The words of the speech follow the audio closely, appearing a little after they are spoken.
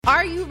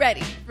Are you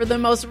ready for the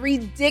most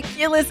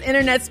ridiculous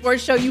internet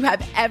sports show you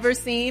have ever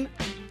seen?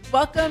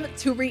 Welcome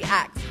to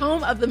React,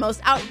 home of the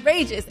most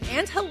outrageous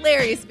and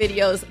hilarious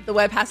videos the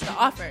web has to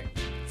offer.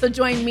 So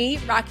join me,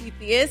 Rocky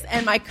Theus,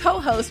 and my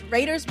co-host,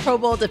 Raiders Pro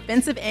Bowl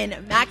defensive end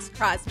Max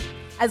Crosby,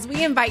 as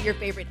we invite your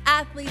favorite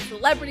athletes,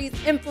 celebrities,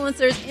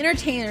 influencers,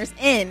 entertainers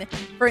in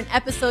for an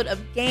episode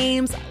of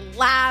games,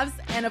 laughs,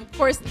 and of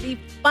course, the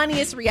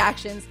funniest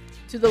reactions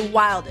to the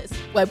wildest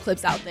web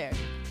clips out there.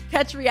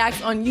 Catch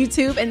Reacts on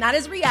YouTube, and that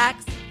is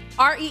Reacts,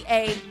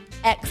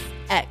 REAXX.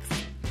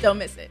 Don't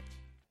miss it.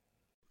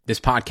 This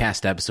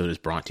podcast episode is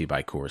brought to you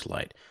by Coors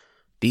Light.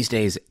 These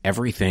days,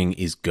 everything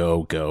is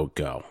go, go,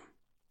 go.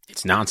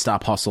 It's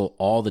nonstop hustle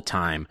all the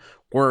time.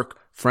 Work,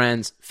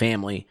 friends,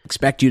 family,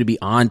 expect you to be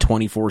on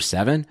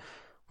 24/7.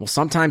 Well,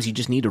 sometimes you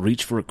just need to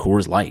reach for a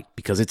Coors Light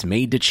because it's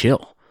made to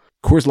chill.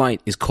 Coors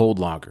Light is cold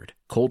lagered,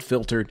 cold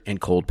filtered,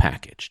 and cold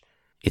packaged.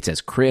 It's as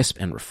crisp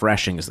and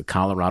refreshing as the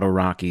Colorado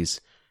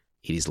Rockies.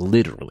 It is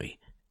literally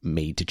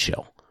made to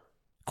chill.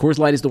 Coors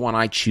Light is the one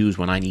I choose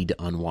when I need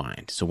to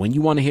unwind. So when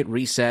you want to hit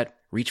reset,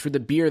 reach for the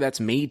beer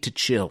that's made to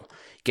chill.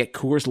 Get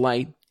Coors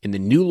Light in the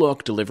new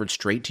look delivered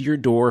straight to your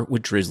door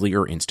with Drizzly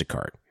or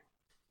Instacart.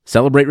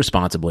 Celebrate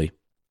responsibly.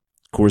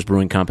 Coors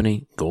Brewing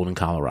Company, Golden,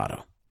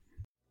 Colorado.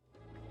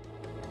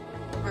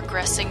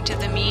 Regressing to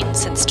the mean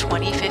since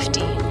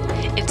 2015,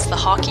 it's the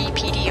Hockey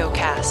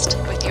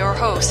PDOcast with your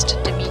host,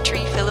 Dmitry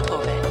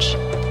Filipovich.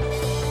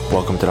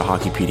 Welcome to the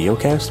Hockey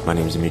PDOcast. My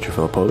name is Dmitry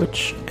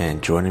Filipovich,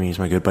 and joining me is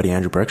my good buddy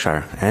Andrew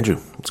Berkshire. Andrew,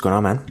 what's going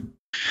on, man?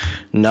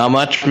 Not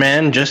much,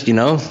 man. Just,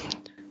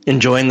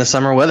 enjoying the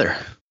summer weather.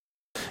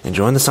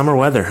 Enjoying the summer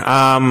weather.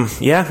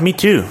 Yeah, me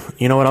too.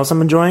 You know what else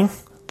I'm enjoying?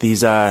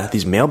 These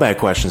mailbag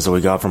questions that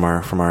we got from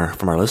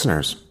our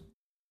listeners.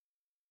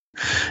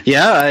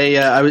 Yeah,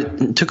 I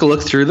took a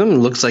look through them. It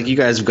looks like you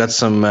guys have got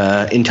some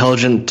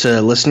intelligent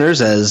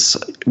listeners, as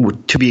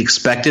to be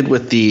expected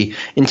with the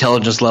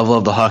intelligence level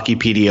of the Hockey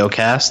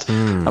PDOcast.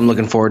 I'm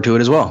looking forward to it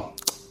as well.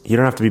 You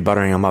don't have to be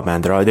buttering them up,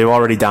 man. They've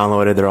already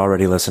downloaded. They're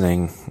already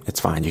listening. It's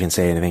fine. You can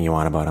say anything you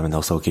want about them, and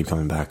they'll still keep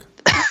coming back.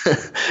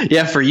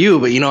 Yeah, for you,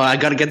 but I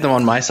got to get them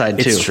on my side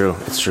too.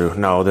 It's true.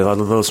 No, the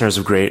listeners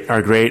are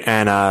great,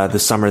 and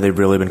this summer they've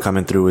really been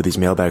coming through with these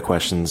mailbag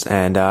questions.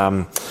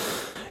 And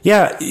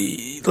yeah,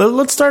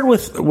 let's start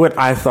with what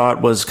I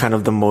thought was kind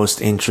of the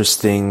most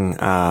interesting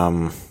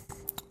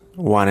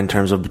one in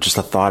terms of just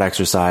a thought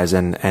exercise,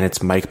 and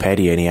it's Mike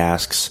Petty, and he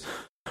asks,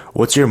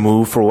 what's your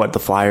move for what the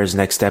Flyers'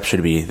 next step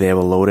should be? They have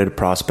a loaded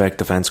prospect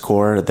defense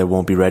core that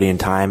won't be ready in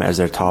time as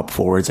their top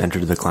forwards enter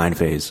the decline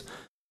phase.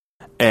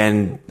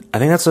 And I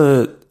think that's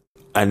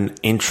an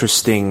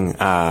interesting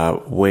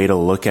way to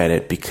look at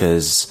it,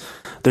 because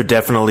there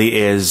definitely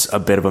is a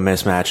bit of a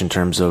mismatch in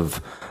terms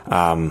of,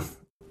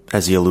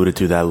 as he alluded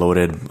to, that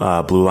loaded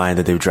blue line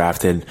that they've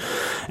drafted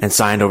and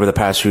signed over the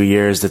past few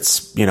years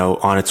that's,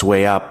 on its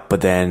way up,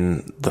 but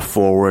then the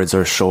forwards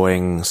are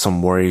showing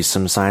some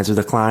worrisome signs of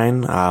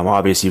decline.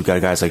 Obviously, you've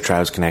got guys like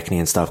Travis Konechny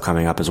and stuff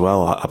coming up as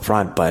well up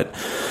front, but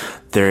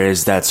there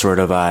is that sort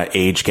of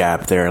age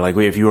gap there. Like,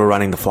 if you were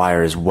running the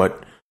Flyers,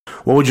 what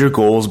would your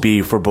goals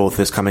be for both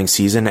this coming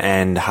season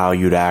and how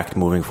you'd act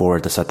moving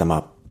forward to set them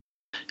up?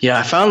 Yeah,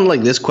 I found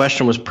this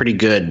question was pretty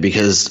good,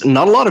 because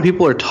not a lot of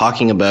people are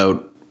talking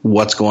about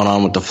what's going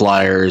on with the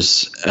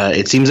Flyers.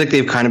 It seems like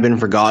they've kind of been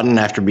forgotten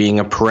after being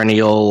a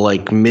perennial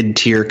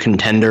mid-tier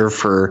contender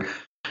for,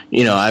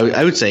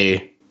 I would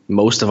say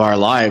most of our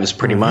lives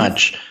pretty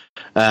much.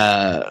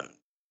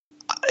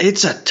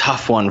 It's a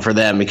tough one for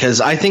them,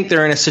 because I think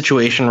they're in a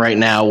situation right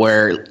now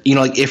where,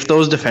 if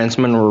those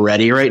defensemen were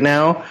ready right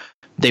now,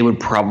 they would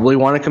probably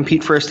want to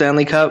compete for a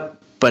Stanley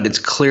Cup, but it's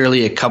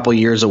clearly a couple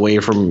years away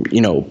from,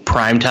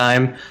 prime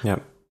time.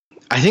 Yep.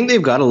 I think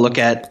they've got to look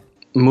at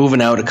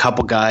moving out a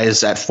couple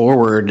guys at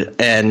forward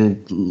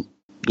and,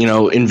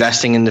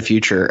 investing in the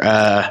future.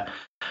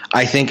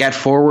 I think at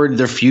forward,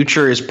 their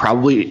future is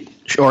probably,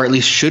 or at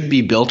least should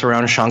be, built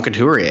around Sean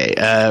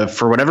Couturier.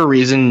 For whatever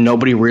reason,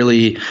 nobody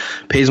really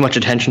pays much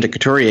attention to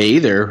Couturier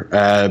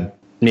either.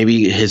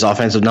 Maybe his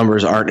offensive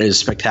numbers aren't as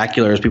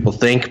spectacular as people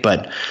think,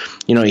 but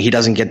he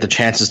doesn't get the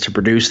chances to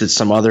produce that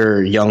some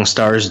other young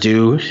stars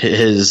do.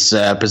 His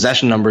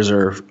possession numbers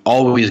are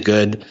always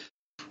good,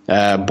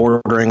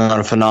 bordering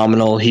on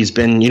phenomenal. He's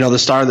been, the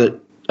star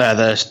that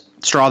the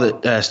straw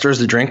that stirs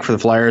the drink for the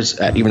Flyers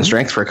at even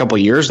strength for a couple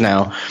of years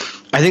now.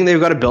 I think they've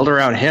got to build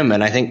around him,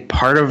 and I think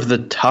part of the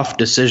tough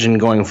decision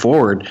going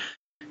forward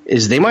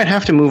is they might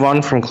have to move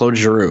on from Claude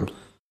Giroux.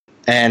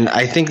 And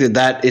I think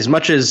that as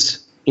much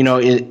as,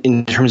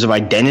 in terms of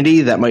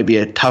identity, that might be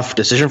a tough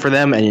decision for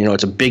them. And,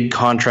 it's a big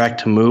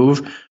contract to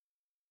move.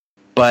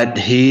 But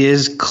he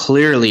is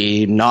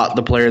clearly not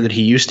the player that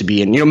he used to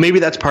be. And, maybe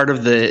that's part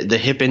of the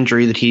hip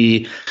injury that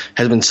he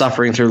has been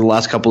suffering through the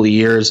last couple of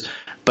years.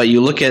 But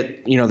you look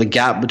at, the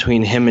gap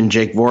between him and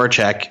Jake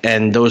Voracek,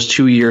 and those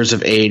 2 years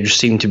of age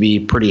seem to be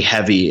pretty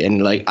heavy.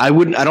 And I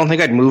don't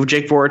think I'd move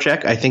Jake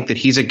Voracek. I think that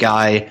he's a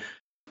guy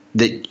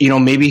that,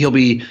 maybe he'll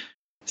be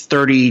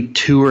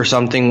 32 or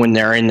something when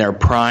they're in their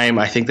prime.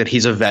 I think that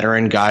he's a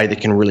veteran guy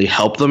that can really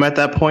help them at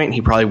that point.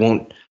 He probably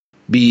won't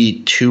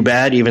be too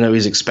bad, even though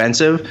he's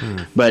expensive.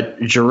 But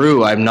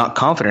Giroux, I'm not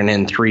confident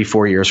in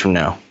 3-4 years from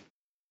now.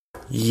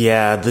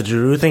 Yeah, the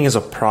Giroux thing is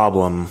a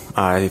problem.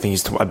 I believe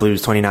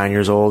he's 29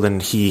 years old,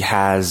 and he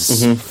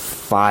has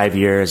 5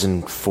 years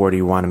and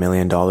 $41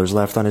 million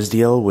left on his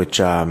deal, which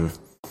I'd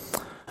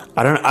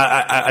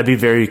be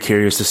very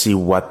curious to see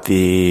what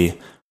the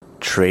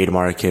trade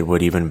market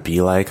would even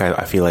be like.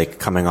 I feel like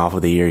coming off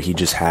of the year he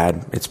just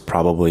had, it's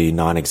probably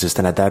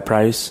non-existent at that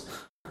price.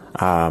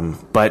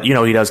 But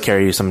he does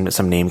carry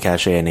some name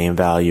cachet and name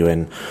value,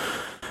 and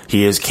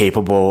he is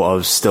capable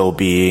of still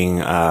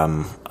being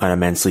an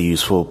immensely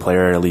useful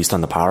player, at least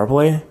on the power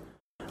play,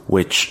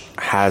 which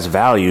has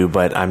value.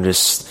 But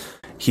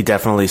he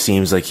definitely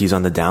seems like he's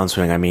on the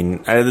downswing. I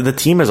mean, the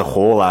team as a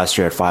whole last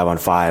year at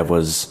 5-on-5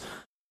 was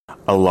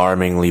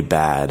alarmingly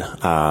bad.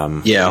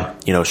 Sean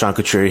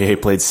Couturier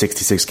played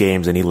 66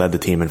 games and he led the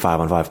team in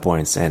 5-on-5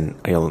 points, and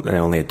he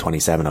only had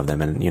 27 of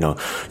them. And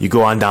you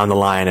go on down the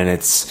line, and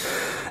it's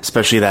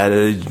especially that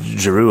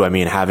Giroux. I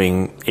mean,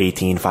 having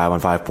 18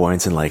 5-on-5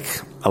 points in like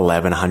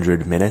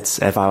 1,100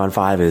 minutes at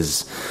 5-on-5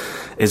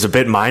 is a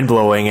bit mind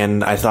blowing.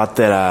 And I thought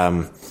that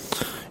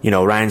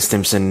Ryan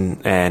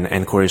Stimson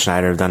and Corey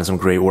Schneider have done some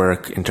great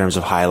work in terms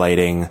of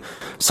highlighting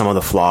some of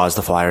the flaws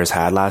the Flyers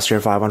had last year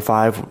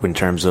 5-on-5, in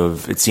terms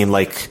of, it seemed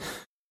like,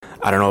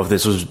 I don't know if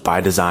this was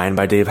by design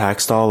by Dave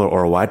Haxtell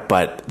or what,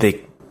 but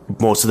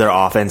most of their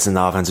offense in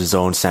the offensive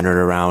zone centered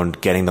around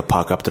getting the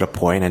puck up to the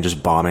point and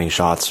just bombing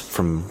shots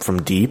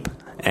from deep.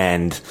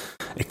 And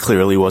it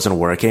clearly wasn't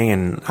working.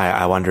 And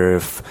I wonder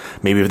if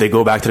maybe if they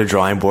go back to the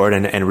drawing board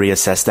and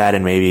reassess that,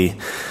 and maybe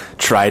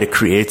try to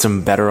create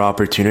some better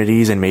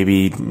opportunities, and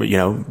maybe,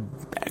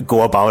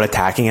 go about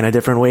attacking in a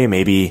different way,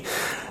 maybe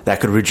that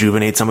could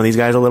rejuvenate some of these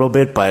guys a little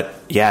bit. But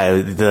yeah,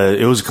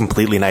 it was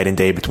completely night and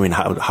day between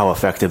how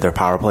effective their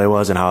power play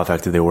was and how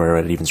effective they were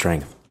at even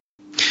strength.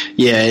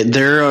 Yeah,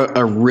 they're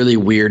a really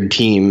weird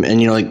team.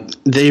 And,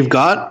 they've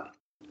got,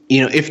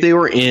 if they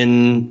were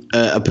in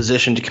a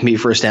position to compete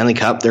for a Stanley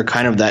Cup, they're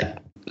kind of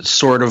that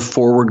sort of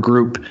forward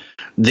group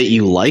that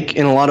you like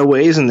in a lot of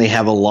ways. And they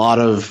have a lot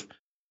of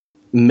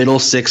middle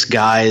six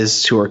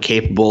guys who are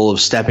capable of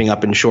stepping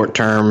up in short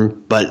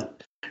term. But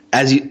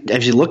as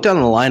you look down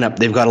the lineup,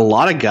 they've got a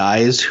lot of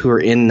guys who are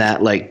in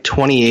that like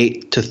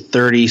 28 to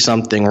 30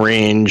 something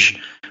range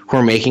who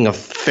are making a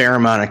fair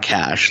amount of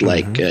cash,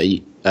 like Valtteri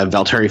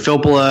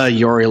Filppula,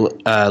 Jori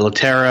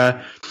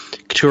Lehtera.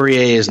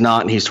 Couturier is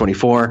not, he's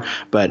 24,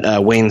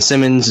 but Wayne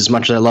Simmons, as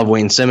much as I love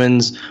Wayne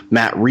Simmons,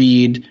 Matt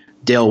Reed,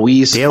 Dale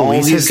Weiss, all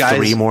these guys.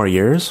 3 more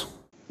years?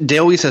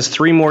 Dale Weiss has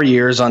 3 more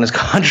years on his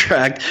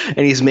contract,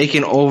 and he's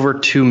making over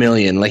 $2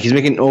 million. Like, he's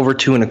making over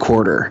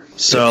 $2.25.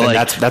 So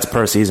that's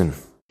per season.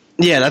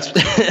 Yeah,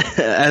 that's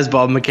as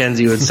Bob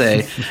McKenzie would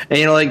say.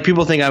 And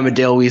people think I'm a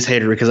Dale Weiss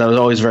hater because I was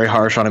always very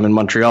harsh on him in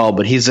Montreal,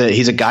 but he's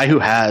a guy who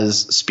has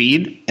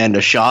speed and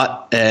a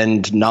shot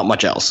and not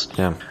much else.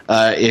 Yeah.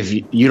 If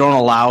you don't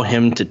allow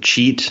him to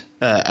cheat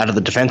out of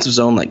the defensive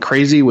zone like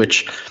crazy,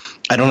 which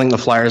I don't think the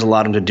Flyers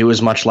allowed him to do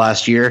as much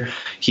last year,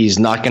 he's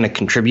not going to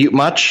contribute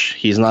much.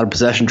 He's not a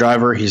possession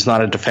driver. He's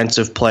not a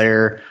defensive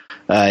player.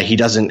 He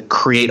doesn't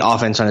create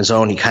offense on his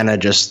own. He kind of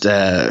just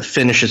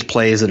finishes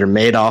plays that are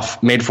made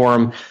for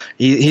him.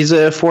 He's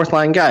a fourth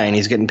line guy, and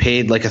he's getting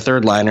paid like a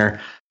third liner.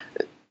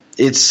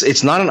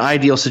 It's not an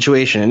ideal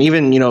situation. And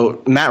even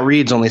Matt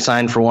Reed's only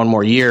signed for 1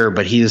 more year,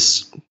 but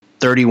he's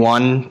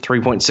 31,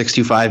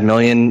 $3.625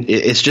 million.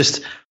 It's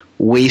just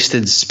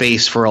wasted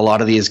space for a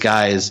lot of these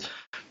guys.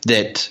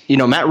 That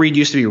Matt Reed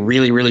used to be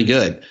really, really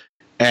good,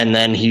 and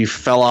then he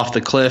fell off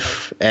the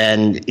cliff,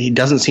 and he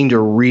doesn't seem to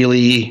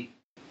really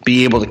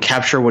be able to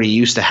capture what he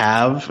used to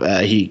have.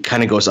 He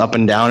kind of goes up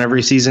and down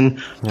every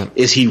season. Yeah.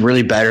 Is he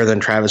really better than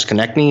Travis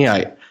Konechny?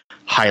 I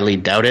highly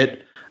doubt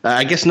it.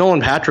 I guess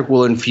Nolan Patrick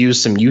will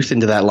infuse some youth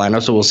into that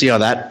lineup, so we'll see how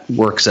that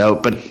works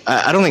out. But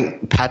I don't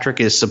think Patrick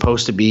is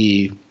supposed to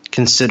be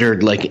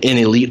considered like an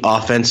elite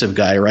offensive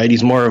guy, right?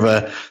 He's more of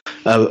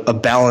a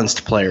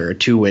balanced player, a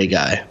two-way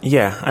guy.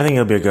 Yeah, I think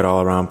he'll be a good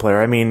all-around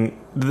player. I mean,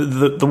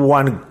 the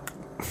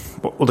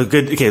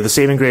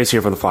saving grace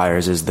here for the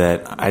Flyers is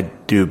that I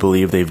do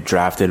believe they've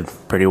drafted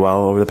pretty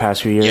well over the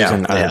past few years,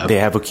 and they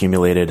have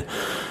accumulated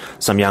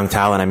some young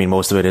talent. I mean,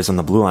 most of it is on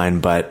the blue line,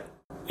 but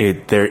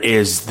there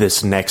is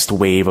this next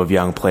wave of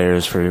young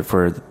players for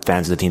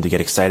fans of the team to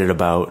get excited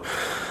about.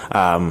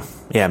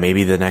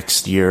 Maybe the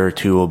next year or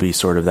two will be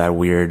sort of that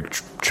weird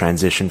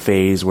transition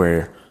phase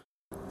where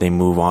they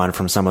move on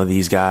from some of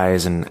these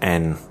guys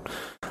and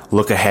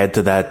look ahead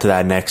to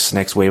that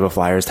next wave of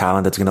Flyers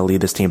talent that's going to lead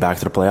this team back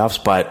to the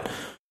playoffs. But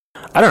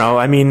I don't know.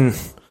 I mean,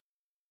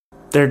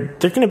 they're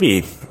going to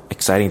be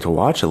exciting to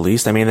watch, at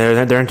least. I mean,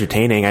 they're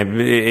entertaining.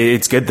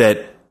 It's good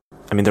that,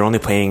 I mean, they're only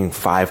paying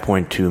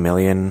 $5.2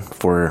 million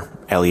for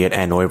Elliott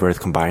and Neuwirth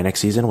combined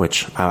next season,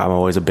 which I'm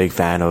always a big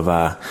fan of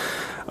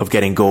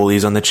getting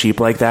goalies on the cheap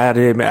like that.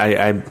 They're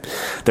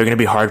going to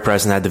be hard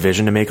pressed in that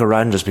division to make a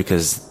run, just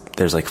because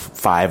there's like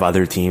 5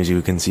 other teams you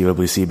would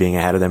conceivably see being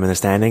ahead of them in the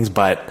standings.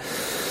 But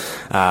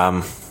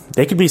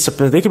they could be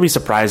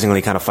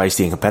surprisingly kind of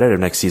feisty and competitive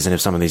next season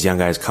if some of these young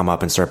guys come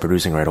up and start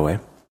producing right away.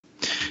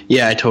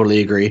 Yeah, I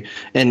totally agree.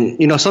 And,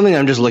 something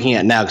I'm just looking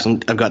at now, because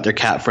I've got their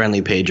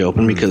cap-friendly page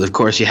open, because, of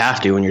course, you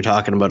have to when you're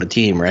talking about a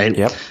team, right?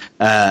 Yep.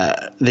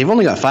 They've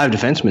only got 5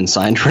 defensemen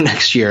signed for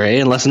next year,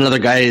 unless another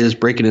guy is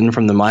breaking in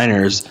from the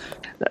minors.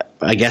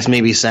 I guess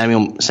maybe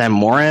Sam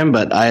Moran,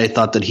 but I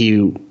thought that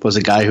he was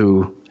a guy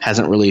who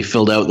hasn't really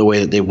filled out the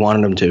way that they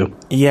wanted him to.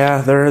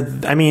 Yeah,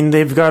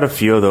 they've got a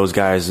few of those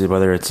guys,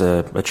 whether it's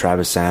a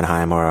Travis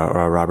Sanheim or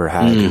a Robert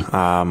Hagg.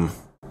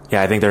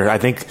 I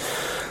think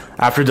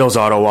after Del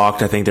Zotto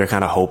walked, I think they're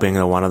kind of hoping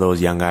that one of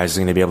those young guys is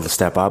going to be able to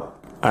step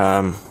up.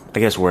 I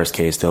guess worst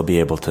case, they'll be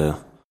able to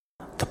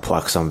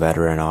pluck some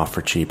veteran off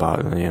for cheap,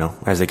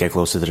 as they get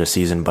closer to the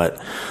season.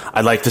 But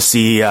I'd like to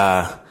see,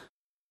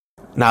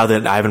 now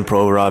that Ivan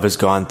Provorov has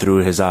gone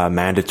through his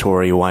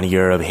mandatory 1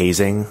 year of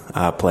hazing,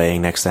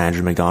 playing next to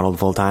Andrew McDonald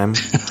full time,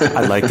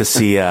 I'd like to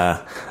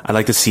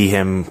see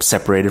him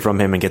separated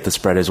from him and get to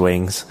spread his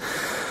wings.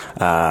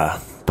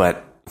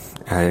 But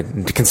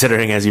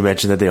considering, as you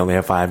mentioned, that they only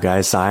have 5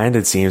 guys signed,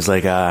 it seems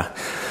like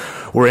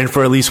we're in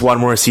for at least one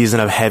more season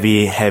of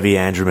heavy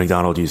Andrew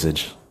McDonald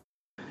usage.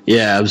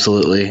 Yeah,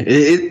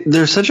 absolutely.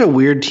 They're such a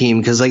weird team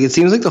because it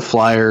seems like the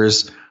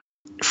Flyers,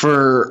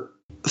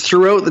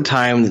 throughout the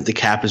time that the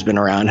cap has been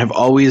around, have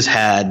always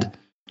had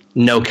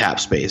no cap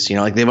space.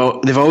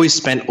 They've always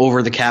spent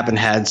over the cap and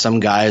had some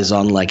guys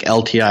on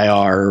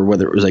LTIR, or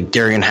whether it was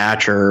Darian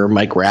Hatcher,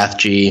 Mike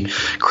Rathje,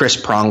 Chris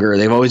Pronger.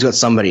 They've always got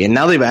somebody, and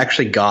now they've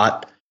actually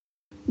got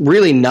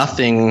really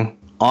nothing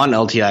on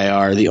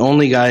LTIR. The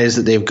only guys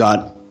that they've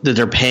got that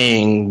they're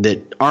paying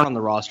that aren't on the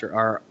roster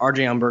are RJ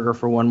Umberger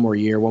for 1 more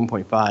year,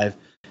 1.5,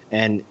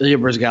 and Ilya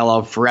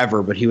Bryzgalov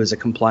forever, but he was a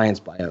compliance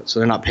buyout, so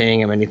they're not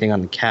paying him anything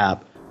on the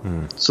cap.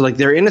 So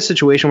they're in a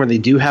situation where they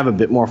do have a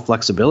bit more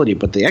flexibility,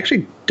 but they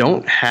actually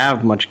don't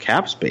have much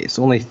cap space.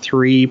 Only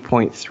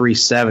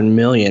 $3.37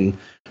 million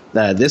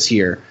this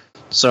year.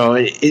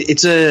 So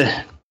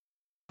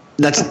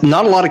that's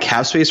not a lot of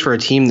cap space for a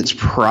team that's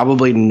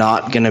probably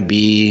not going to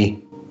be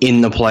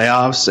in the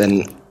playoffs.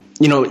 And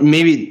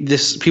maybe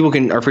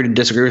people are free to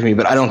disagree with me,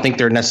 but I don't think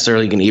they're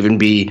necessarily going to even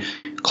be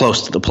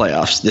close to the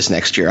playoffs this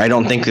next year. I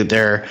don't think that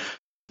they're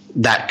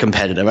that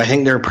competitive. I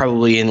think they're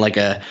probably in a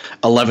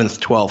 11th,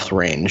 12th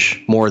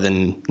range more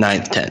than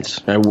 9th,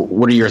 10th.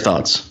 What are your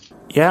thoughts?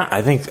 Yeah,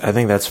 I think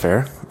that's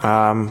fair.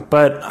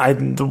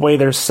 But the way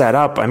they're set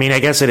up, I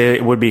guess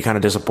it would be kind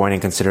of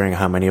disappointing considering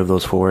how many of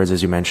those forwards,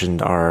 as you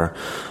mentioned, are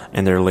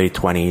in their late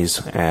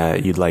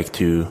 20s. You'd like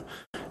to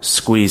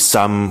squeeze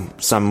some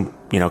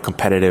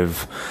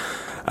competitive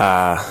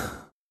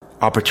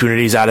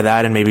opportunities out of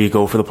that and maybe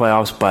go for the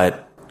playoffs,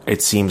 but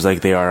it seems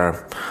like they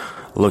are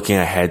looking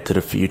ahead to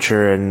the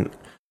future, and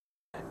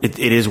it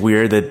is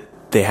weird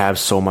that they have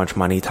so much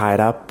money tied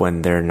up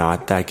when they're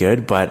not that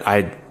good, but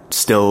I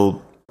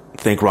still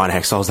think Ron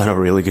Hextall's done a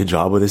really good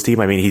job with his team.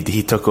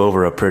 He took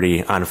over a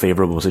pretty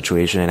unfavorable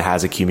situation and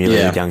has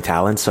accumulated young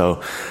talent,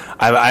 so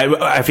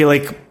I feel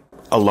like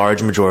a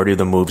large majority of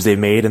the moves they've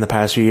made in the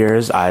past few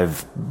years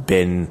I've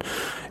been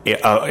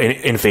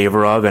in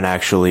favor of and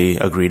actually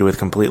agreed with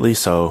completely,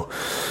 so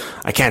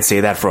I can't say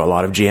that for a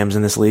lot of GMs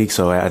in this league,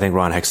 so I think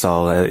Ron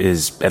Hextall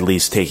is at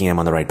least taking him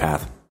on the right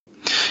path.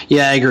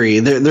 Yeah, I agree.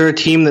 They're a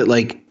team that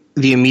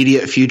the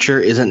immediate future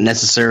isn't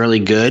necessarily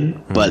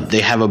good, but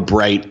they have a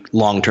bright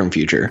long-term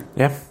future.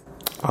 Yeah,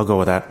 I'll go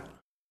with that.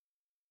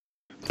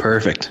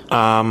 Perfect.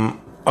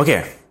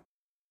 Okay.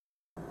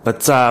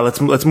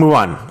 Let's move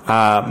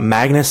on.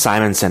 Magnus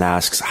Simonson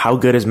asks, how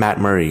good is Matt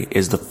Murray?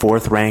 Is the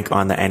 4th rank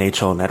on the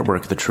NHL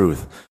Network the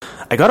truth?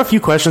 I got a few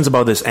questions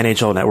about this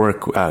NHL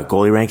Network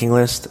goalie ranking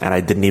list, and I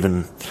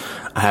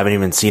haven't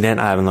even seen it.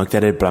 I haven't looked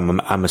at it, but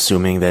I'm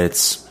assuming that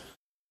it's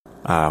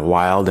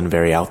wild and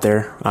very out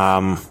there.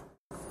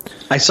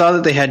 I saw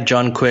that they had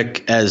John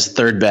Quick as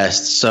 3rd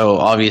best, so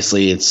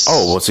obviously it's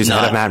so he's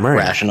ahead of Matt Murray.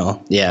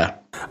 Rational, yeah.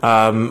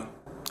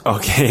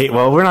 Okay,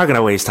 well, we're not going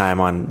to waste time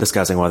on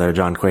discussing whether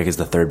John Quick is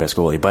the 3rd best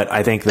goalie, but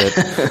I think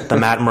that the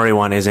Matt Murray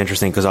one is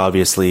interesting because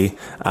obviously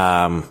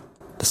the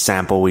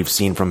sample we've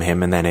seen from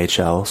him in the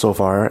NHL so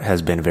far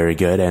has been very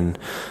good, and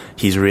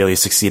he's really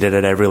succeeded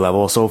at every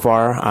level so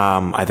far.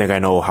 I think I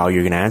know how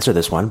you're going to answer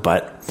this one,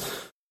 but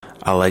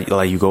I'll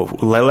let you go.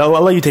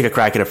 I'll let you take a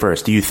crack at it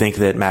first. Do you think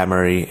that Matt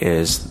Murray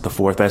is the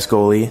 4th best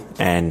goalie?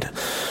 And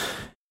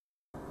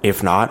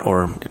if not,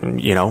 or,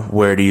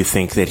 where do you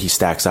think that he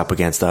stacks up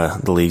against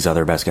the league's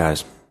other best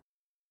guys?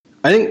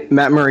 I think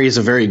Matt Murray is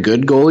a very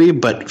good goalie,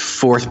 but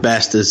 4th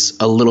best is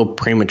a little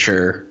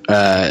premature.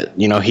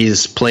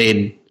 He's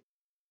played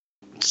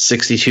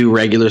 62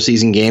 regular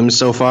season games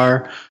so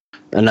far,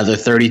 another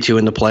 32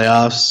 in the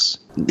playoffs.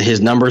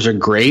 His numbers are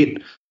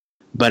great,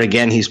 but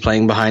again, he's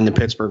playing behind the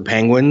Pittsburgh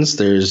Penguins.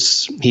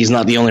 He's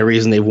not the only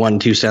reason they've won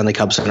 2 Stanley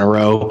Cups in a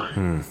row.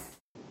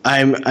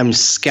 I'm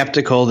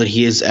skeptical that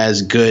he is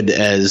as good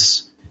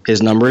as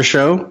his numbers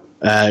show,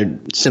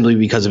 simply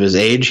because of his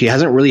age. He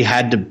hasn't really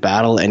had to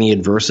battle any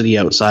adversity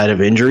outside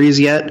of injuries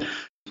yet,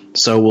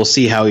 so we'll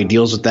see how he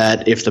deals with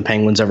that if the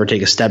Penguins ever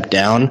take a step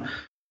down.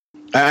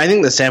 I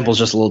think the sample's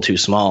just a little too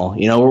small.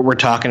 We're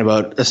talking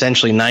about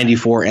essentially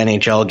 94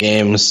 NHL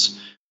games,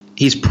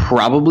 he's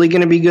probably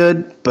going to be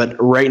good, but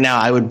right now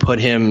I would put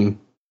him,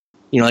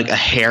 like a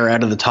hair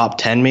out of the top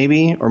 10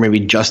 maybe, or maybe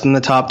just in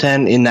the top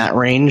 10, in that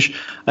range.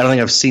 I don't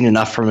think I've seen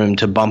enough from him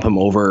to bump him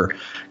over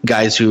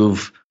guys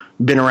who've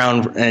been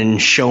around and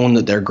shown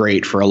that they're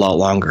great for a lot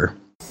longer.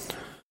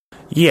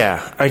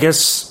 Yeah, I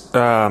guess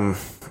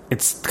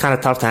it's kind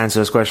of tough to answer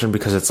this question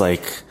because it's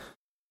like,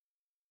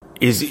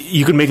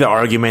 you could make the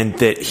argument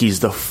that he's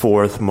the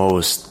fourth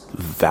most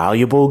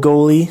valuable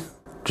goalie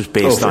just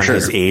based on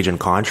his age and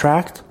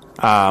contract.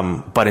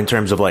 But in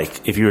terms of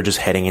like, if you were just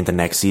heading into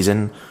next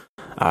season,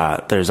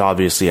 there's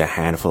obviously a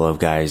handful of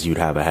guys you'd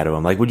have ahead of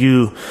him. Like, would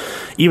you,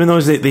 even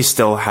though they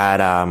still had,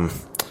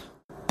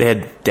 they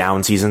had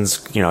down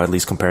seasons, at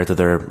least compared to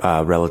their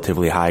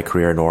relatively high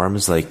career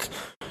norms, like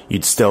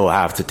you'd still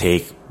have to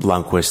take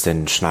Lundqvist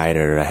and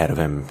Schneider ahead of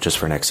him just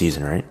for next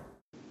season, right?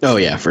 Oh,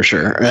 yeah, for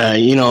sure.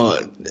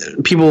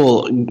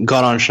 People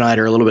got on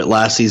Schneider a little bit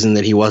last season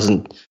that he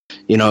wasn't,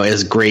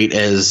 as great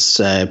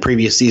as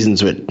previous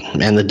seasons,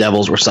 and the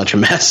Devils were such a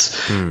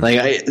mess.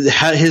 Like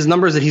his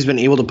numbers that he's been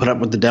able to put up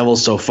with the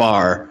Devils so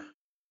far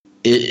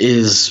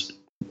is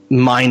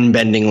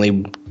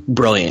mind-bendingly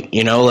brilliant.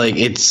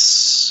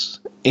 It's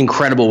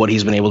incredible what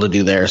he's been able to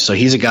do there. So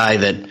he's a guy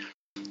that,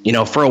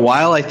 for a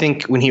while, I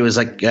think when he was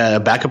like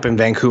back up in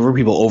Vancouver,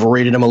 people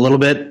overrated him a little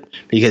bit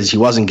because he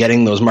wasn't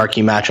getting those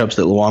marquee matchups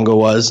that Luongo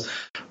was.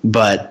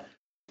 But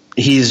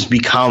he's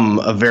become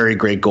a very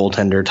great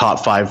goaltender,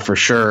 top 5 for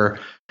sure.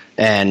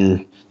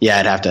 And yeah,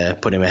 I'd have to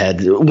put him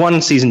ahead.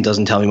 One season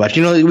doesn't tell me much.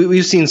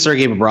 We've seen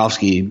Sergei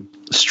Bobrovsky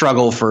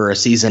struggle for a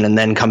season and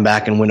then come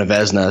back and win a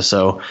Vezina.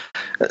 So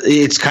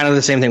it's kind of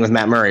the same thing with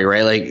Matt Murray,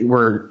 right? Like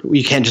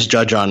you can't just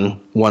judge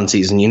on one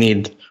season. You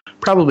need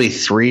probably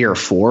 3 or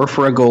 4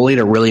 for a goalie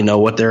to really know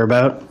what they're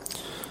about.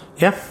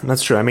 Yeah,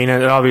 that's true. I mean,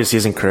 it obviously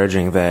is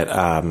encouraging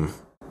that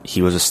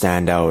he was a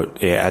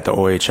standout at the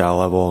OHL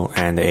level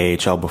and the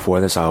AHL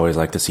before this. I always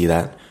like to see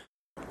that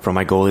from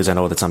my goalies. I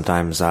know that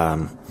sometimes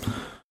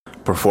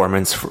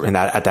performance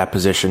at that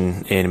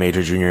position in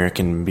major junior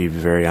can be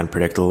very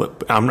unpredictable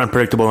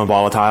and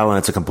volatile, and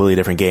it's a completely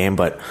different game.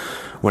 But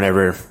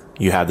whenever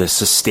you have this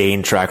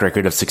sustained track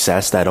record of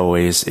success, that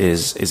always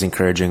is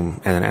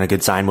encouraging and a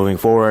good sign moving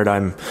forward.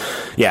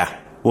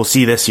 We'll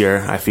see this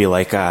year. I feel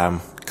like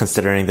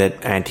considering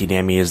that Antti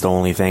Niemi is the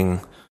only thing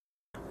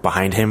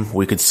behind him,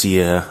 we could see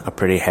a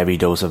pretty heavy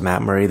dose of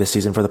Matt Murray this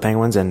season for the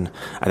Penguins, and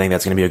I think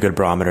that's going to be a good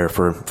barometer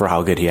for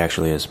how good he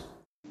actually is.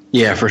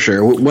 Yeah, for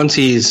sure. Once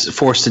he's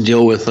forced to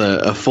deal with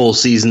a full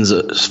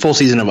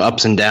season of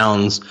ups and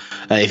downs,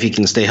 if he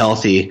can stay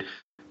healthy,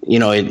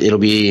 it'll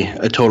be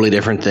a totally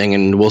different thing.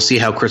 And we'll see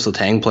how Chris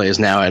Letang plays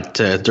now at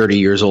 30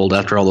 years old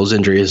after all those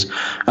injuries.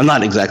 I'm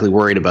not exactly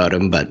worried about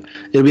him, but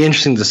it'll be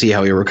interesting to see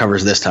how he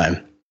recovers this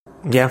time.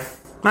 Yeah,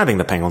 I think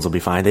the Penguins will be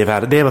fine. They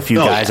have a few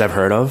guys I've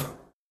heard of.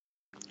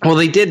 Well,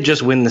 they did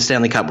just win the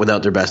Stanley Cup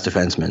without their best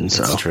defenseman,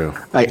 so that's true.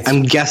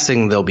 I'm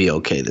guessing they'll be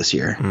okay this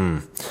year.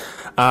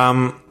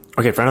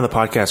 Okay, friend of the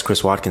podcast,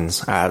 Chris Watkins,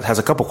 has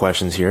a couple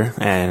questions here,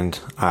 and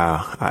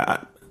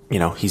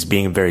he's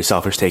being very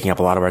selfish, taking up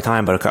a lot of our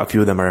time, but a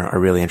few of them are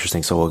really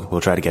interesting, so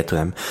we'll try to get to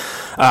them.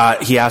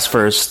 He asked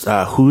first,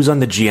 who's on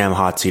the GM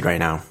hot seat right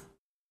now?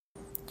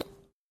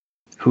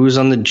 Who's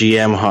on the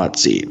GM hot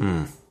seat?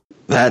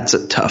 That's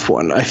a tough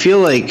one. I feel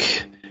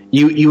like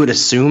you would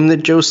assume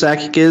that Joe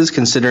Sakic is,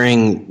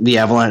 considering the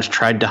Avalanche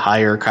tried to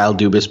hire Kyle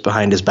Dubas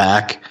behind his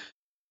back.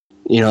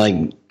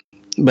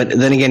 But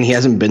then again, he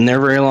hasn't been there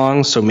very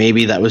long, so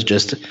maybe that was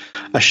just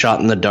a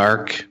shot in the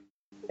dark.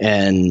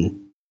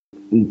 And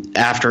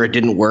after it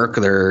didn't work,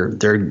 they're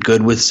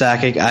good with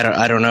Sakic.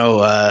 I don't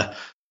know.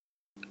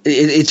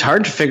 It's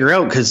hard to figure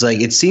out because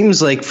it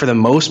seems like for the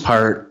most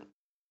part,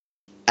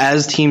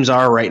 as teams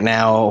are right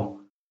now,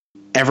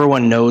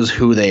 everyone knows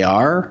who they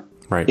are.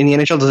 Right. In the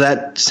NHL, does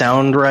that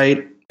sound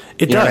right?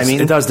 It does.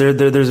 It does.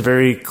 There's a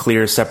very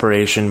clear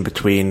separation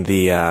between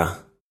the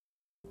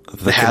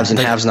haves and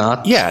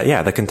have-nots.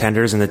 Yeah. The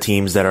contenders and the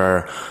teams that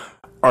are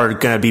going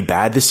to be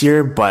bad this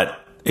year, but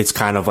it's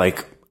kind of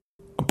like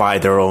by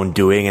their own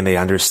doing, and they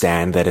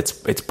understand that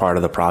it's part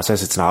of the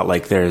process. It's not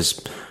like there's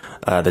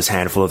this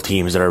handful of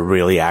teams that are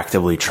really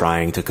actively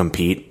trying to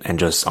compete and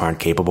just aren't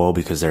capable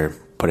because they're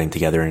putting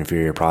together an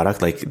inferior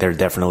product. Like there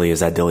definitely is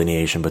that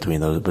delineation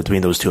between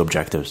those two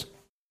objectives.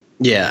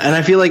 Yeah, and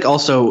I feel like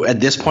also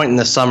at this point in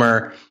the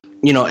summer,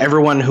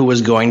 everyone who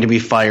was going to be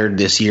fired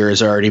this year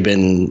has already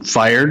been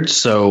fired.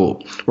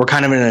 So we're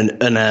kind of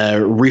in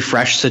a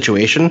refreshed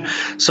situation.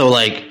 So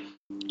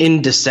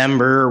in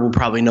December, we'll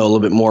probably know a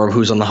little bit more of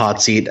who's on the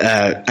hot seat.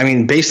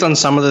 Based on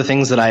some of the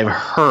things that I've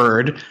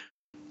heard,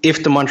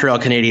 if the Montreal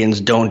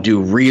Canadiens don't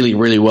do really,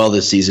 really well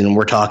this season,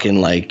 we're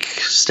talking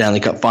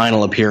Stanley Cup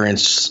final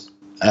appearance,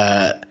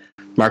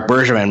 Marc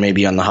Bergevin may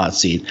be on the hot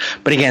seat.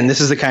 But again,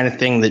 this is the kind of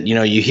thing that,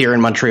 you hear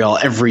in Montreal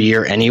every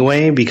year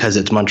anyway, because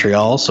it's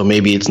Montreal. So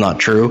maybe it's not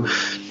true,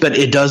 but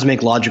it does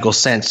make logical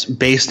sense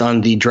based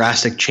on the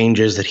drastic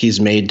changes that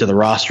he's made to the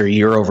roster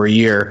year over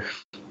year,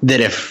 that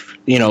if,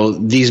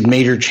 these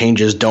major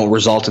changes don't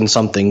result in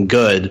something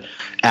good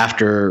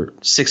after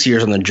 6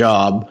 years on the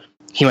job,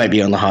 he might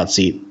be on the hot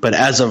seat. But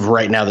as of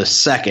right now, the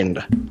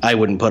second, I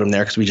wouldn't put him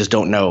there because we just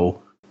don't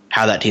know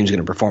how that team's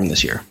going to perform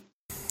this year.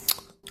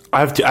 I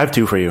have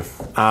two for you.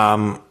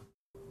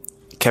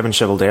 Kevin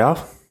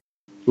Cheveldayoff.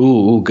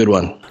 Ooh, good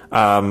one.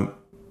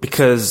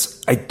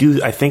 Because I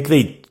think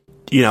they,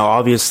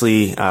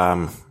 obviously,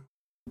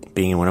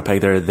 being in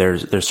Winnipeg,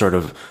 they're sort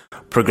of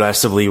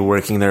progressively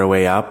working their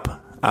way up.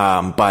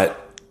 But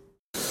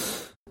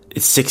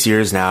it's 6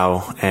 years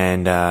now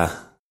and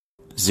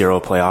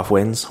 0 playoff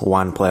wins,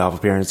 1 playoff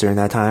appearance during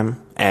that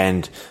time.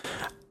 And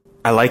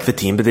I like the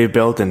team that they've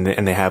built, and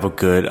they have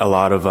a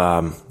lot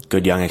of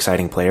good, young,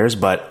 exciting players,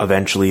 but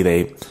eventually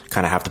they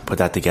kind of have to put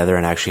that together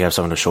and actually have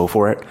something to show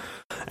for it.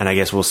 And I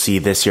guess we'll see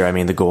this year. I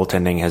mean, the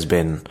goaltending has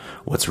been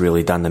what's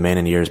really done them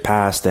in years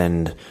past,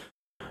 and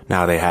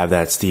now they have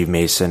that Steve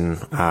Mason,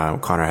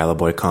 Connor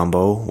Hellebuy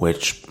combo,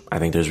 which I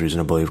think there's reason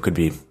to believe could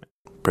be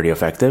pretty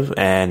effective.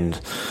 And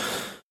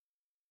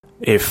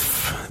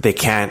if they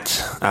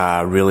can't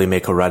really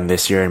make a run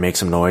this year and make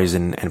some noise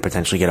and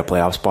potentially get a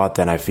playoff spot,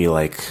 then I feel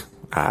like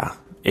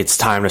it's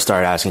time to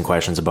start asking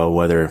questions about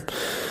whether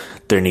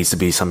there needs to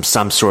be some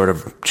sort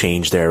of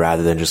change there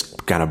rather than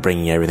just kind of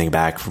bringing everything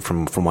back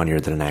from one year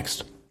to the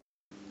next.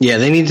 Yeah,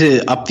 they need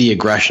to up the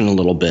aggression a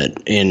little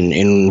bit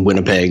in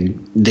Winnipeg.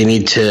 They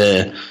need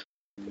to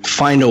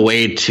find a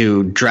way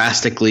to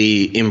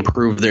drastically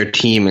improve their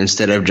team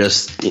instead of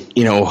just,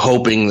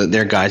 hoping that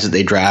their guys that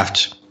they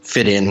draft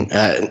fit in.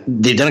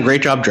 They've done a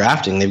great job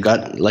drafting. They've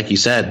got, like you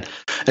said,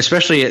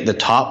 especially at the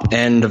top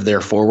end of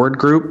their forward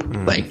group,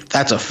 like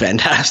that's a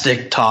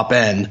fantastic top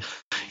end,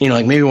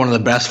 like maybe one of the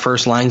best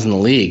first lines in the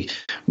league,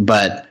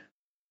 but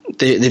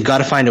they've got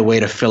to find a way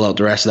to fill out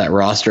the rest of that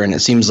roster. And it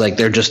seems like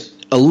they're just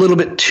a little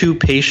bit too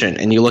patient.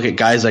 And you look at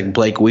guys like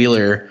Blake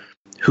Wheeler,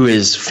 who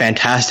is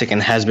fantastic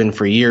and has been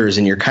for years.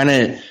 And you're kind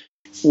of,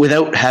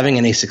 without having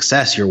any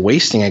success, you're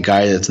wasting a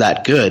guy that's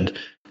that good.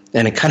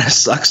 And it kind of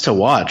sucks to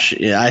watch.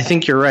 Yeah, I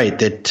think you're right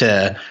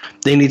that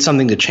they need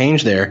something to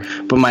change there.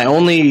 But my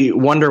only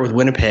wonder with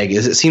Winnipeg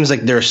is it seems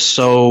like they're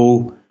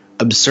so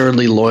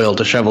absurdly loyal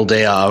to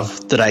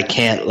Cheveldayoff that I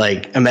can't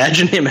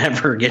imagine him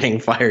ever getting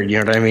fired. You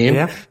know what I mean?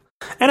 Yeah.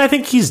 And I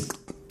think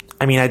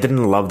I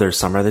didn't love their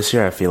summer this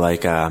year. I feel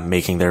like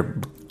making their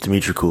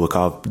Dmitry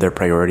Kulikov their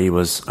priority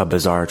was a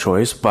bizarre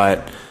choice.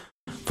 But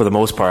for the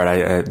most part,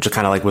 I just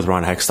kind of like with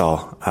Ron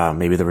Hextall,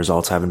 maybe the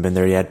results haven't been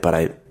there yet, but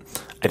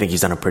I think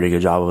he's done a pretty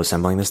good job of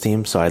assembling this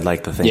team, so I'd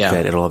like to think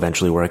that it'll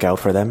eventually work out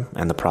for them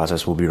and the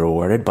process will be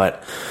rewarded.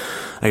 But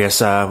I guess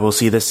we'll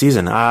see this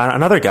season.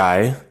 Another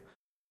guy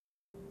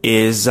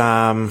is,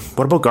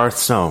 what about Garth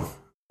Snow?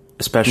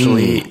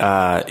 Especially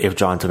if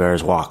John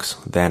Tavares walks,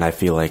 then I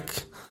feel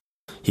like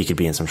he could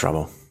be in some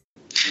trouble.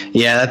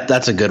 Yeah,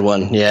 that's a good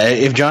one. Yeah,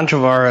 if John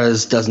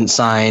Tavares doesn't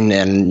sign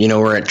and,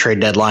 we're at trade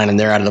deadline and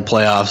they're out of the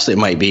playoffs, it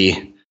might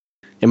be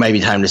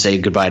time to say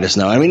goodbye to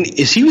Snow. I mean,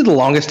 is he the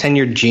longest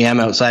tenured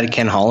GM outside of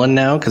Ken Holland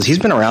now? Because he's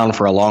been around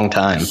for a long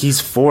time.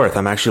 He's 4th.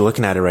 I'm actually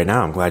looking at it right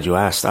now. I'm glad you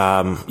asked.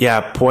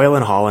 Poyle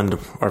and Holland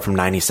are from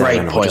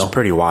 97, right, which is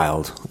pretty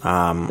wild.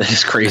 That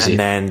is crazy. And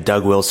then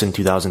Doug Wilson,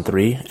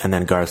 2003, and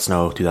then Garth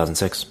Snow,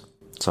 2006.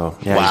 So,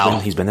 yeah, wow.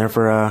 He's been there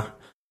for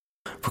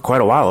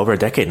quite a while, over a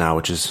decade now,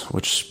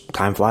 which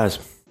time flies.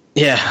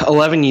 Yeah,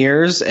 11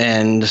 years,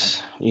 and,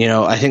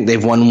 I think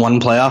they've won 1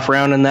 playoff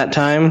round in that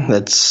time.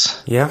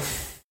 That's... Yeah.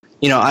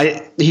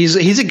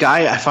 He's a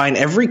guy I find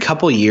every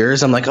couple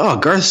years I'm like, oh,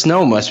 Garth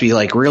Snow must be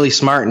really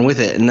smart and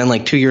with it. And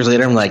then 2 years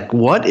later, I'm like,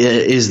 what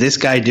is this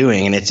guy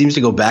doing? And it seems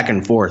to go back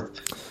and forth.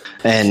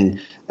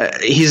 And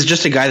he's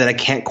just a guy that I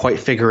can't quite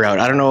figure out.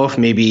 I don't know if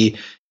maybe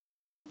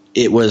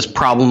it was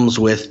problems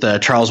with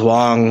Charles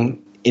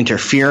Wong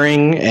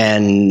interfering.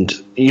 And,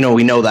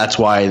 we know that's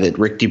why that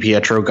Rick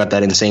DiPietro got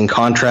that insane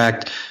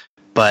contract.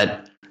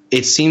 But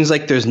it seems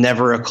like there's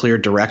never a clear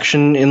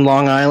direction in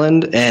Long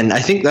Island. And I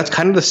think that's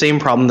kind of the same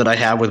problem that I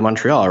have with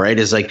Montreal, right?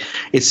 Is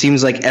it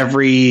seems like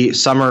every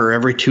summer or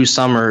every 2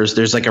 summers,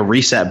 there's a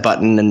reset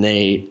button and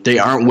they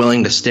aren't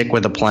willing to stick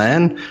with a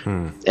plan.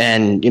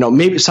 And,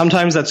 maybe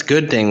sometimes that's a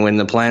good thing when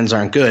the plans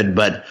aren't good,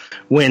 but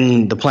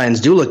when the plans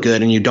do look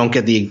good and you don't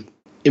get the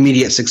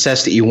immediate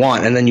success that you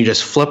want, and then you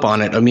just flip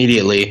on it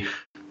immediately,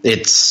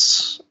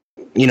 it's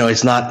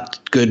not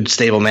good,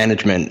 stable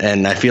management.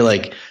 And I feel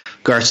like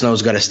Garth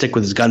Snow's got to stick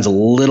with his guns a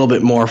little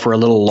bit more for a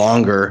little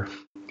longer.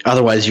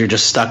 Otherwise, you're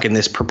just stuck in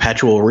this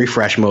perpetual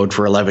refresh mode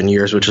for 11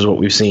 years, which is what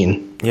we've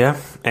seen. Yeah,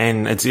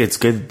 and it's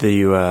good that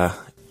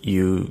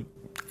you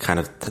kind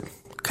of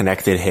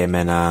connected him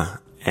and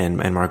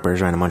Marc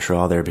Bergevin in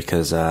Montreal there,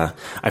 because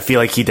I feel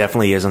like he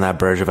definitely is on that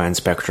Bergevin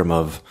spectrum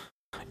of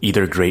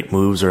either great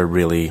moves or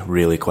really,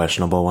 really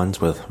questionable ones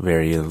with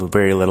very,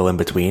 very little in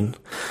between.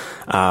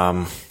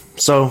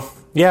 So.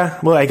 Yeah,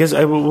 well, I guess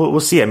we'll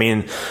see. I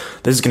mean,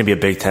 this is going to be a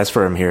big test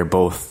for him here,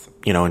 both,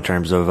 in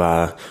terms of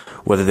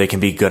whether they can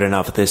be good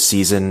enough this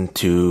season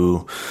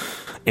to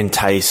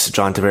entice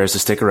John Tavares to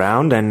stick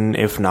around, and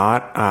if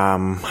not,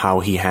 how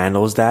he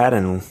handles that.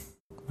 And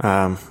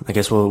I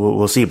guess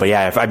we'll see. But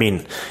yeah,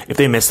 if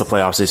they miss the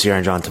playoffs this year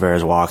and John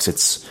Tavares walks,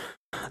 it's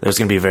there's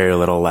going to be very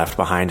little left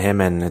behind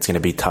him, and it's going to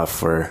be tough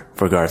for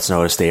Garth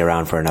Snow to stay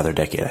around for another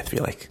decade, I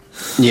feel like.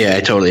 Yeah,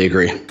 I totally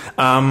agree.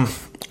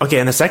 Okay,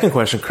 and the second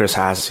question Chris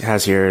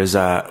has here is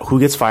who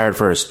gets fired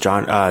first,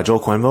 Joel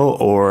Quenneville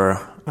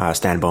or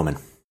Stan Bowman?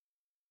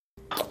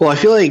 Well, I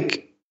feel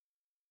like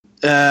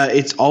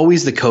it's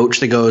always the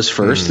coach that goes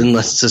first,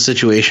 unless it's a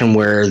situation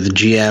where the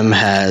GM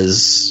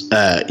has,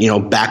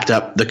 backed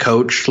up the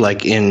coach,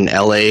 like in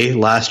LA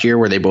last year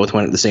where they both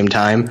went at the same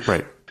time.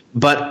 Right.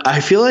 But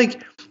I feel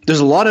like there's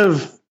a lot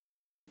of,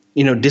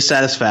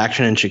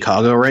 dissatisfaction in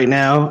Chicago right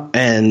now.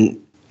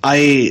 And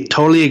I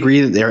totally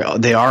agree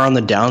that they are on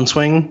the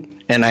downswing.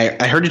 And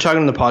I heard you talking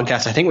on the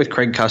podcast, I think with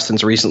Craig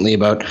Custance recently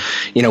about,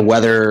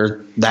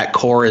 whether that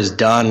core is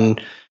done.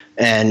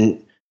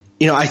 And,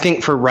 I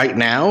think for right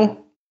now,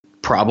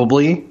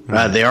 probably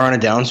they are on a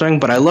downswing.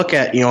 But I look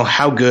at,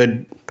 how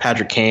good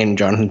Patrick Kane and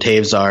Jonathan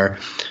Toews are.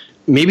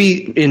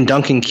 Maybe in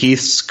Duncan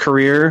Keith's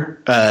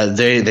career,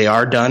 they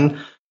are done.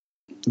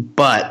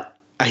 But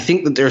I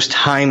think that there's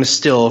time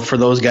still for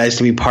those guys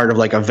to be part of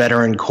like a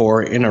veteran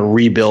core in a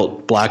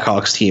rebuilt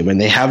Blackhawks team. And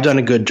they have done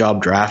a good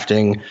job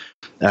drafting.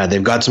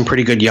 They've got some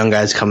pretty good young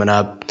guys coming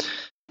up.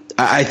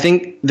 I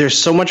think there's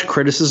so much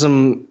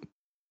criticism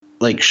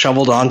like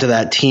shoveled onto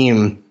that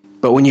team.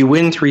 But when you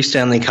win 3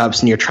 Stanley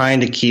Cups and you're trying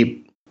to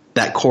keep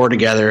that core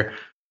together,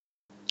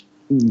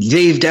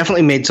 they've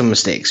definitely made some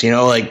mistakes.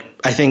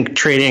 I think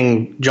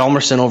trading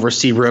Hjalmarsson over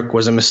Seabrook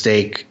was a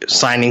mistake.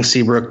 Signing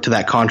Seabrook to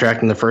that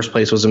contract in the first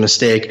place was a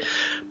mistake.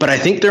 But I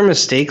think they're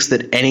mistakes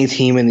that any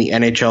team in the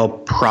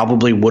NHL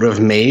probably would have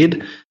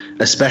made,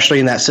 especially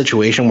in that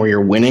situation where you're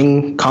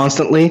winning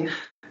constantly.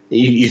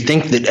 You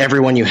think that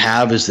everyone you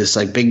have is this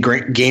like big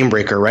great game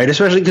breaker, right?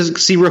 Especially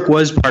because Seabrook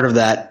was part of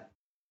that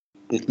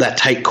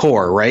tight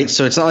core, right?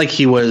 So it's not like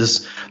he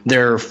was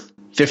their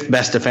 5th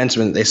best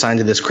defenseman that they signed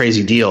to this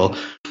crazy deal.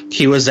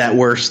 He was at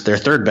worst their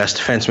 3rd best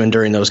defenseman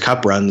during those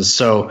cup runs.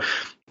 So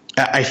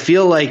I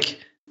feel like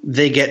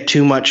they get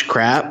too much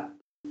crap.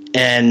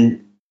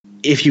 And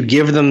if you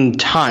give them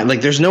time,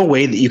 like there's no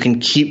way that you can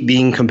keep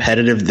being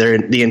competitive there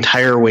the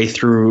entire way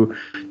through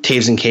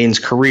Toews and Kane's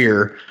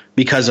career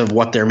because of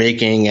what they're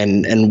making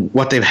and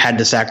what they've had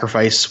to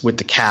sacrifice with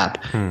the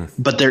cap.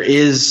 But there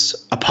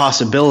is a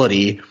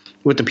possibility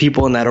with the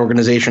people in that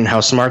organization,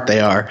 how smart they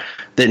are,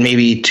 that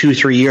maybe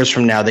 2-3 years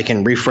from now they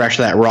can refresh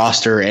that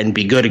roster and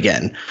be good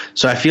again.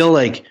 So I feel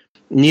like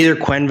neither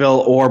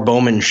Quenneville or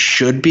Bowman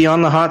should be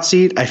on the hot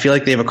seat. I feel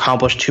like they've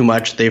accomplished too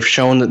much. They've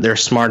shown that they're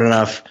smart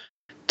enough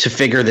to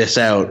figure this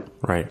out.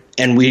 Right.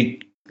 And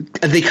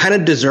they kind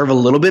of deserve a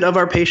little bit of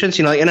our patience,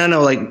 and I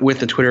know like with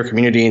the Twitter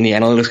community and the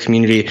analytics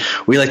community,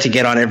 we like to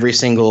get on every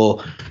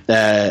single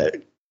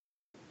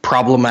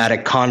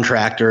problematic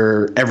contract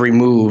or every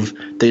move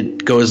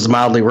that goes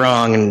mildly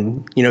wrong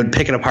and,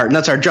 pick it apart. And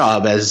that's our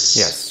job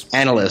as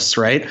analysts,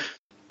 right?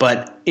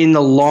 But in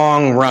the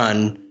long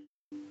run,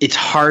 it's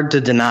hard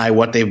to deny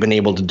what they've been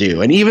able to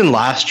do. And even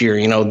last year,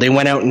 they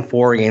went out in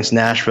 4 against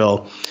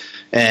Nashville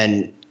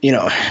and,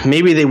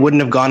 maybe they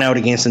wouldn't have gone out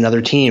against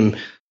another team.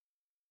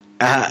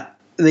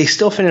 They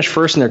still finished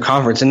first in their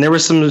conference, and there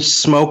was some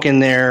smoke and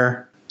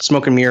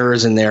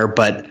mirrors in there.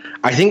 But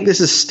I think this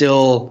is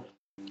still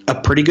a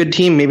pretty good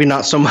team. Maybe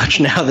not so much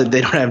now that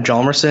they don't have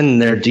Hjalmarsson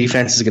and their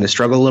defense is going to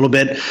struggle a little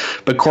bit.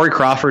 But Corey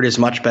Crawford is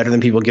much better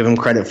than people give him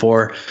credit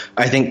for.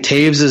 I think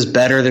Toews is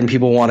better than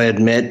people want to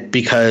admit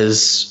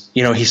because,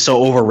 he's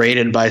so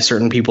overrated by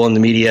certain people in the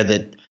media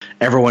that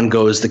everyone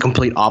goes the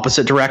complete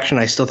opposite direction.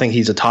 I still think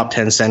he's a top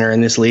 10 center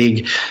in this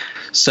league.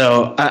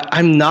 So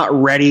I'm not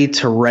ready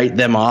to write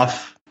them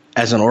off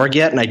as an org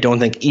yet. And I don't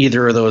think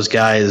either of those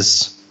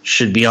guys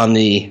should be on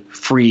the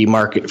free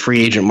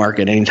agent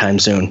market anytime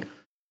soon.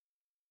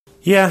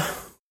 Yeah,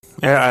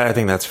 I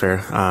think that's fair.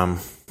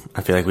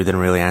 I feel like we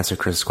didn't really answer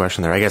Chris's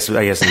question there. I guess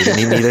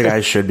neither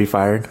guy should be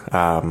fired.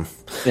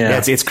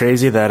 It's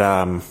crazy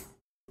that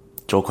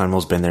Joel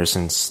Quenneville's been there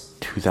since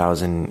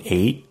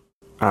 2008,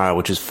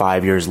 which is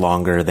 5 years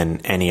longer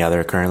than any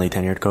other currently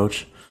tenured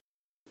coach.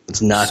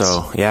 It's nuts.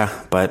 So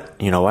yeah, but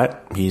you know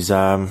what? He's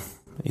a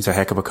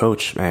heck of a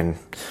coach, and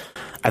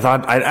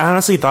I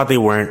honestly thought they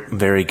weren't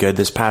very good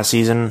this past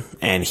season,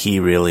 and he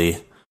really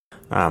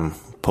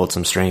pulled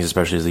some strings,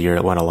 especially as the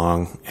year went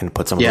along, and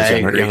put some of those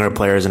younger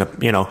players in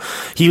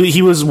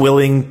he was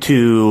willing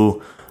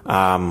to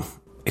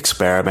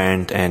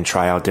experiment and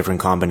try out different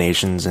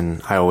combinations,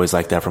 and I always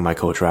like that from my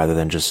coach rather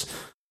than just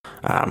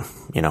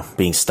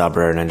being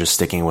stubborn and just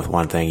sticking with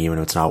one thing even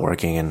if it's not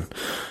working. And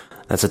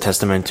that's a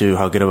testament to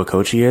how good of a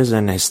coach he is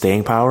and his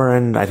staying power,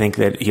 and I think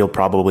that he'll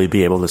probably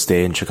be able to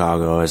stay in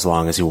Chicago as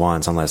long as he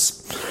wants,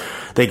 unless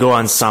they go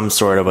on some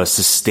sort of a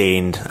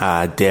sustained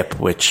dip,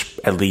 which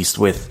at least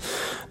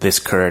with this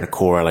current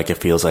core, like it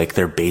feels like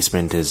their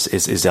basement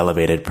is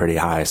elevated pretty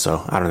high.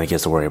 So I don't think he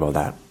has to worry about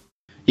that.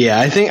 Yeah,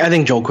 I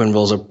think Joel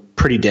Quenneville's a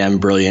pretty damn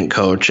brilliant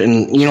coach,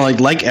 and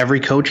like every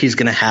coach, he's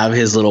going to have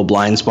his little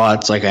blind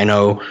spots. Like I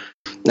know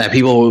that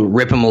people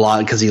rip him a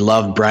lot because he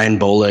loved Brian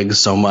Bolig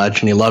so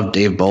much and he loved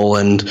Dave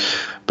Boland,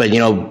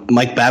 But,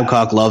 Mike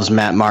Babcock loves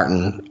Matt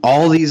Martin.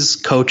 All these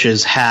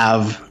coaches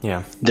have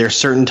their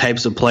certain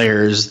types of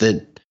players,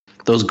 that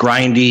those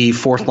grindy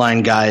fourth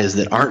line guys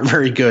that aren't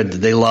very good, that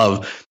they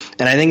love.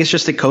 And I think it's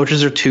just that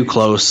coaches are too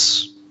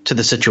close to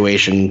the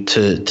situation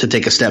to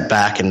take a step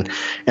back and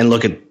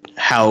look at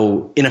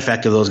how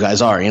ineffective those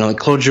guys are. Like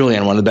Claude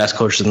Julien, one of the best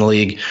coaches in the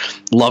league,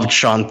 loved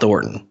Sean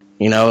Thornton.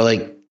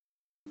 Like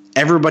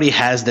everybody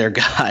has their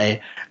guy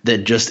that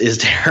just is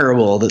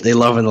terrible that they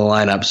love in the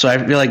lineup. So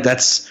I feel like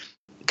that's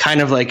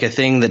kind of like a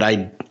thing that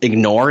I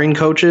ignore in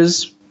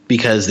coaches,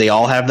 because they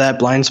all have that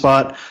blind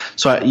spot.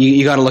 So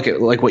you got to look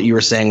at like what you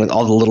were saying with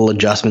all the little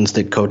adjustments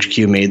that Coach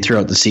Q made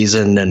throughout the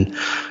season. And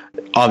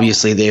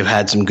obviously they've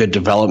had some good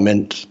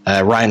development.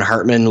 Ryan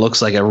Hartman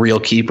looks like a real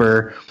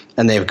keeper,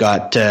 and they've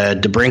got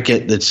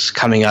DeBrincat that's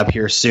coming up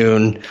here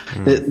soon.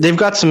 They've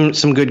got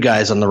some good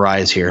guys on the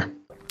rise here.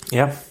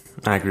 Yeah,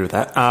 I agree with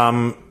that.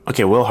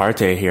 Okay, Will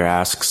Harte here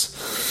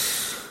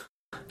asks,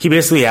 he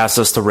basically asked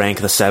us to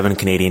rank the 7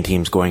 Canadian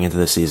teams going into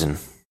the season.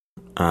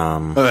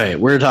 Okay,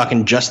 we're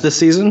talking just this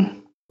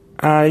season?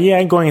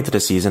 Yeah, going into the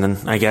season,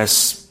 and I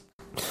guess,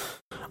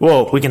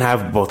 well, we can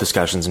have both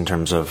discussions in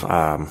terms of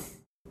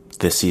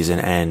this season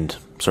and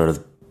sort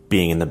of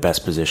being in the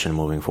best position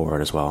moving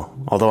forward as well.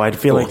 Although I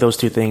feel like those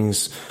two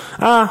things,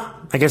 I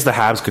guess the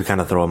Habs could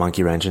kind of throw a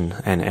monkey wrench in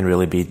and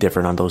really be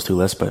different on those two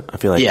lists, but I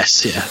feel like,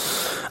 yes,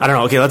 yeah. I don't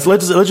know. Okay,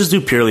 let's just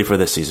do purely for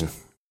this season.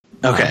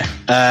 Okay.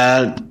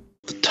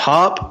 The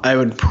top, I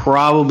would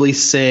probably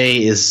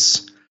say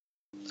is,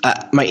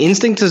 my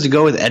instinct is to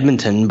go with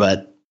Edmonton,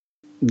 but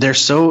they're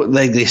so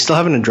like they still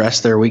haven't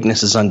addressed their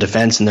weaknesses on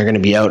defense, and they're going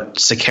to be out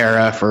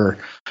Sekera for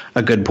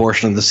a good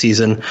portion of the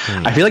season.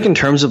 I feel like in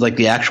terms of like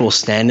the actual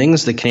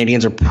standings, the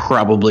Canadians are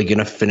probably going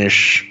to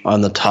finish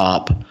on the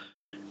top,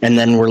 and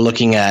then we're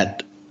looking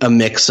at a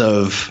mix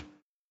of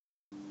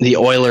the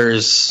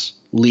Oilers,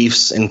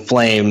 Leafs, and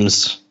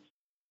Flames.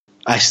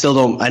 I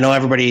know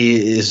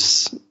everybody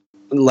is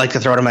like to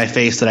throw it in my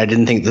face that I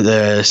didn't think that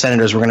the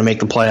Senators were going to make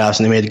the playoffs,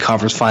 and they made the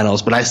conference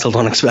finals, but I still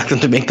don't expect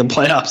them to make the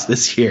playoffs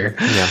this year.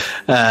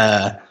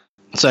 Yeah.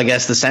 So I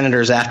guess the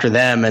Senators after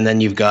them, and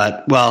then you've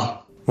got,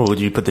 well,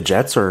 would you put the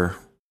Jets, or?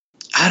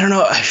 I don't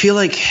know. I feel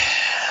like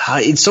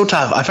it's so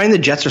tough. I find the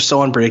Jets are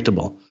so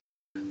unpredictable.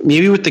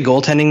 Maybe with the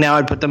goaltending now,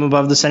 I'd put them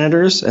above the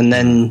Senators, and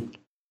then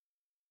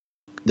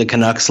the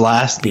Canucks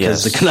last,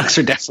 because the Canucks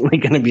are definitely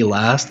going to be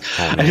last.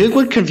 I think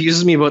what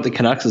confuses me about the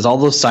Canucks is all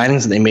those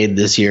signings that they made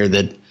this year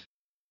that,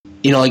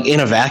 like in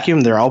a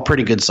vacuum, they're all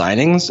pretty good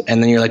signings.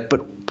 And then you're like,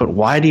 but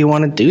why do you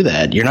want to do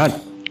that? You're not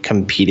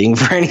competing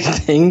for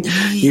anything.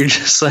 You're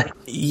just like,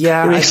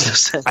 yeah,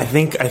 I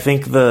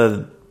think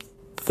the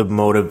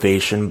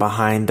motivation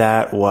behind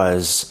that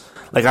was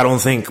like, I don't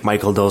think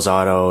Michael Del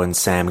Zotto and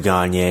Sam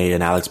Gagner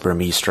and Alex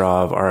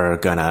Burmistrov are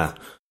going to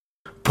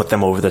put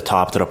them over the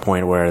top to the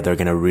point where they're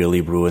going to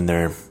really ruin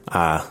their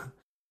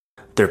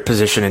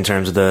position in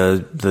terms of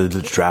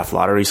the draft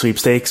lottery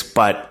sweepstakes,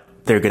 but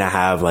they're going to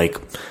have like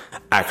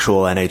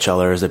actual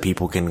NHLers that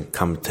people can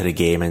come to the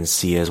game and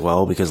see as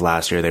well, because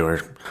last year they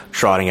were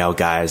trotting out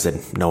guys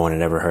that no one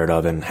had ever heard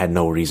of and had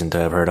no reason to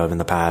have heard of in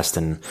the past,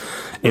 and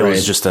it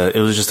was just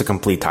a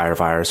complete tire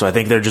fire. So I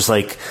think they're just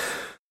like,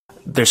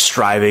 they're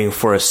striving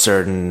for a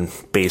certain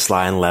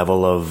baseline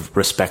level of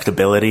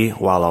respectability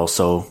while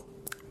also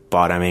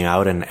bottoming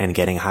out and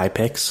getting high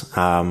picks,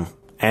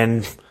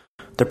 and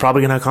they're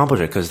probably going to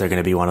accomplish it because they're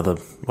going to be one of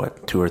the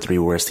 2 or 3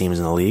 worst teams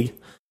in the league.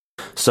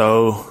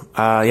 So,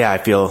 I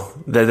feel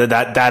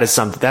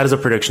that is a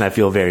prediction I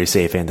feel very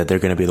safe in, that they're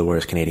going to be the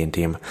worst Canadian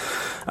team.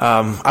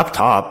 Up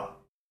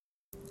top,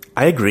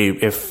 I agree.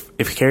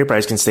 If Carey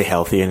Price can stay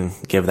healthy and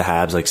give the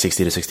Habs like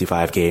 60 to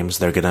 65 games,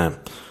 they're going to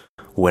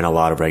win a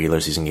lot of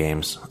regular season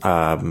games.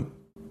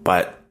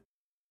 But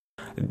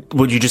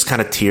would you just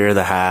kind of tier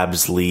the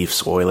Habs,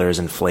 Leafs, Oilers,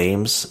 and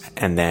Flames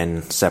and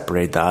then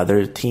separate the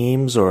other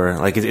teams? Or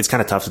like, it's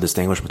kind of tough to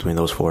distinguish between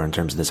those 4 in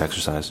terms of this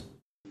exercise.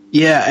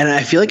 Yeah, and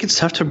I feel like it's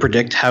tough to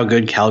predict how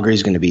good Calgary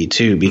is going to be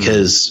too,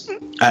 because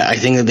I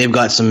think that they've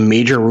got some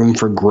major room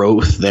for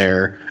growth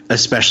there,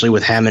 especially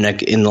with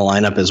Hamonic in the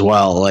lineup as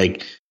well.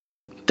 Like,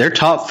 their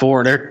top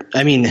 4,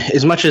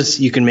 as much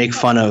as you can make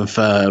fun of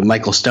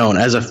Michael Stone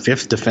as a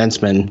 5th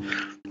defenseman,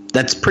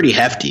 that's pretty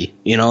hefty.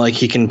 Like,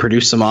 he can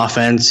produce some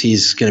offense.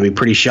 He's going to be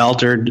pretty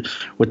sheltered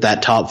with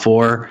that top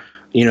 4.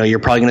 You're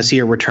probably going to see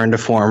a return to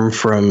form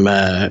from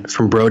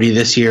Brody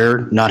this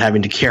year, not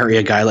having to carry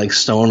a guy like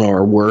Stone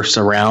or worse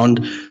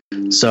around.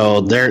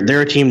 So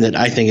they're a team that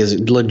I think is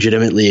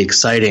legitimately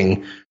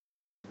exciting.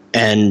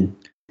 And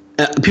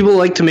people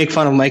like to make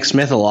fun of Mike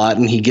Smith a lot,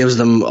 and he gives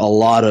them a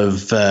lot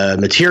of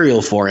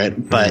material for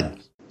it. But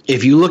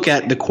if you look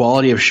at the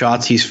quality of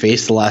shots he's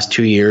faced the last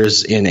 2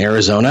 years in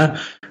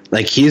Arizona,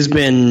 like, he's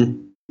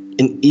been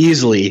an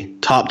easily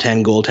top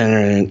 10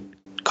 goaltender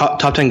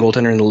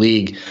in the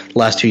league the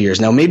last 2 years.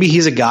 Now, maybe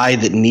he's a guy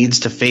that needs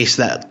to face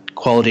that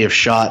quality of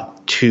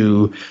shot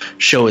to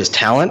show his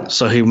talent,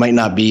 so he might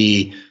not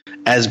be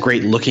as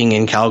great looking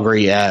in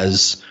Calgary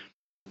as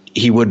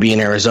he would be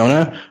in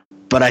Arizona.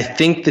 But I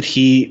think that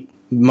he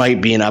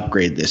might be an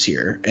upgrade this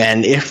year.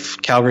 And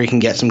if Calgary can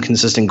get some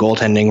consistent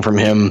goaltending from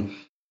him,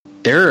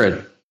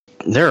 they're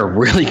a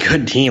really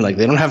good team. Like,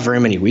 they don't have very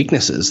many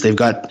weaknesses. They've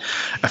got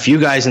a few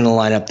guys in the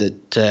lineup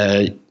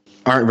that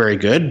aren't very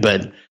good,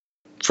 but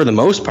for the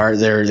most part,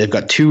 they've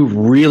got two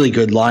really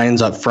good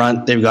lines up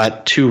front. They've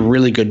got two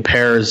really good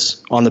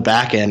pairs on the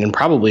back end, and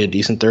probably a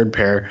decent third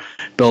pair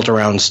built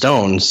around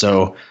Stone.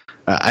 So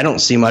I don't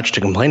see much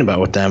to complain about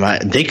with them.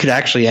 They could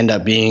actually end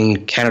up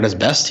being Canada's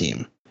best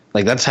team.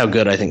 Like, that's how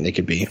good I think they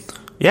could be.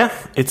 Yeah,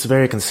 it's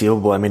very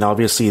conceivable. I mean,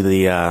 obviously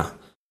the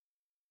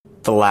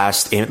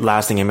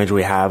lasting image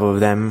we have of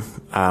them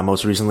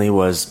most recently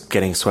was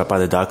getting swept by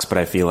the Ducks, but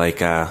I feel like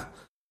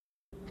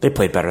they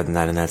played better than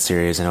that in that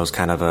series, and it was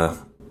kind of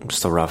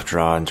just a rough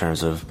draw in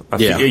terms of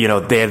they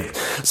had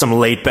some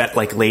late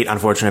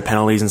unfortunate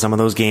penalties in some of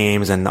those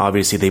games, and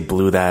obviously they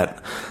blew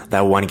that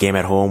one game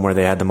at home where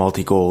they had the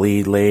multi-goal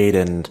lead late,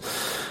 and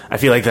I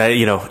feel like that,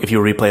 if you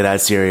replay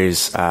that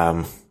series,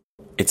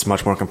 it's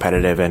much more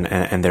competitive,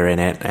 and they're in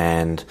it,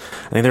 and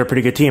I think they're a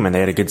pretty good team, and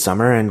they had a good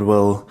summer, and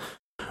we'll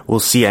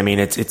see. I mean,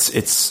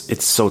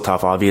 it's so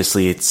tough.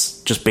 Obviously,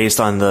 it's just based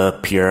on the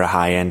pure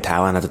high-end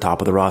talent at the top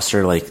of the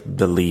roster. Like,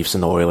 the Leafs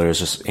and the Oilers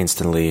just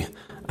instantly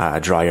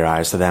draw your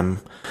eyes to them.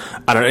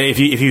 I don't know if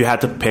you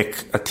had to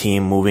pick a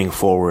team moving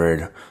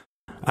forward,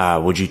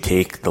 would you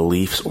take the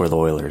Leafs or the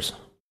Oilers?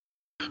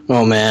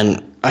 Oh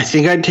man, I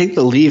think I'd take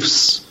the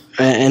Leafs,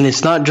 and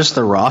it's not just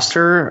the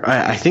roster.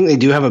 I think they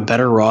do have a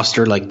better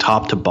roster, like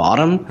top to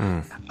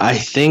bottom. I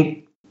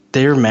think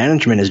their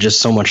management is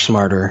just so much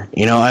smarter.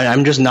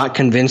 I'm just not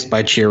convinced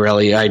by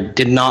Chiarelli. I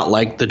did not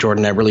like the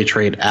Jordan Eberle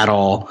trade at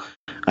all.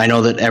 I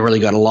know that Eberle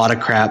got a lot of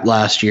crap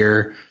last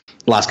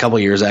couple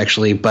of years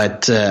actually,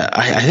 but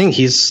I think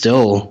he's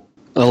still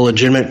a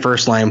legitimate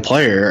first-line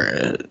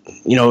player.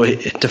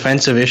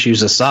 Defensive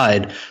issues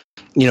aside,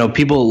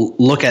 people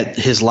look at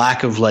his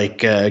lack of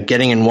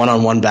getting in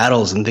one-on-one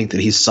battles and think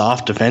that he's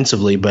soft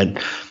defensively,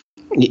 but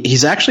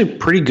he's actually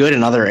pretty good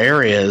in other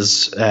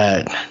areas.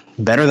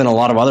 Better than a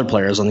lot of other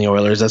players on the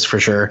Oilers, that's for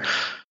sure.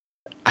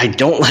 I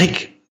don't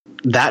like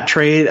that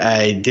trade.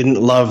 I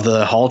didn't love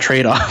the Hall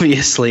trade,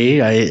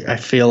 obviously. I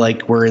feel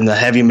like we're in the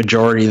heavy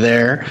majority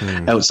there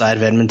outside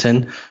of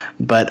Edmonton.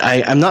 But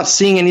I'm not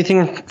seeing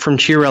anything from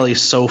Chiarelli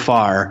so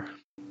far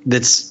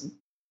that's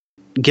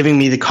giving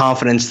me the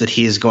confidence that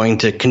he's going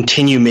to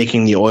continue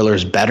making the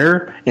Oilers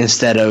better,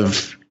 instead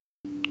of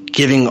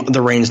giving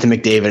the reins to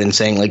McDavid and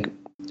saying,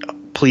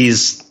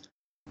 please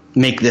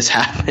make this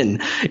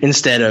happen,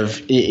 instead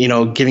of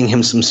giving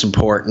him some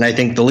support. And I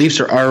think the Leafs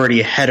are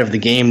already ahead of the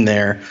game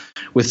there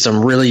with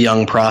some really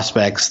young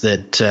prospects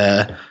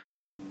that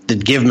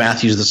give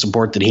Matthews the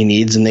support that he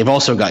needs. And they've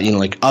also got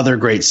other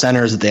great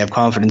centers that they have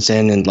confidence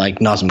in, and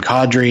Nazem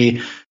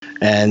Kadri,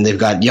 and they've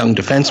got young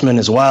defensemen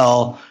as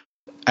well.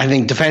 I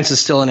think defense is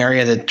still an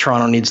area that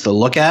Toronto needs to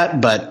look at,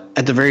 but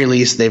at the very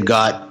least they've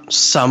got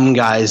some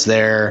guys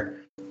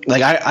there.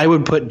 I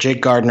would put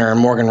Jake Gardiner and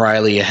Morgan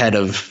Riley ahead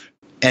of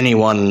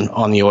anyone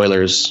on the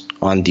Oilers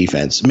on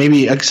defense,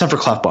 maybe except for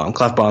Klefbom.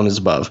 Klefbom is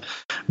above,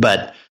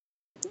 but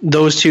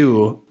those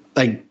two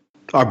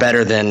are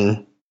better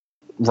than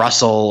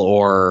Russell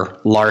or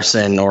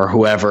Larson or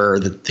whoever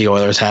that the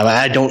Oilers have.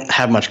 I don't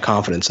have much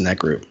confidence in that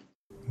group.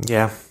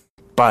 Yeah,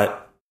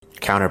 but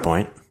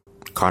counterpoint,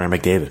 Connor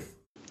McDavid.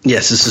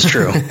 Yes, this is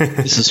true.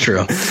 This is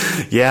true.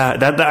 Yeah,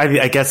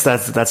 I guess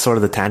that's sort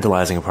of the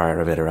tantalizing part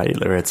of it, right?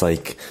 Where it's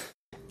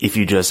if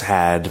you just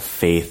had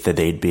faith that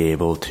they'd be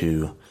able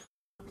to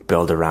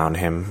build around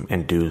him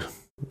and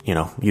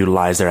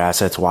utilize their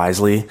assets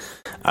wisely,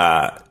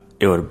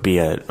 it would be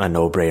a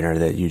no-brainer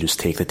that you just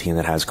take the team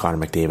that has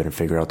Connor McDavid and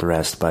figure out the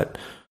rest. But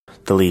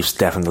the Leafs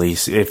definitely,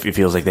 it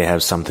feels like they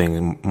have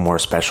something more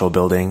special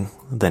building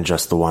than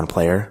just the one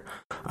player.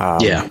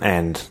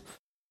 And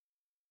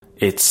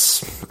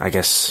I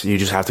guess you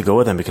just have to go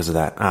with them because of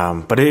that.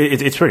 But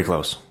it's pretty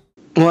close.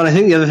 Well, and I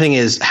think the other thing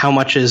is, how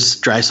much is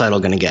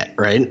Draisaitl going to get,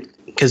 right?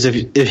 Because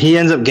if he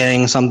ends up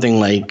getting something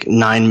like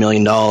 $9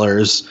 million,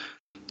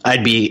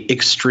 I'd be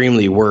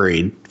extremely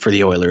worried for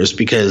the Oilers,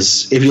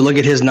 because if you look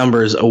at his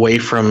numbers away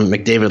from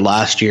McDavid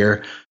last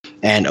year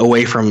and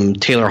away from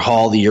Taylor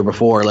Hall the year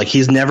before,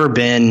 he's never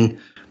been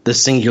the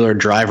singular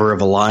driver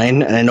of a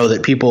line. And I know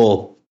that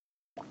people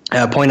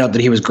point out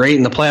that he was great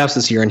in the playoffs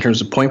this year in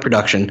terms of point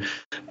production,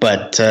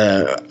 but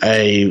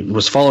I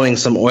was following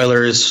some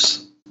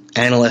Oilers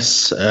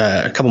analysts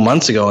a couple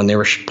months ago, and they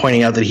were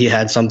pointing out that he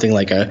had something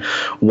like a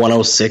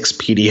 106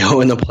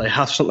 PDO in the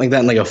playoffs, something like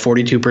that, and a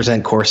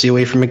 42% Corsi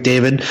away from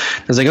McDavid.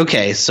 I was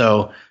okay,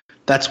 so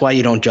that's why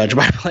you don't judge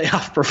by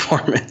playoff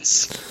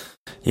performance.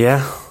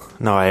 Yeah,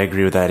 no, I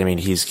agree with that. I mean,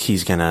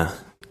 he's gonna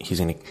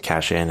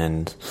cash in,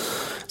 and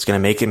it's gonna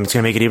make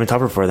it even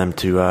tougher for them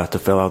to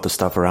fill out the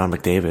stuff around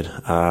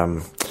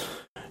McDavid.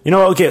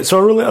 Okay,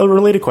 so a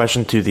related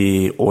question to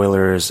the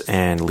Oilers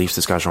and Leafs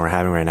discussion we're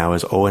having right now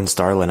is Owen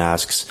Starlin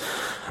asks,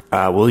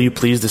 will you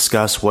please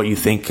discuss what you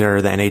think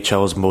are the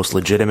NHL's most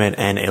legitimate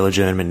and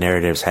illegitimate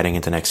narratives heading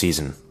into next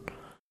season?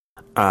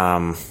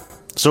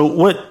 So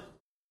what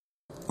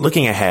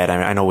looking ahead,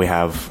 I know we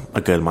have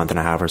a good month and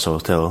a half or so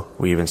till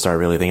we even start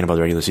really thinking about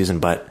the regular season,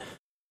 but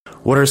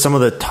what are some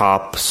of the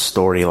top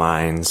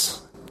storylines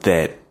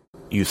that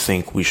you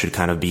think we should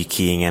kind of be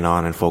keying in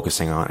on and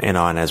focusing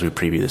on as we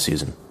preview the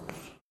season?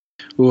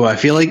 Ooh, I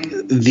feel like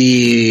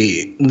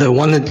the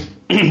one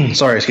that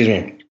sorry, excuse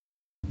me.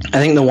 I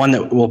think the one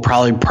that will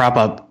probably crop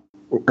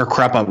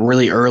up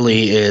really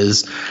early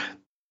is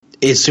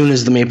as soon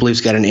as the Maple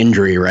Leafs get an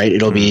injury, right?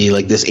 It'll be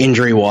like this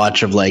injury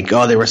watch of like,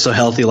 oh, they were so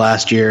healthy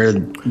last year.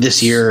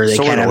 This year they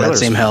can't have that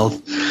same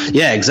health.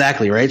 Yeah,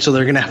 exactly, right? So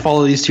they're going to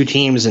follow these two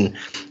teams and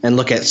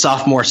look at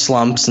sophomore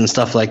slumps and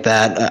stuff like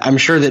that. I'm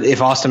sure that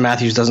if Austin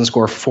Matthews doesn't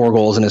score 4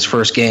 goals in his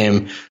first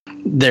game,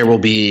 there will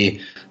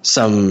be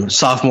some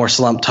sophomore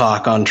slump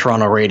talk on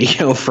Toronto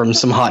radio from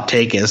some hot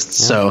takeists.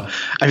 Yeah. So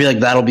I feel like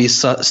that'll be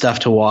stuff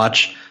to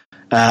watch.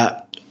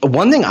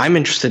 One thing I'm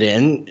interested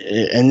in,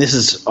 and this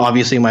is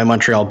obviously my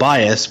Montreal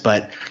bias,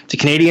 but the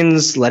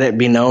Canadiens let it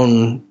be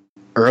known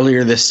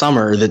earlier this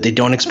summer that they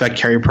don't expect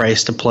Carey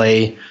Price to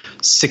play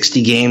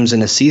 60 games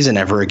in a season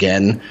ever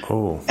again.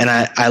 Oh. And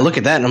I look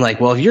at that and I'm like,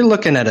 well, if you're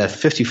looking at a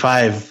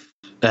 55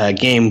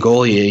 game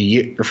goalie a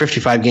year, or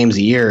 55 games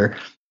a year,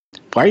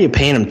 why are you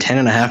paying him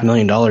 $10.5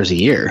 million a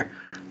year?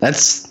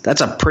 That's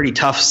a pretty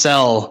tough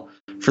sell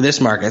for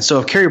this market. So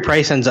if Carey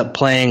Price ends up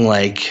playing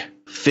like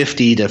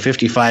 50 to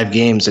 55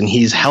 games and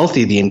he's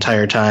healthy the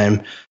entire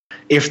time,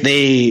 if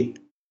they,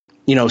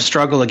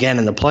 struggle again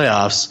in the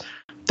playoffs,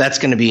 that's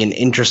going to be an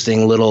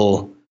interesting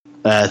little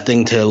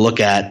thing to look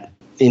at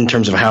in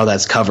terms of how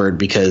that's covered,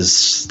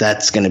 because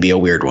that's going to be a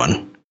weird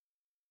one.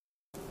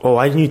 Well,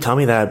 why didn't you tell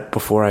me that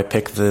before I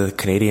picked the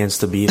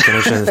Canadiens to be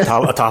finishing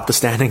atop the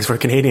standings for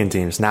Canadian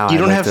teams? Now you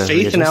don't have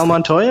faith in Al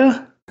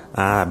Montoya?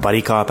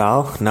 Buddy Cop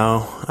Al? No.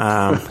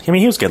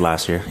 He was good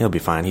last year. He'll be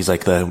fine. He's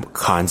like the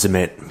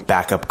consummate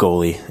backup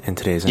goalie in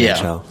today's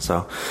NHL.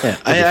 So yeah.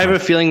 I have a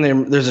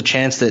feeling there's a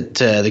chance that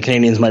the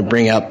Canadiens might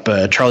bring up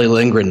Charlie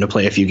Lindgren to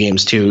play a few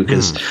games too,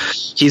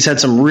 because he's had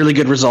some really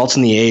good results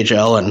in the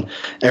AHL, and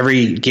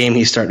every game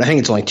he started, I think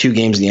it's only 2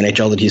 games in the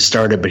NHL that he's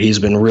started, but he's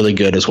been really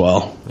good as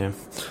well. Yeah.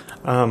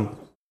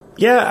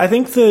 I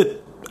think that,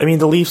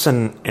 the Leafs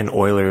and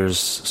Oilers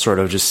sort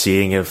of just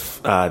seeing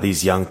if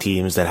these young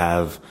teams that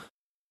have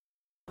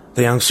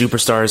the young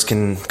superstars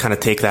can kind of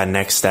take that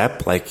next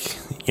step. Like,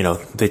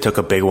 they took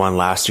a big one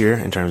last year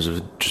in terms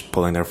of just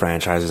pulling their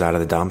franchises out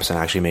of the dumps and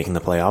actually making the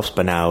playoffs.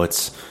 But now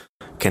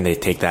can they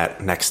take that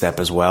next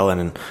step as well?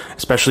 And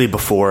especially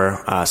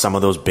before some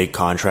of those big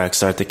contracts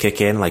start to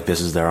kick in, like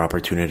this is their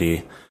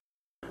opportunity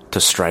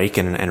to strike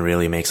and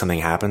really make something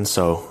happen.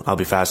 So I'll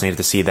be fascinated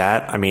to see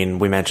that. We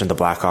mentioned the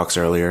Blackhawks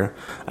earlier.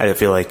 I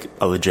feel like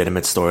a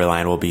legitimate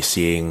storyline will be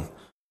seeing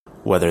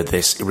whether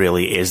this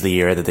really is the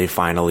year that they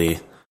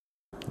finally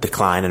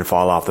decline and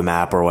fall off the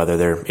map, or whether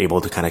they're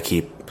able to kind of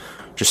keep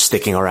just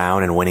sticking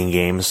around and winning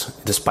games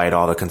despite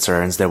all the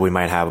concerns that we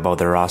might have about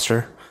their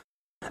roster.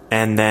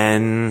 And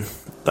then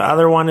the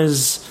other one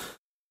is,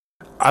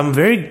 I'm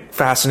very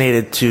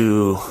fascinated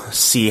to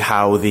see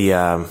how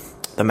the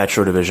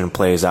Metro Division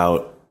plays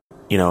out.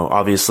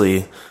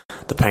 Obviously,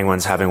 the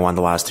Penguins having won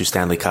the last 2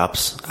 Stanley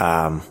Cups,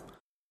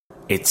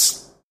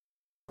 it's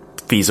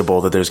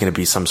feasible that there's going to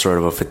be some sort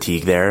of a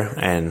fatigue there,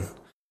 and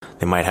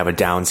they might have a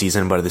down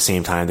season, but at the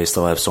same time, they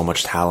still have so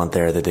much talent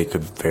there that they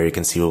could very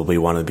conceivably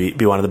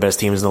be one of the best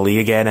teams in the league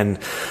again. And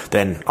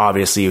then,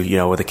 obviously,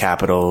 with the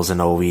Capitals and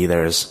OV,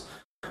 there's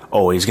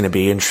always going to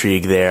be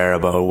intrigue there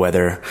about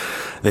whether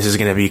this is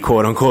going to be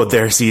quote-unquote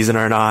their season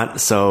or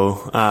not.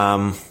 So,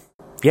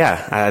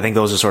 I think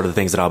those are sort of the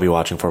things that I'll be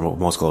watching for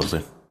most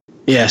closely.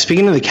 Yeah,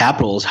 speaking of the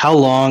Capitals, how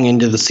long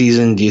into the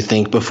season do you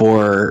think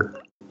before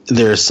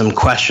there's some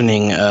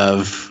questioning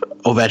of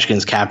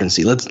Ovechkin's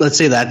captaincy? Let's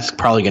say that's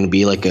probably going to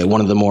be like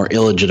one of the more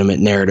illegitimate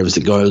narratives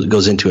that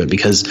goes into it,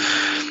 because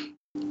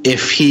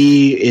if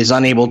he is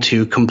unable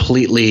to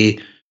completely,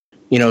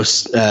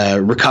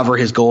 recover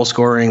his goal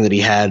scoring that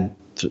he had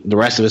the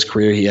rest of his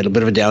career, he had a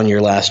bit of a down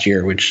year last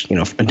year, which,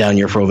 a down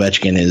year for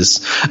Ovechkin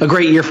is a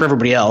great year for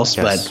everybody else.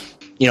 Yes. But,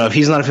 if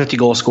he's not a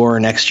 50-goal scorer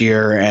next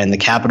year, and the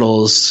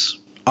Capitals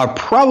are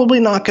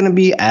probably not going to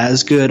be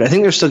as good, I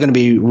think they're still going to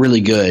be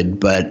really good,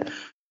 but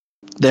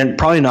they're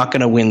probably not going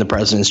to win the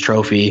President's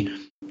Trophy,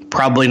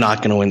 probably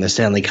not going to win the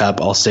Stanley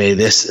Cup. I'll say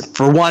this.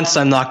 For once,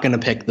 I'm not going to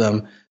pick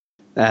them.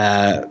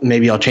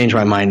 Maybe I'll change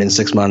my mind in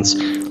 6 months.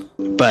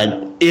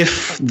 But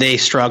if they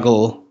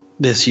struggle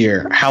this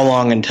year, how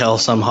long until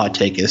some hot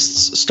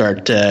takeists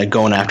start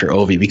going after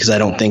Ovi? Because I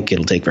don't think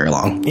it'll take very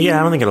long. Yeah,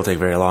 I don't think it'll take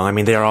very long.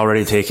 They're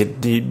already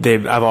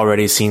I've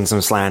already seen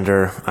some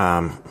slander.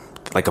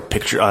 Like a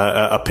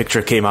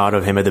picture came out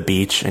of him at the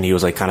beach, and he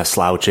was like kind of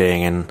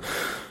slouching, and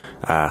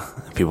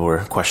people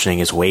were questioning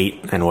his weight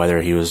and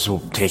whether he was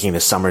taking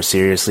the summer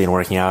seriously and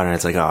working out. And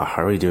it's like, oh,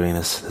 are we doing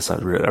this?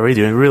 Are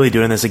we really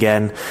doing this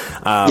again?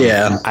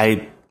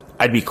 I'd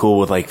be cool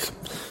with like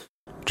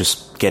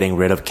just getting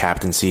rid of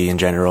captaincy in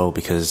general,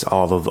 because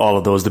all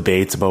of those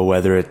debates about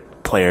whether a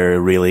player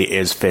really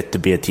is fit to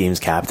be a team's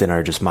captain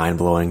are just mind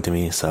blowing to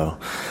me. So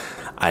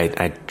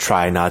I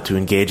try not to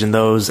engage in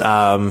those.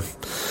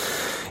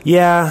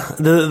 Yeah,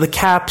 the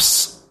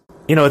Caps,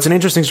 it's an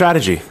interesting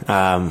strategy.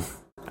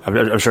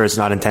 I'm sure it's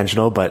not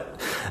intentional, but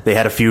they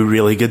had a few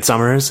really good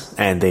summers,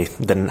 and they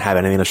didn't have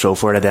anything to show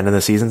for it at the end of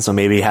the season. So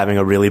maybe having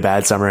a really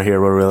bad summer here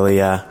will really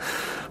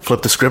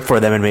flip the script for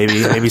them and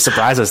maybe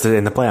surprise us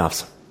in the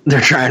playoffs. They're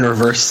trying to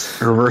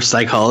reverse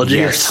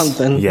psychology or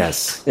something.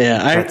 Yes.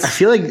 Yeah, I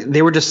feel like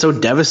they were just so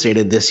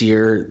devastated this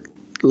year.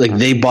 Like,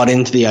 they bought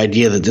into the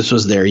idea that this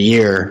was their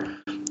year,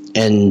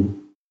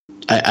 and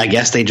I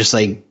guess they just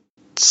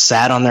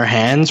sat on their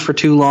hands for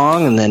too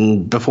long, and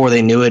then before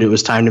they knew it, it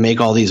was time to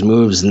make all these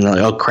moves, and they're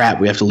like, oh crap,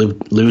 we have to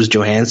lose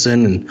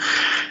Johansson. And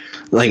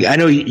I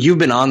know you've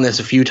been on this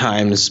a few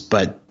times,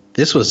 but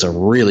this was a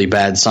really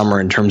bad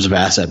summer in terms of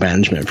asset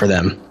management for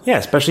them. Yeah,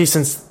 especially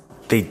since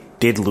they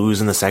did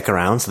lose in the second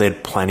round, so they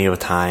had plenty of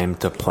time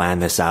to plan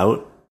this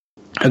out.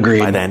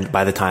 Agreed.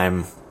 By the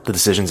time the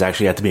decisions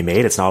actually had to be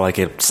made, it's not like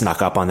it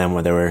snuck up on them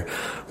when they were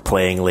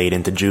playing late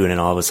into June, and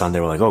all of a sudden they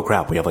were like, oh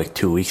crap, we have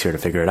 2 weeks here to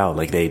figure it out.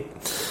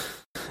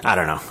 I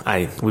don't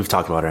know. We've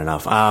talked about it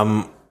enough.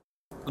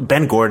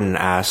 Ben Gordon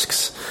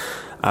asks,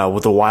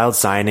 with the Wild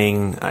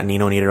signing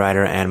Nino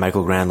Niederreiter and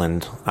Michael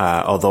Granlund,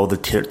 although the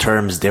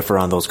terms differ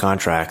on those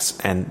contracts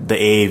and the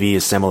AAV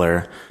is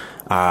similar,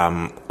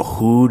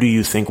 who do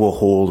you think will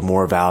hold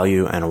more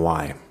value and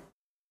why?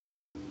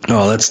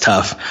 Oh, that's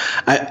tough.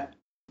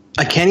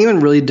 I can't even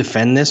really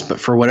defend this, but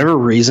for whatever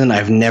reason,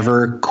 I've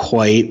never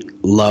quite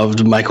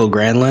loved Mikael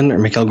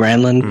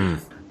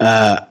Granlund.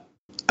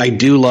 I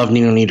do love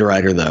Nino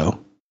Niederreiter, though.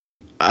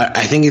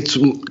 I think it's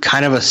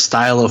kind of a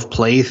style of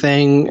play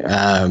thing.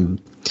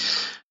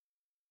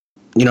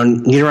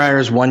 Niederreiter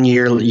is 1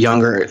 year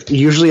younger.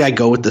 Usually I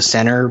go with the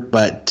center,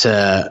 but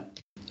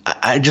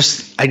I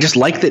just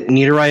like that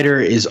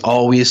Niederreiter is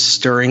always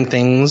stirring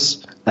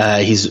things.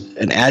 He's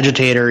an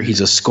agitator.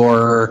 He's a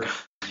scorer.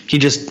 He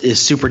just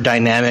is super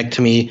dynamic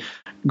to me.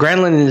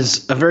 Granlund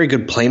is a very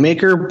good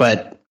playmaker,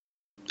 but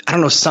I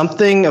don't know,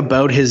 something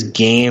about his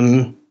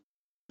game,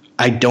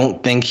 I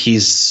don't think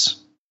he's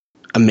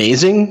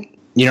amazing.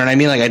 You know what I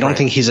mean? I don't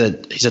think he's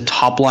a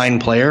top line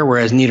player,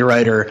 whereas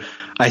Niederreiter,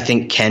 I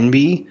think, can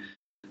be.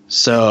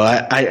 So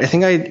I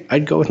think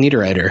I'd go with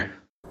Niederreiter.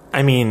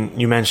 I mean,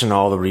 you mentioned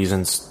all the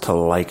reasons to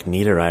like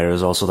Niederreiter.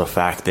 There's also the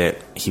fact that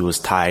he was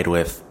tied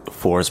with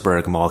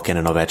Forsberg, Malkin,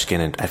 and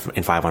Ovechkin in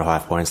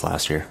 5-on-5 points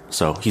last year.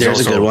 So he's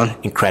also a good one.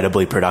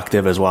 Incredibly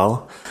productive as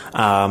well.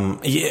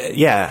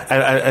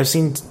 I've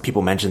seen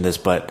people mention this,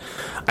 but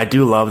I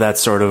do love that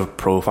sort of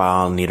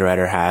profile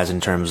Niederreiter has in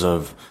terms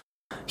of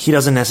he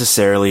doesn't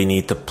necessarily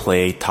need to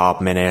play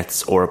top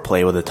minutes or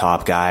play with the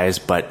top guys,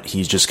 but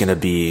he's just going to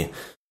be,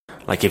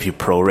 if you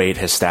prorate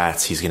his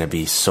stats, he's going to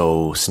be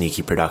so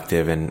sneaky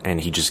productive, and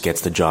he just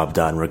gets the job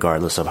done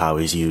regardless of how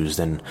he's used.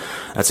 And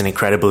that's an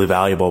incredibly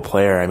valuable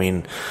player. I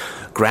mean,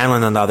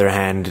 Granlund, on the other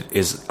hand,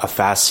 is a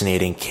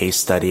fascinating case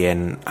study,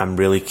 and I'm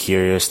really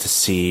curious to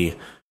see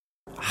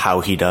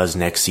how he does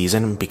next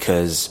season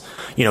because,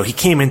 he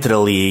came into the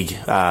league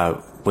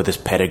with his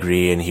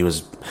pedigree, and he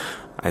was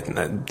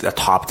a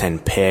top 10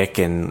 pick,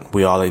 and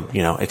we all,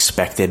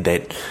 expected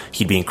that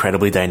he'd be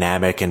incredibly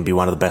dynamic and be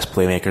one of the best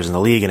playmakers in the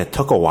league, and it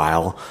took a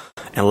while.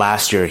 And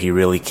last year, he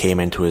really came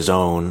into his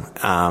own.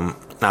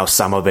 Now,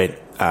 some of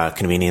it,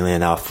 conveniently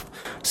enough,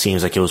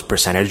 seems like it was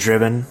percentage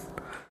driven,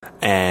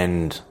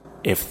 and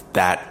if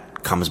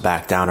that comes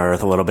back down to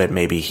earth a little bit,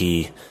 maybe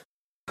he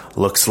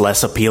looks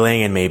less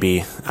appealing, and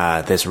maybe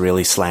this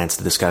really slants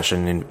the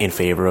discussion in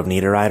favor of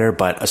Niederreiter.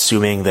 But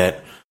assuming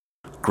that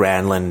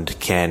Granlund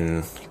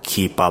can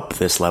keep up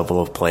this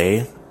level of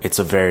play, it's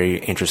a very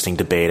interesting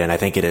debate, and I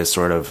think it is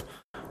sort of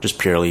just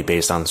purely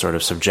based on sort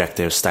of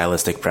subjective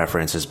stylistic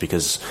preferences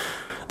because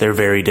they're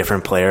very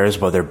different players,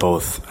 but they're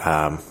both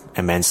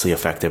immensely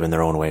effective in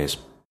their own ways.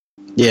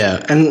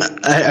 Yeah, and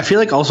I feel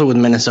like also with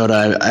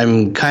Minnesota,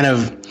 I'm kind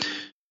of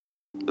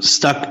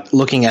stuck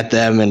looking at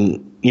them,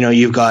 and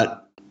you've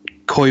got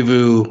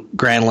Koivu,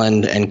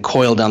 Granlund, and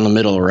Coyle down the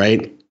middle,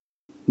 right?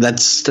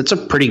 That's a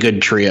pretty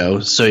good trio,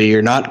 so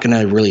you're not going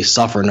to really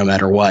suffer no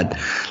matter what.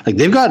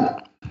 They've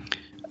got,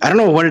 I don't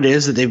know what it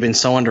is that they've been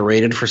so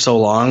underrated for so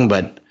long,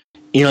 but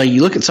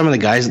you look at some of the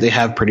guys that they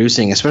have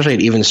producing, especially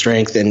at even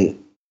strength,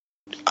 and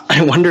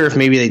I wonder if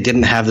maybe they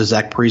didn't have the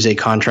Zach Parise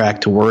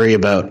contract to worry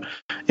about,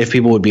 if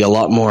people would be a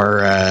lot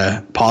more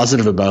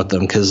positive about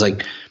them, because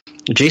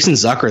Jason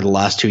Zucker the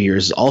last 2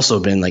 years has also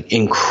been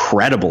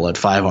incredible at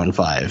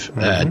 5-on-5.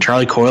 Mm-hmm.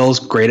 Charlie Coyle's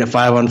great at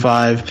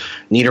 5-on-5.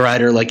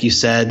 Niederreiter, like you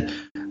said,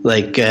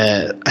 I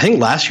think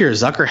last year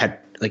Zucker had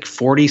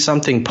 40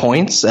 something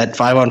points at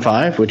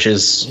 5-on-5, which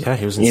is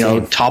he was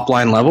top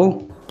line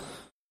level.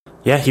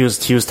 Yeah, he was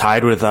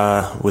tied with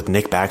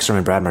Nick Backstrom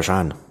and Brad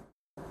Marchand.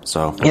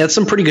 So that's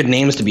some pretty good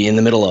names to be in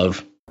the middle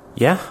of.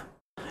 Yeah,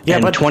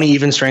 and but 20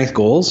 even strength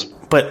goals.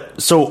 But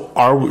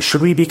so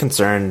should we be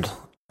concerned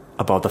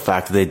about the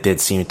fact that they did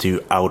seem to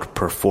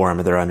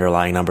outperform their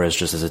underlying numbers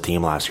just as a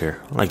team last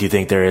year? Do you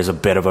think there is a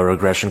bit of a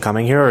regression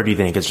coming here, or do you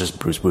think it's just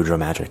Bruce Boudreau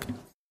magic?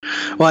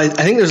 Well, I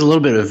think there's a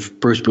little bit of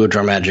Bruce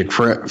Boudreau magic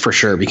for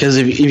sure, because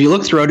if you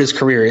look throughout his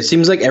career, it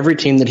seems like every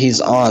team that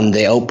he's on,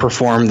 they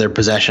outperform their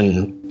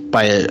possession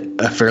by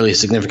a fairly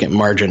significant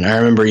margin. I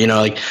remember,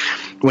 like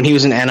when he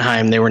was in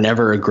Anaheim, they were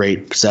never a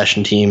great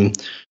possession team.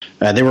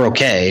 They were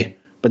okay,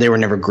 but they were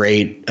never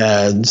great.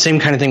 The same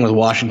kind of thing with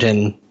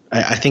Washington.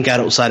 I think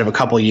outside of a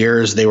couple of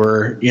years, they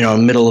were,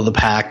 middle of the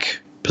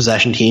pack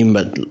possession team,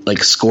 but like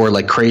score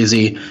like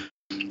crazy.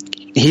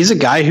 He's a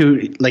guy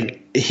who,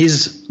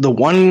 he's the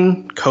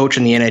one coach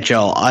in the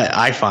NHL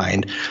I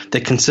find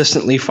that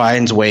consistently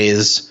finds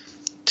ways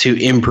to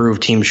improve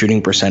team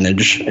shooting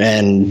percentage.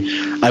 And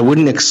I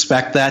wouldn't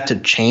expect that to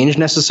change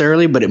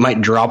necessarily, but it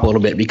might drop a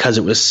little bit because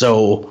it was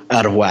so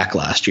out of whack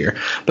last year.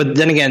 But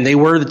then again, they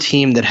were the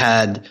team that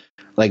had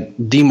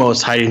the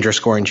most high danger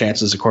scoring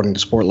chances according to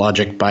Sport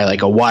Logic by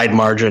a wide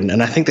margin.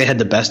 And I think they had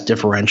the best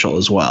differential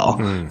as well,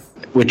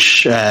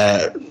 which,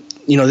 this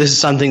is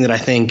something that I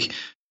think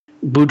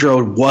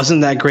Boudreau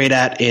wasn't that great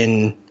at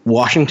in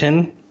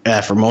Washington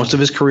for most of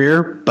his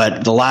career,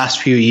 but the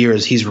last few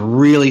years he's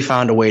really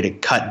found a way to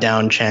cut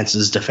down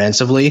chances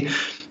defensively,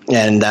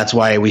 and that's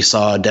why we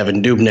saw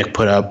Devan Dubnyk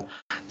put up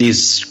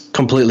these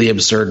completely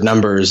absurd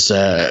numbers,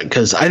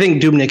 because I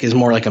think Dubnyk is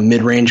more like a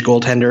mid-range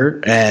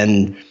goaltender,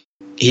 and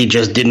he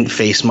just didn't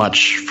face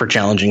much for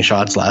challenging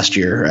shots last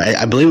year.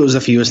 I believe it was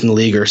the fewest in the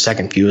league or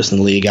second fewest in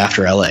the league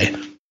after LA.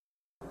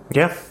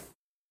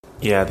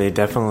 Yeah, they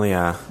definitely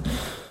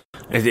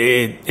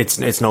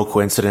It's no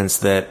coincidence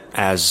that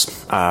as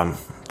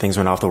things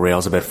went off the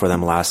rails a bit for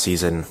them last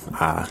season,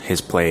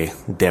 his play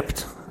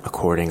dipped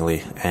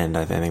accordingly, and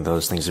I think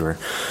those things were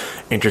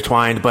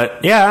intertwined.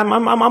 But yeah,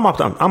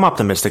 I'm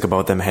optimistic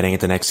about them heading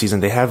into next season.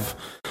 They have,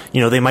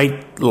 they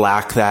might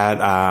lack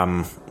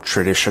that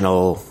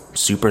traditional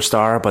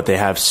superstar, but they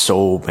have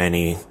so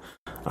many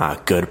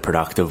good,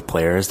 productive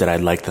players that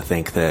I'd like to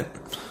think that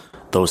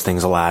those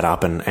things will add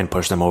up and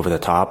push them over the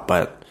top.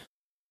 But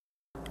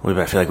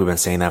I feel like we've been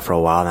saying that for a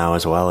while now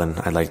as well, and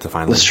I'd like to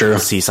finally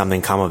see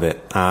something come of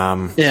it.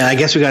 Yeah, I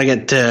guess we got to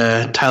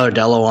get Tyler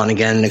Dello on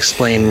again and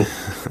explain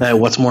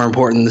what's more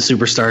important, the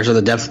superstars or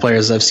the depth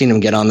players. I've seen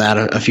him get on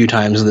that a few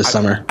times this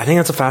summer. I think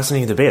that's a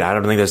fascinating debate. I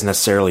don't think there's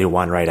necessarily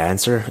one right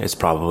answer. It's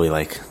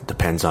probably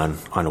depends on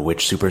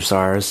which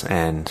superstars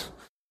and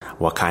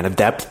what kind of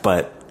depth.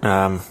 But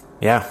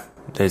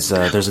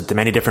there's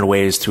many different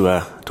ways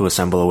to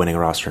assemble a winning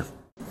roster.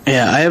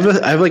 Yeah, I have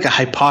a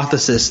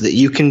hypothesis that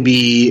you can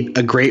be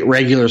a great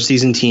regular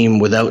season team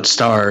without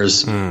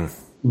stars,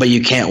 but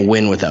you can't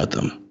win without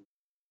them.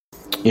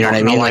 You know what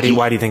I mean?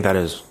 Why do you think that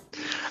is?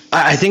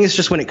 I think it's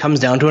just when it comes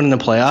down to it in the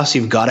playoffs,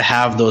 you've got to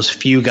have those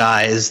few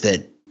guys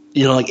that,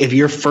 if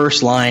your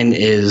first line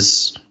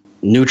is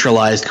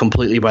neutralized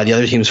completely by the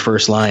other team's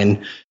first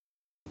line,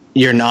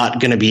 you're not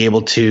going to be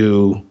able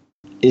to,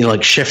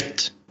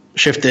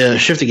 shift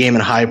the game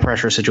in high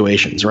pressure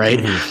situations, right?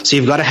 Mm-hmm. So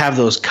you've got to have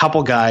those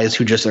couple guys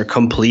who just are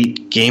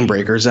complete game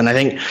breakers, and I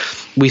think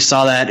we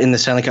saw that in the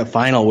Stanley Cup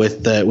final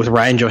with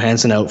Ryan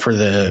Johansson out for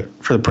the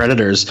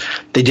Predators.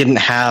 They didn't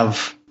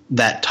have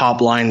that top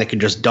line that could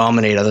just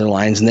dominate other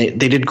lines, and they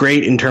did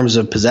great in terms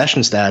of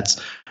possession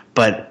stats,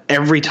 but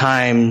every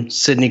time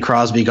Sidney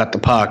Crosby got the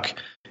puck,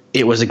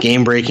 it was a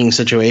game-breaking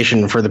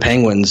situation for the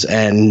Penguins,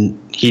 and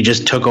he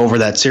just took over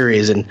that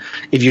series. And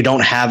if you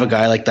don't have a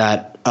guy like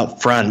that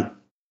up front,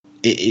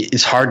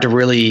 it's hard to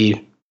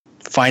really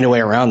find a way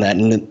around that.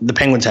 And the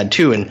Penguins had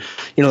two. And,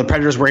 the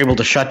Predators were able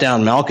to shut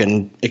down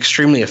Malkin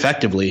extremely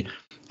effectively,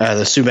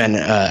 the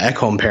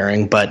Subban-Ekholm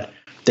pairing, but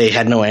they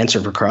had no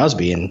answer for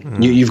Crosby.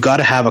 And you've got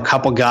to have a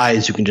couple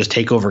guys who can just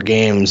take over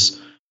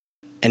games.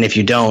 And if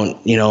you don't,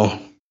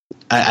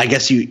 I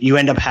guess you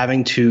end up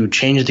having to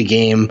change the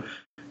game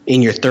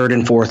in your third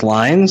and fourth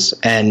lines.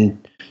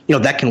 And,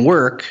 that can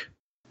work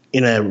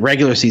in a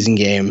regular season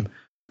game.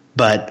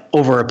 But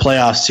over a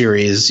playoff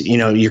series,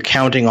 you're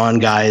counting on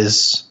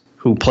guys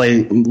who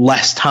play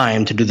less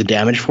time to do the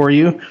damage for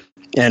you.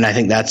 And I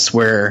think that's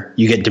where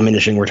you get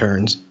diminishing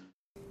returns.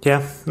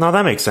 Yeah, no,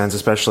 that makes sense,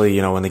 especially,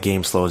 when the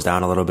game slows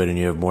down a little bit and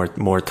you have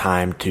more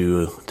time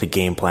to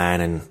game plan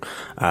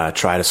and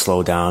try to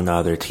slow down the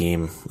other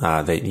team,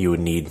 that you would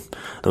need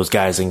those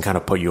guys that can kind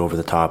of put you over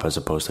the top as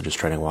opposed to just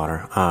treading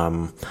water.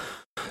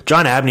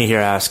 John Abney here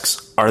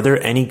asks, are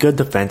there any good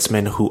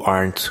defensemen who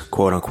aren't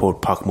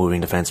quote-unquote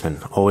puck-moving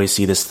defensemen? Always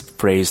see this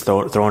phrase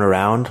thrown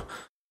around,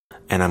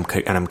 and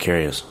I'm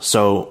curious.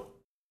 So,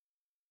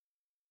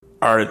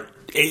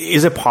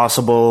 is it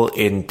possible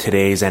in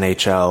today's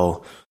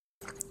NHL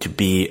to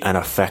be an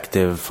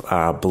effective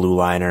blue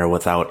liner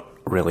without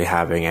really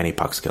having any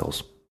puck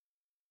skills?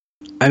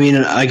 I mean,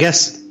 I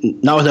guess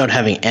not without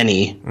having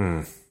any,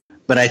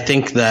 but I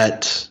think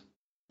that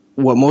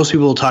what most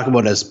people talk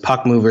about as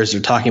puck movers,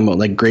 they're talking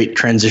about great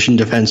transition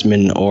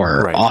defensemen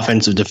or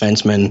offensive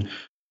defensemen.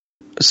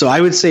 So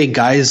I would say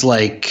guys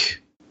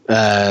like,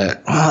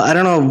 I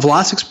don't know,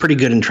 Vlasic's pretty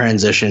good in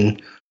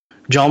transition.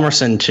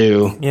 Hjalmarsson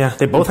too. Yeah,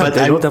 they both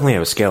definitely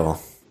have a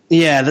skill.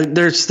 Yeah,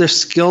 there's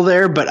skill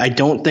there, but I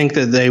don't think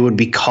that they would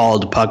be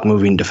called puck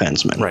moving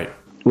defensemen. Right.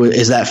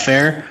 Is that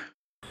fair?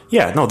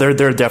 Yeah, no, they're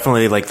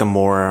definitely the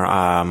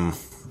more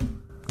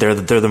they're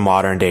the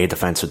modern day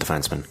defensive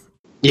defensemen.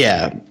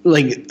 Yeah,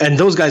 and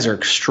those guys are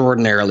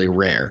extraordinarily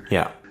rare.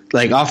 Yeah.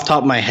 like off the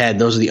top of my head,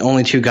 those are the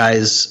only two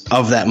guys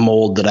of that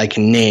mold that I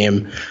can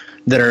name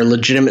that are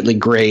legitimately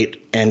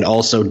great and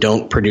also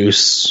don't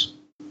produce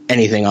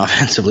anything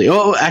offensively.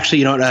 Oh, actually,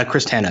 you know what?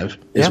 Chris Tanev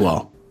as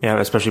well. Yeah,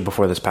 especially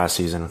before this past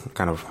season,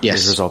 kind of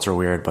his results are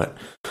weird, but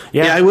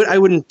yeah, I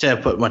wouldn't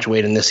put much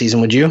weight in this season.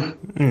 Would you?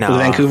 No, with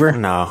Vancouver.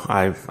 No,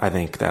 I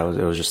think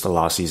it was just a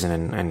lost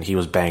season, and he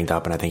was banged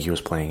up, and I think he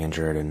was playing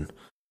injured, and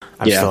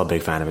I'm still a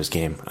big fan of his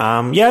game.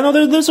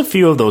 There's a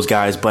few of those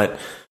guys, but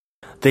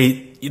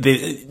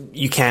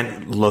you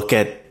can't look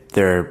at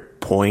their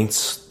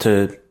points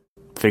to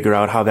figure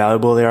out how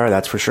valuable they are.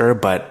 That's for sure,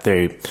 but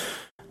they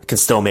can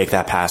still make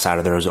that pass out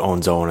of their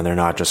own zone, and they're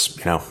not just,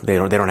 they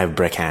don't have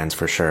brick hands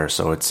for sure.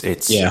 So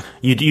it's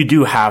you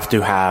do have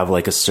to have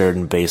like a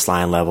certain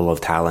baseline level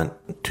of talent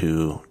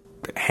to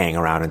hang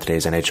around in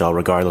today's NHL,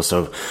 regardless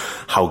of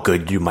how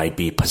good you might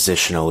be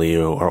positionally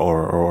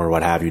or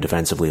what have you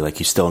defensively. Like,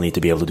 you still need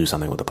to be able to do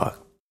something with the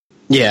puck.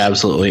 Yeah,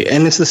 absolutely.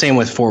 And it's the same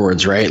with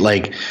forwards, right?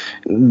 Like,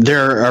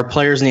 there are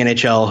players in the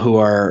NHL who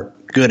are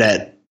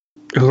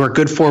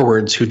good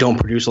forwards who don't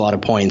produce a lot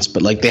of points,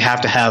 but like they have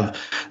to have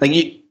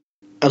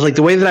like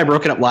the way that I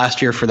broke it up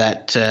last year for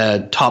that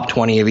top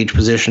 20 of each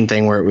position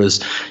thing, where it was,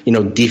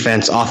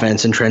 defense,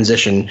 offense, and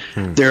transition.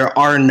 There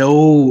are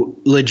no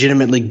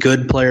legitimately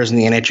good players in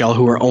the NHL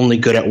who are only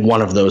good at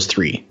one of those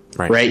three,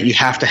 right? You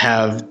have to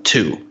have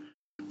two.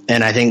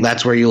 And I think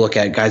that's where you look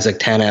at guys like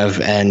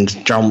Tanev and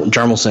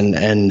Jarmelson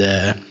and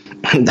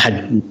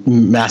I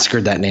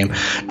massacred that name.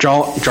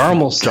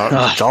 Jarmelson.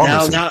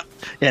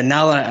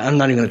 Now I'm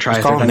not even going to try.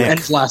 And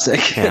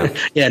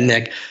Vlasic. Yeah,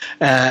 Nick.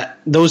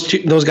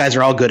 Those guys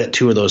are all good at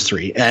two of those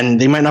three, and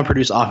they might not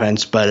produce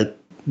offense, but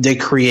they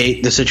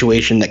create the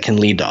situation that can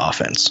lead to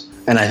offense.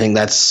 And I think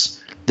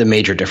that's the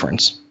major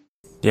difference.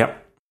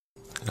 Yep,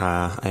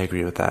 I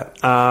agree with that.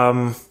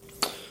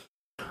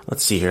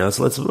 Let's see here.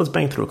 Let's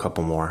bang through a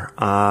couple more.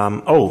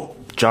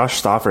 Josh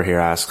Stauffer here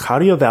asks, how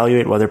do you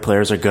evaluate whether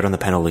players are good on the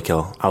penalty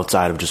kill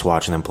outside of just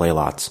watching them play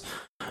lots?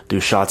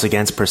 Do shots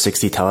against per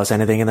 60 tell us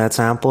anything in that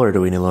sample, or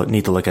do we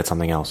need to look at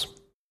something else?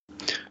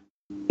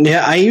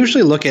 Yeah, I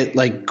usually look at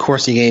like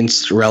Corsi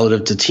against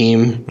relative to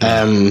team.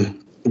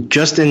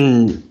 Just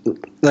in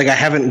I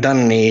haven't done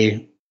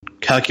any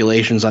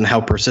calculations on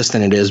how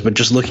persistent it is, but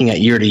just looking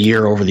at year to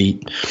year over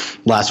the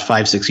last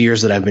 5-6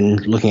 years that I've been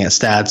looking at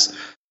stats,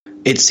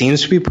 it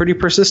seems to be pretty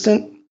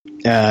persistent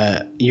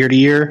year to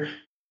year.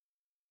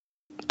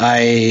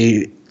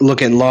 I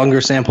look at longer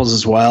samples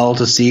as well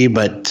to see,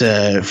 but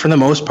for the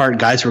most part,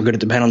 guys who are good at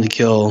the penalty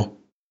kill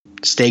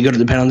stay good at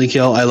the penalty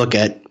kill. I look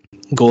at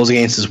goals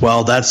against as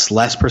well. That's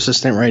less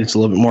persistent, right? It's a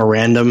little bit more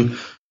random.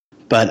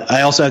 But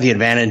I also have the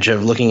advantage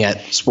of looking at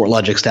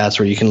Sportlogiq stats,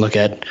 where you can look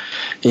at,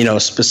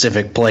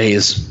 specific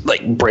plays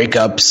like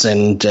breakups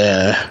and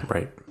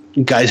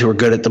guys who are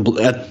good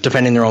at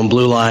defending their own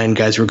blue line,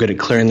 guys who are good at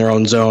clearing their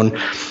own zone.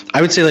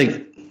 I would say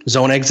like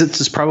zone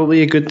exits is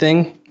probably a good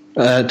thing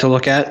to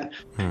look at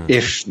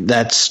if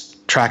that's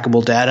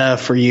trackable data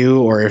for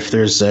you, or if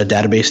there's a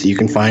database that you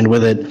can find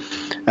with it.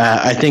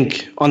 I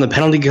think on the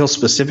penalty kill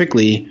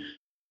specifically,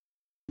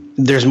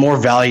 there's more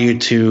value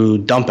to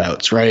dump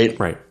outs, right?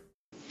 Right.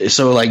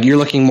 So like you're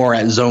looking more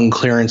at zone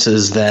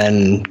clearances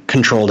than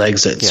controlled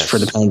exits for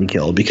the penalty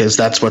kill, because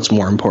that's what's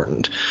more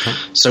important.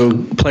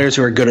 So players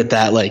who are good at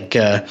that, like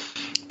PK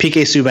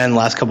Subban the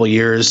last couple of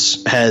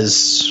years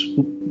has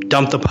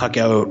dumped the puck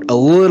out a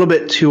little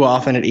bit too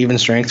often at even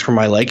strength for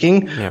my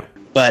liking. Yep.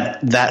 But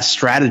that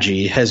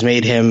strategy has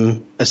made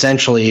him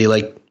essentially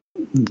like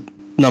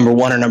number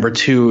one or number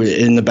two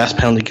in the best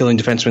penalty killing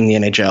defenseman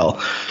in the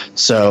NHL.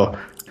 So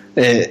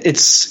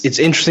it's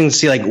interesting to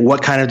see like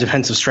what kind of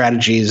defensive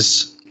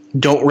strategies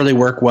don't really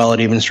work well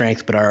at even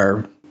strength, but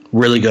are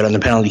really good on the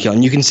penalty kill.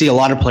 And you can see a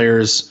lot of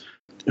players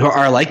who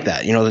are like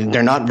that.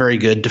 They're not very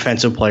good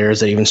defensive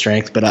players at even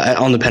strength, but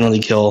on the penalty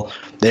kill,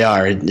 they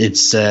are.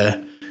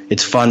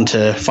 It's fun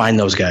to find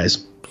those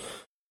guys.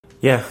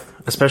 Yeah.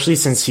 Especially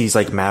since he's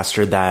like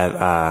mastered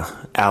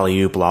that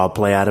alley-oop lob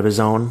play out of his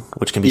zone,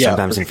 which can be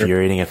sometimes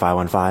infuriating at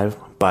 5-on-5,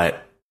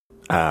 but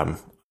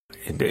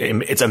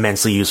it's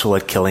immensely useful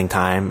at killing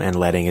time and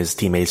letting his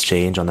teammates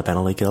change on the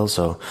penalty kill.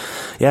 So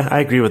yeah, I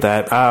agree with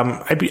that.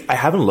 I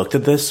haven't looked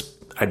at this.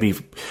 I'd be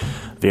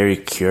very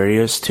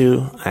curious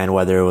to, and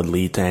whether it would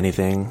lead to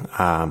anything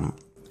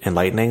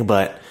enlightening,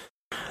 but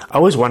I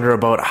always wonder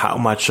about how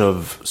much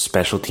of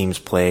special teams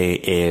play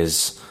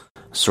is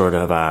sort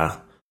of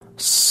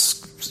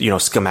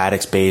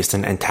schematics based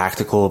and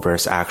tactical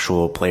versus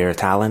actual player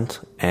talent,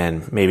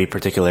 and maybe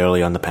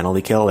particularly on the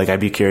penalty kill. Like, I'd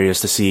be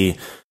curious to see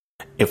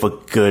if a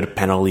good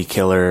penalty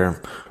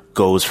killer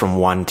goes from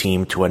one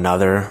team to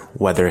another,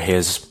 whether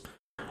his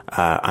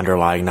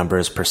underlying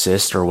numbers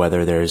persist or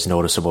whether there's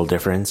noticeable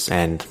difference,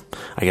 and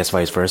I guess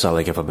vice versa.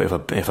 Like if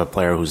a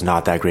player who's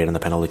not that great on the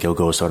penalty kill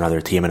goes to another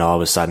team and all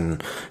of a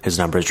sudden his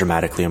numbers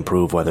dramatically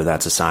improve, whether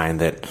that's a sign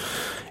that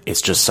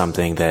it's just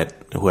something that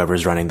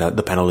whoever's running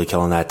the penalty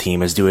kill on that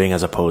team is doing,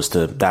 as opposed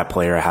to that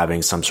player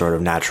having some sort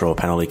of natural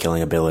penalty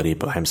killing ability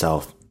by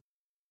himself.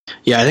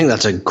 Yeah, I think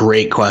that's a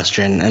great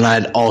question, and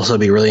I'd also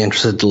be really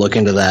interested to look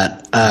into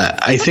that.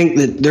 I think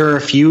that there are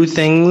a few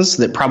things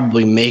that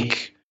probably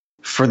make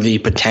for the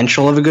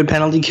potential of a good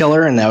penalty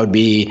killer, and that would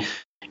be,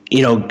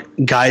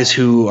 guys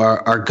who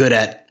are good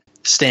at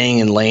staying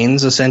in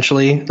lanes,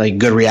 essentially, like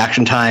good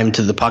reaction time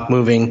to the puck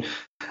moving,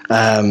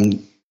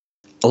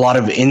 a lot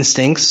of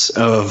instincts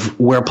of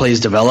where plays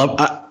develop.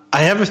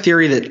 I have a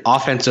theory that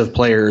offensive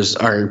players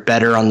are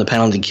better on the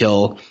penalty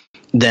kill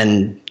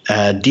than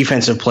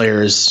defensive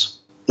players,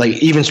 like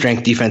even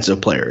strength defensive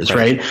players,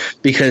 right?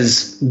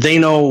 Because they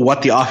know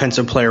what the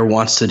offensive player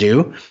wants to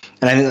do.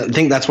 And I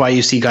think that's why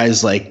you see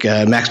guys like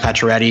Max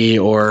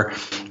Pacioretty or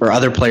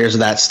other players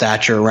of that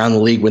stature around the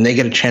league, when they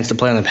get a chance to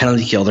play on the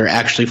penalty kill, they're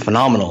actually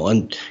phenomenal.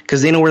 And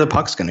because they know where the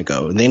puck's going to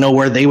go. They know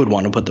where they would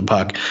want to put the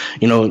puck.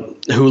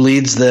 Who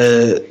leads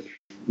the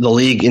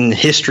league in the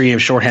history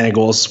of shorthanded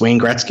goals, Wayne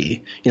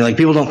Gretzky.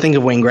 People don't think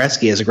of Wayne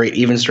Gretzky as a great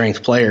even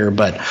strength player,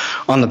 but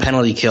on the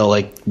penalty kill,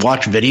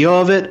 watch video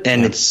of it,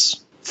 and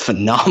it's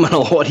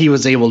phenomenal what he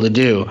was able to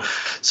do.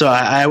 So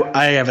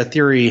I have a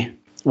theory,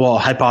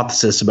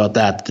 hypothesis about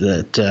that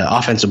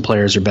offensive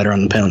players are better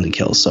on the penalty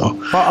kill. So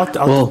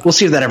we'll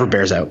see if that ever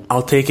bears out.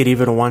 I'll take it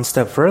even one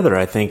step further.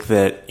 I think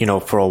that,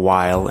 for a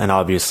while, and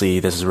obviously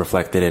this is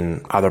reflected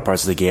in other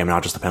parts of the game,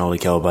 not just the penalty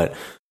kill, but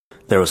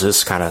there was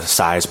this kind of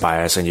size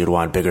bias, and you'd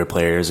want bigger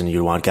players, and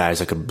you'd want guys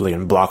that could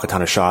block a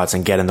ton of shots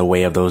and get in the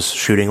way of those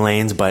shooting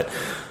lanes. But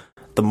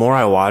the more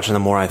I watch and the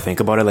more I think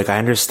about it, I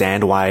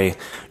understand why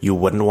you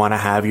wouldn't want to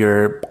have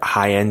your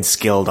high-end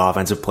skilled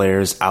offensive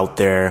players out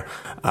there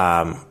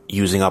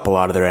using up a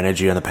lot of their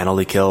energy on the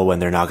penalty kill when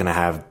they're not going to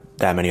have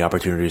that many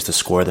opportunities to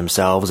score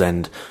themselves,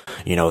 and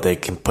they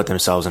can put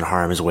themselves in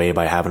harm's way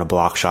by having to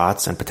block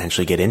shots and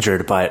potentially get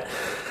injured. But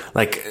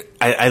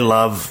I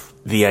love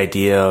the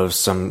idea of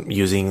some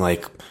using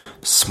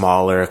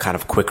smaller, kind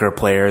of quicker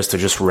players to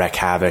just wreak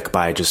havoc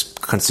by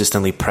just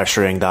consistently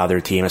pressuring the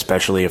other team,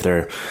 especially if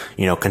they're,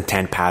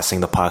 content passing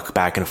the puck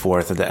back and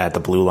forth at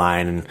the blue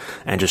line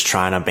and just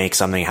trying to make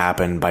something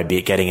happen by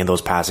getting in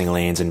those passing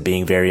lanes and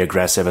being very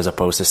aggressive as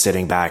opposed to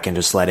sitting back and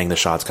just letting the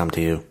shots come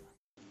to you.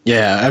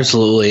 Yeah,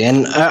 absolutely.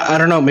 And I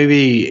don't know,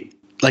 maybe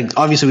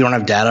obviously we don't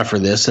have data for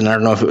this, and I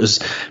don't know if it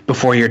was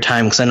before your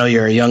time, because I know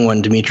you're a young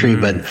one, Dimitri,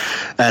 but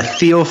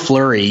Theo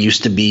Fleury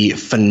used to be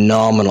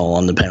phenomenal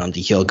on the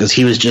penalty kill, because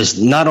he was just,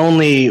 not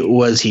only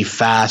was he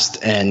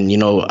fast and,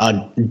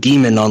 a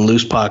demon on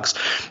loose pucks,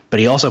 but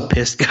he also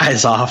pissed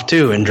guys off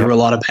too and drew a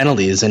lot of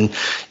penalties. And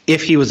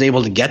if he was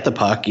able to get the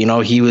puck,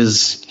 he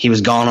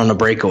was gone on a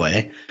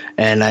breakaway.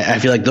 And I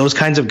feel like those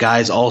kinds of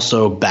guys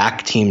also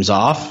back teams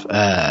off.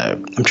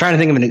 I'm trying to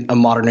think of a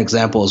modern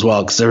example as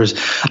well, because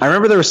I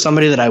remember there was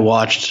somebody that I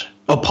watched.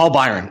 Oh, Paul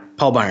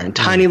Byron,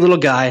 tiny little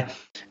guy.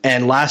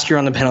 And last year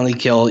on the penalty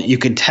kill, you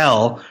could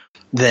tell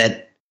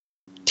that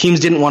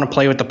teams didn't want to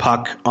play with the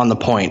puck on the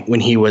point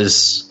when he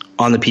was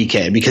on the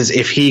PK, because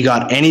if he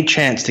got any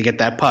chance to get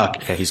that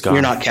puck, he's gone.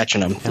 You're not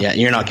catching him. Yeah,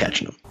 you're not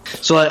catching him.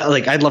 So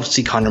I'd love to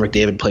see Connor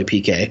McDavid play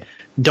PK.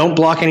 Don't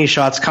block any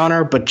shots,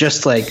 Connor, but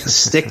just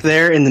stick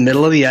there in the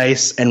middle of the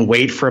ice and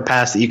wait for a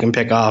pass that you can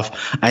pick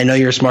off. I know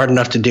you're smart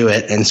enough to do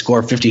it and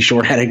score 50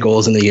 shorthanded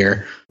goals in the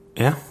year.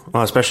 Yeah,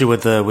 well, especially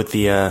with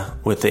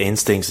the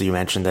instincts that you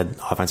mentioned that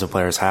offensive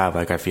players have.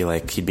 I feel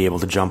like he'd be able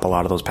to jump a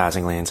lot of those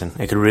passing lanes, and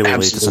it could really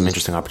lead to some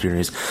interesting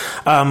opportunities.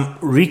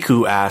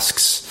 Riku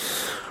asks,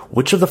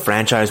 which of the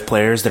franchise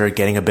players that are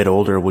getting a bit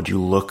older would you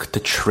look to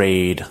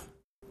trade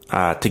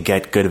to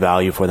get good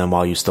value for them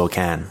while you still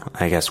can?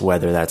 I guess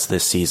whether that's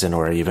this season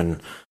or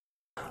even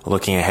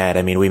looking ahead.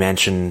 I mean, we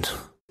mentioned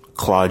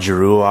Claude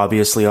Giroux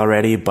obviously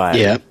already,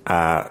 but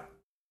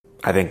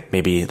I think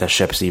maybe the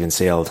ship's even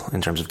sailed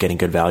in terms of getting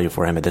good value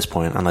for him at this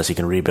point, unless he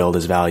can rebuild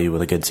his value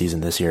with a good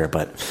season this year.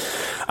 But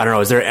I don't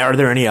know. Are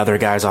there any other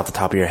guys off the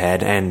top of your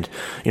head? And,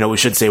 we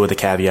should say with the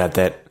caveat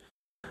that,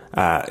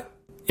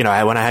 when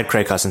I had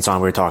Craig Cousins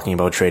on, we were talking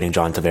about trading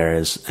John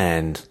Tavares,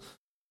 and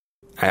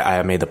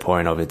I made the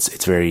point of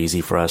it's very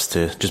easy for us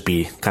to just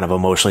be kind of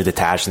emotionally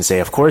detached and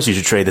say, of course you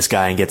should trade this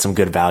guy and get some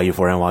good value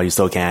for him while you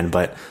still can.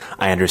 But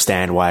I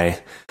understand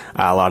why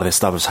a lot of this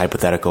stuff is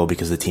hypothetical,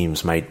 because the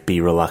teams might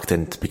be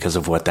reluctant because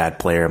of what that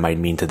player might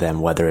mean to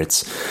them, whether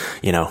it's,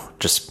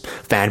 just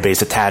fan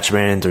base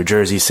attachment or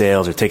jersey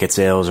sales or ticket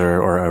sales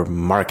or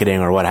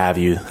marketing or what have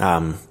you.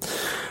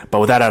 But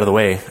with that out of the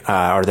way,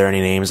 are there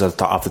any names off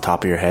the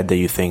top of your head that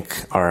you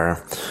think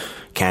are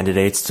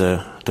candidates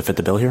to fit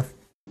the bill here?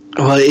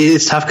 Well,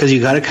 it's tough because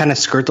you got to kind of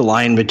skirt the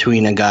line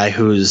between a guy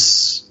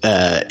who's,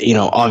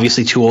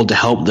 obviously too old to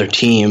help their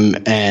team,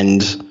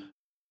 and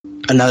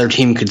another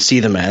team could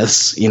see them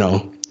as,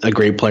 a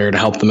great player to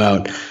help them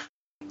out.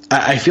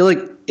 I feel like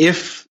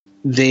if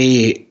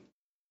they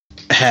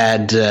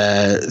had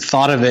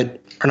thought of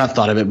it,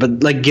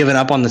 but given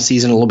up on the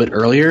season a little bit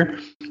earlier,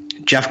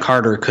 Jeff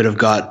Carter could have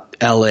got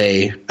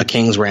LA a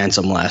king's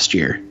ransom last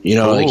year. He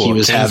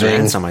was having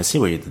ransom. I see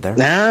what you did there.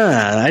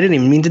 I didn't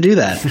even mean to do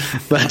that.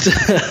 But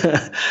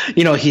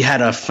he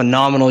had a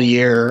phenomenal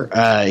year.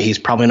 He's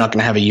probably not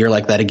going to have a year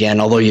like that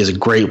again, although he is a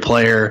great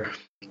player.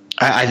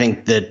 I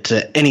think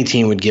that any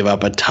team would give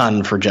up a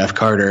ton for Jeff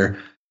Carter,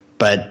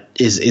 but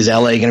is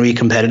LA going to be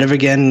competitive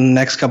again in the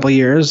next couple of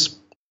years?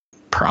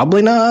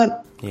 Probably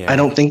not. Yeah. I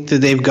don't think that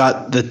they've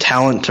got the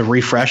talent to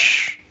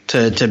refresh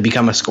to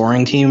become a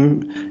scoring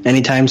team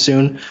anytime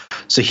soon.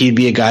 So he'd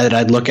be a guy that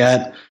I'd look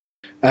at.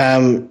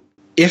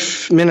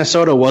 If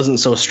Minnesota wasn't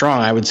so strong,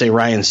 I would say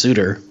Ryan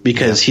Suter,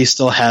 because he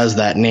still has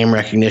that name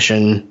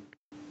recognition,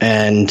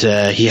 and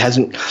he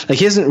hasn't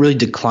really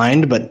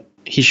declined, but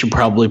he should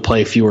probably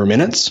play fewer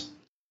minutes.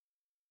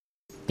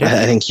 Yeah.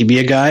 I think he'd be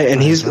a guy,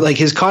 and he's like,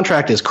 his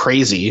contract is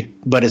crazy,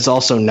 but it's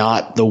also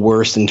not the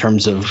worst in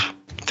terms of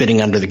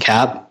fitting under the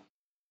cap.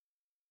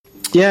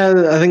 Yeah,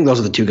 I think those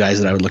are the two guys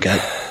that I would look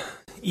at.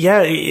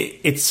 Yeah,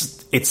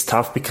 it's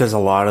tough because a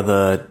lot of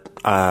the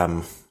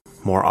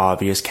more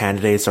obvious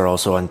candidates are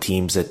also on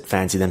teams that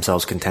fancy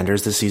themselves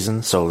contenders this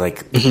season. So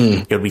like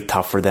it would be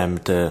tough for them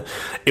to.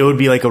 It would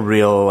be like a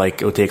real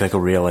it would take like a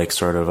real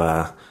sort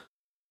of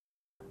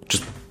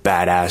just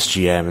badass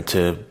GM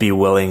to be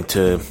willing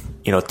to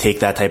take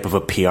that type of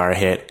a PR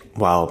hit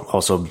while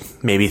also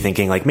maybe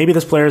thinking like maybe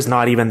this player is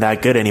not even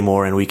that good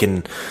anymore and we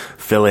can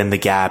fill in the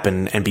gap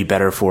and be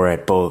better for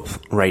it both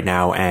right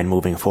now and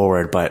moving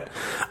forward. But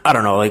I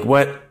don't know, like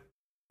what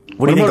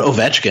do you about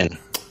think? Ovechkin?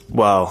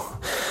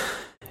 Well,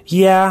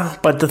 yeah,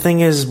 but the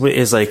thing is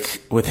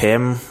like with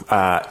him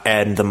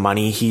and the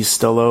money he's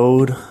still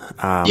owed.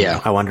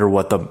 I wonder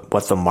what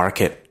the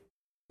market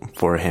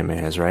for him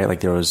is, right?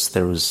 Like there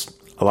was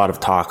a lot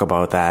of talk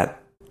about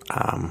that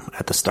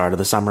at the start of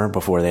the summer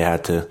before they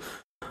had to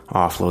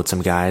offload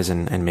some guys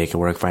and make it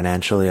work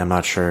financially. I'm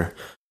not sure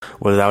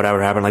whether that would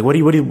ever happen. Like,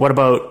 what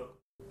about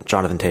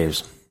Jonathan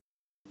Toews?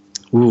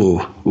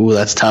 Ooh,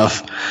 that's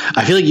tough.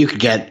 I feel like you could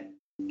get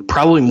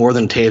probably more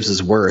than Toews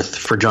is worth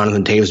for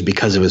Jonathan Toews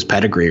because of his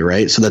pedigree,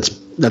 right? So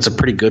that's a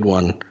pretty good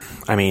one.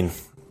 I mean,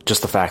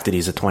 just the fact that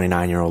he's a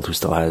 29-year-old who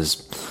still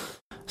has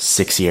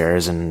 6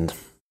 years and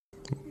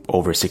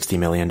over $60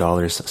 million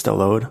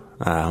still owed.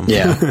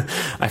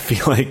 I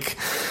feel like,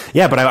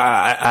 but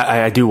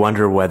I do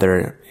wonder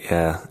whether,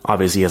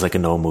 obviously he has like a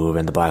no move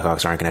and the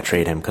Blackhawks aren't going to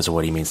trade him because of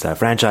what he means to that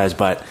franchise,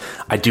 but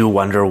I do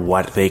wonder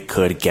what they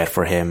could get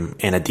for him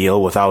in a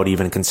deal without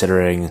even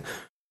considering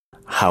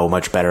how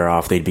much better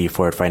off they'd be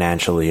for it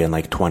financially in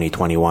like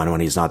 2021 when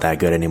he's not that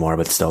good anymore,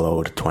 but still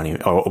owed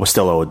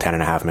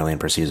 $10.5 million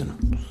per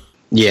season.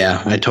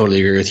 Yeah, I totally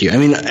agree with you. I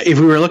mean, if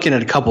we were looking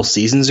at a couple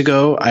seasons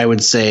ago, I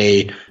would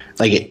say,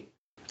 like,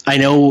 I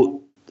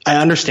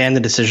understand the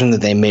decision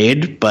that they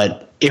made,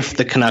 but if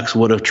the Canucks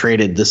would have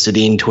traded the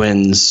Sedin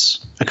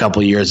twins a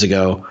couple years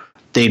ago,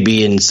 they'd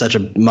be in such a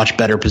much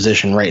better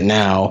position right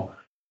now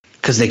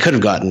because they could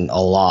have gotten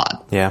a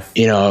lot. Yeah.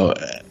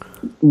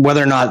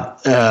 Whether or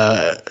not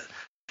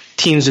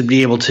teams would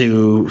be able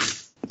to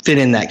fit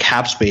in that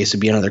cap space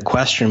would be another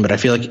question, but I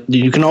feel like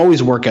you can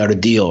always work out a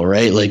deal,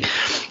 right? Like,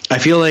 I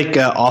feel like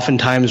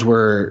oftentimes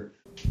we're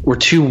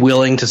too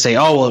willing to say,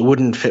 oh, well, it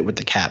wouldn't fit with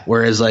the cap.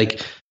 Whereas,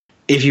 like,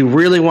 if you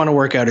really want to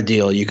work out a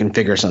deal, you can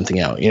figure something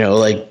out.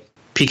 Like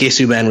PK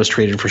Subban was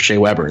traded for Shea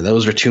Weber.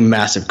 Those are two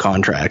massive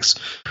contracts.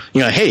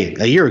 Hey,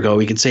 a year ago,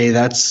 we could say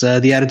that's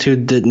the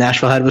attitude that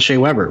Nashville had with Shea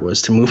Weber,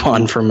 was to move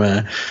on from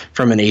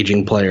an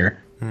aging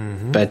player.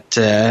 Mm-hmm. But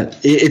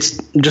it's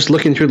just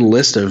looking through the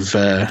list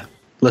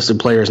of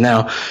players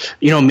now.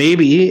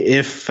 Maybe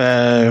if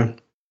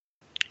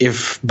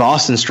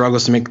Boston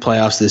struggles to make the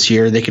playoffs this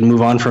year, they can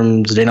move on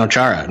from Zdeno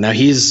Chara. Now,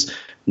 he's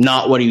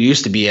not what he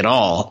used to be at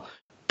all,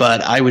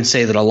 but I would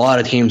say that a lot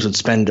of teams would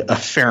spend a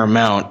fair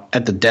amount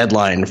at the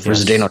deadline for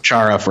Zdeno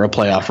Chara for a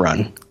playoff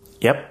run.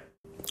 Yep.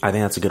 I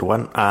think that's a good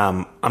one.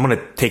 I'm going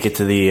to take it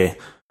to the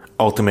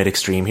ultimate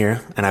extreme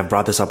here, and I've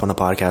brought this up on the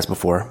podcast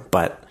before,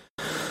 but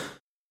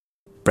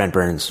Brent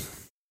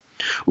Burns.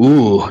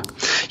 Ooh.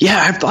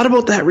 Yeah, I've thought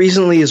about that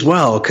recently as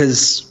well,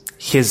 because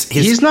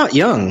he's not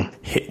young.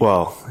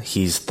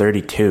 He's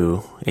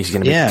 32. He's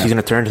going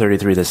to turn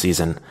 33 this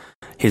season.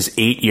 His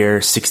 8-year,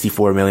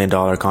 $64 million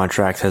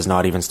contract has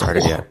not even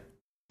started yet.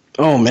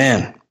 Oh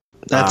man,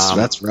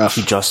 that's rough.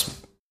 He just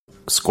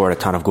scored a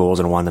ton of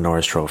goals and won the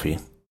Norris Trophy.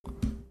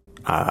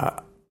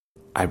 I'd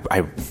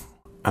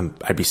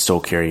be so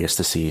curious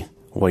to see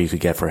what you could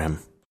get for him.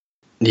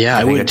 Yeah,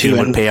 I would too.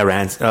 Would pay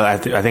I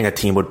think a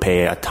team would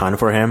pay a ton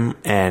for him,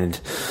 and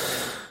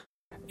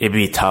it'd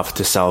be tough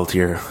to sell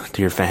to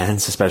your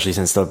fans, especially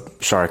since the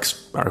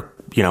Sharks are,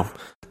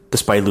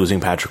 despite losing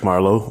Patrick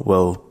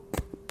Marleau,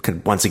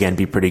 could once again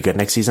be pretty good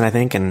next season, I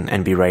think,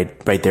 and be right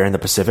there in the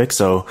Pacific.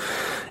 So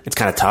it's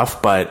kind of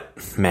tough, but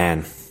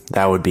man,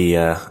 that would be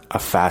a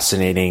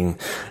fascinating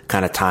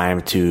kind of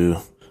time to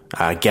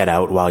get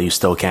out while you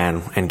still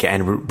can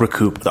and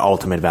recoup the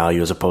ultimate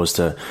value, as opposed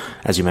to,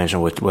 as you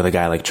mentioned, with a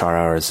guy like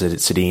Chara or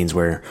Sedin's,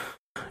 where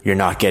you're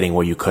not getting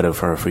what you could have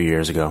for a few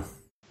years ago.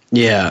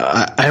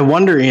 Yeah, I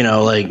wonder,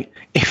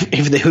 if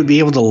they would be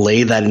able to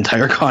lay that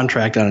entire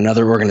contract on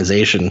another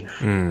organization.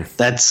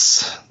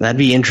 That'd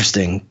be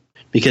interesting,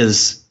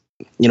 because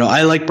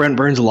I like Brent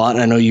Burns a lot,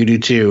 and I know you do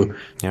too.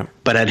 Yep.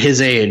 But at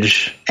his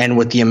age and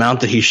with the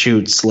amount that he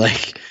shoots,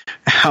 like,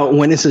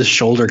 when is his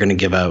shoulder going to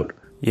give out?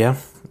 Yeah.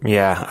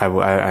 Yeah,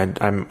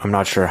 I'm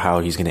not sure how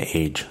he's going to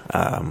age.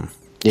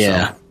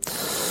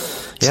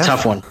 It's a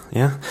tough one.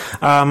 Yeah.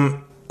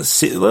 Let's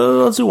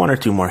do one or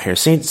two more here.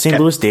 St.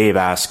 Louis Dave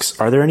asks,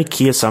 are there any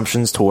key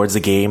assumptions towards the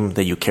game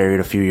that you carried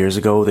a few years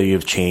ago that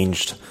you've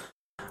changed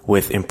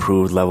with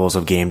improved levels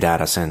of game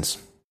data since?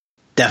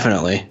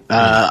 Definitely.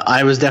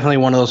 I was definitely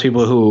one of those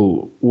people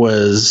who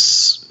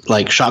was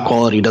like, shot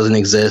quality doesn't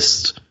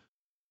exist.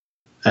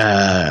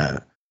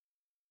 I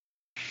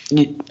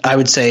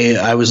would say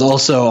I was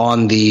also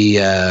on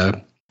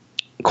the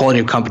quality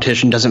of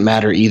competition doesn't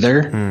matter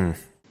either.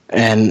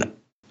 And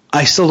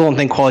I still don't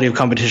think quality of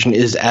competition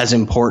is as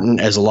important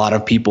as a lot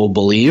of people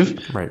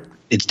believe. Right.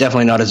 It's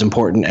definitely not as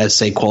important as,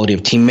 say, quality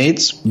of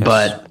teammates,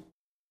 but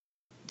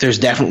there's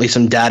definitely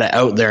some data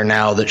out there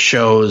now that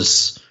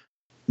shows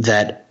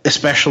that,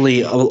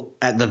 especially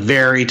at the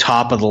very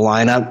top of the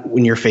lineup,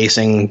 when you're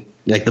facing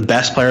like the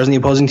best players in the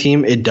opposing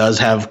team, it does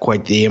have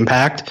quite the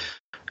impact.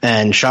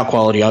 And shot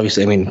quality,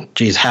 obviously, I mean,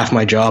 geez, half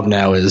my job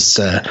now is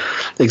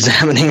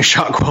examining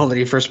shot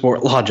quality for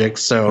Sport Logic.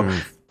 So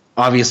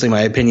obviously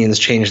my opinions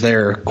changed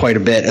there quite a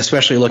bit,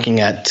 especially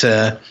looking at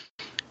the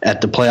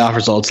playoff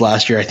results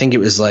last year. I think it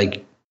was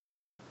like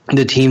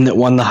the team that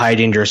won the high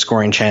danger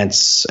scoring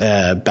chance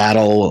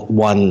battle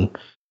won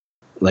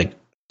like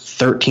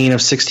 13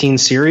 of 16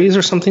 series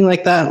or something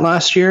like that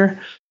last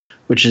year,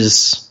 which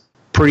is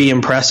pretty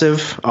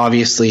impressive.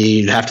 Obviously,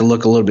 you'd have to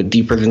look a little bit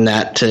deeper than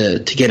that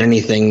to get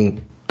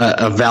anything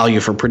of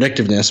value for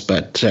predictiveness,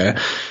 but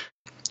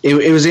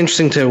it was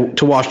interesting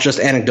to watch just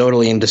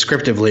anecdotally and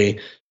descriptively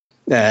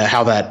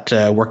how that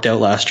worked out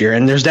last year.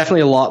 And there's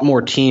definitely a lot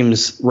more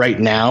teams right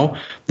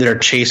now that are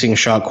chasing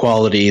shot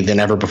quality than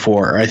ever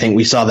before. I think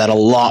we saw that a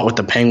lot with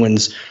the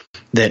Penguins,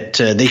 that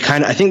they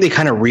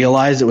kind of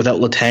realized that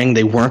without Letang,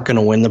 they weren't going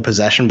to win the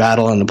possession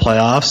battle in the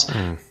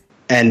playoffs.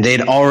 And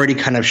they'd already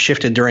kind of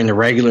shifted during the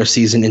regular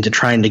season into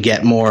trying to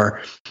get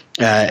more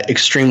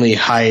extremely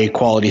high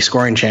quality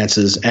scoring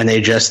chances. And they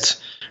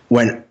just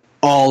went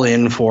all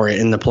in for it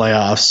in the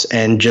playoffs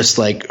and just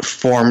like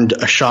formed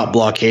a shot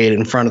blockade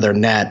in front of their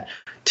net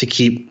to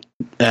keep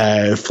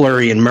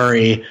Fleury and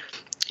Murray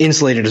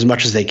insulated as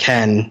much as they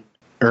can,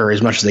 or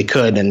as much as they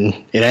could, and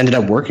it ended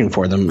up working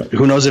for them.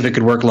 Who knows if it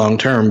could work long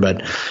term,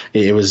 but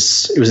it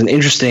was an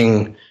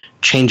interesting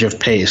change of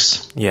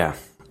pace. Yeah.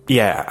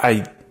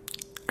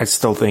 I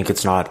still think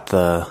it's not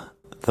the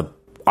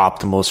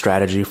optimal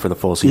strategy for the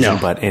full season,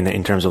 but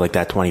in terms of like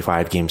that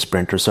 25 game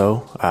sprint or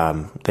so,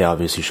 they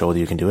obviously showed that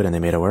you can do it, and they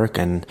made it work.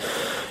 And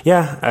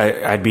yeah,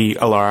 I'd be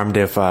alarmed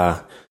if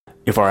our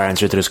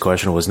answer to this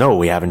question was no,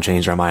 we haven't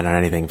changed our mind on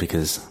anything,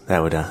 because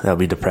that would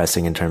be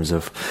depressing in terms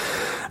of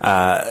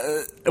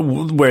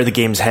where the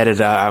game's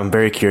headed. I'm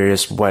very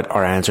curious what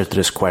our answer to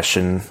this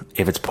question,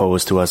 if it's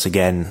posed to us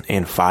again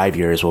in 5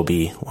 years, will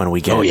be when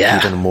we get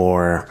even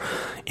more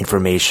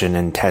information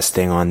and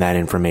testing on that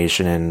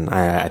information. And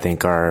I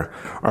think our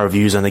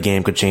views on the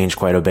game could change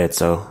quite a bit.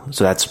 So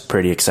that's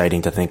pretty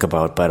exciting to think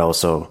about, but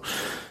also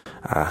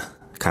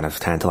kind of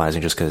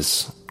tantalizing just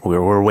because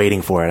we're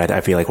waiting for it.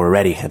 I feel like we're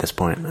ready at this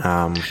point.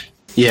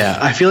 Yeah,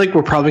 I feel like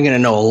we're probably going to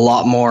know a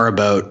lot more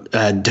about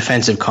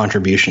defensive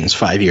contributions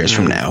 5 years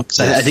from now.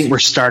 So I think we're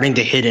starting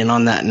to hit in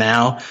on that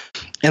now.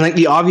 And like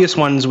the obvious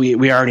ones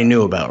we already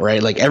knew about,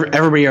 right? Like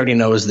everybody already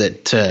knows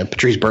that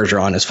Patrice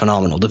Bergeron is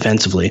phenomenal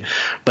defensively,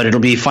 but it'll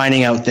be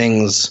finding out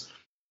things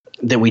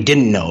that we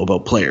didn't know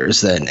about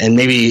players then, and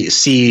maybe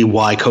see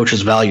why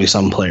coaches value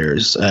some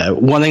players.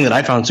 One thing that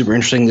I found super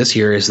interesting this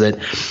year is that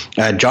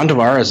John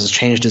Tavares has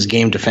changed his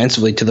game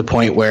defensively to the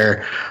point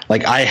where,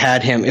 like, I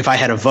had him, if I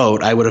had a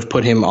vote, I would have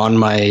put him on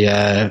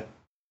my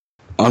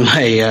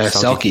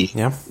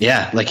Selke.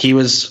 Yeah. Like, he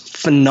was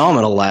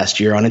phenomenal last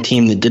year on a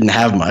team that didn't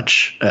have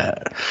much.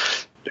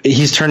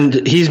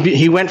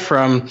 He went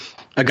from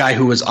a guy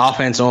who was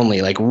offense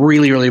only, like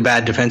really, really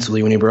bad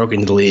defensively when he broke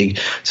into the league,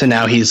 so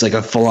now he's like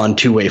a full-on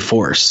two-way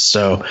force.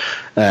 So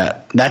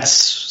that's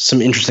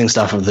some interesting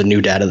stuff of the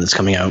new data that's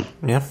coming out.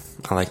 Yeah,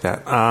 I like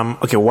that.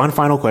 Okay, one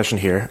final question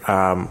here.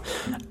 And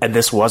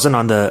this wasn't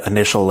on the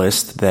initial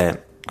list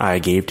that I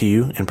gave to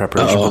you in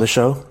preparation for the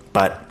show,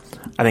 but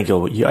I think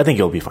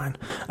you'll be fine.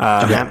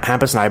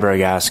 Hampus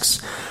Nyberg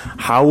asks,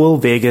 how will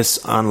Vegas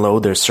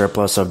unload their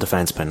surplus of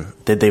defensemen?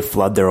 Did they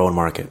flood their own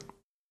market?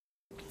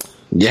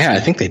 Yeah, I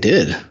think they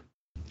did.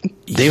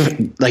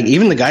 They've, like,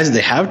 even the guys that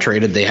they have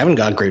traded, they haven't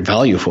got great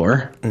value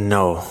for.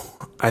 No,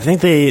 I think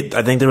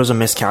there was a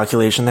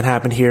miscalculation that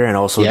happened here, and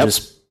also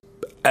just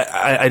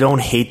I don't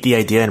hate the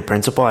idea in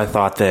principle. I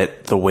thought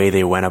that the way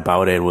they went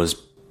about it was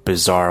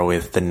bizarre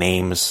with the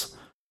names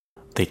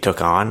they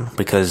took on,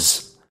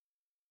 because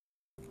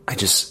I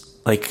just,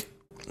 like,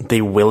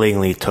 they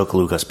willingly took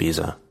Lucas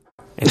Biza.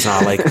 It's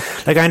not like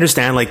I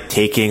understand like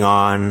taking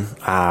on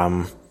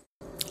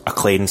a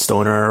Clayton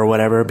Stoner or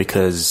whatever,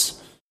 because,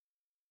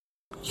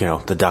 you know,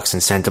 the Ducks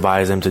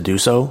incentivize them to do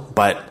so.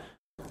 But,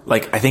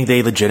 like, I think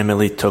they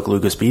legitimately took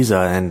Lucas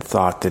Biza and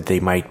thought that they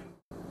might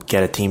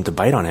get a team to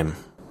bite on him.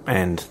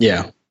 And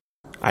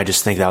I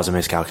just think that was a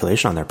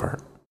miscalculation on their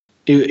part.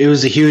 It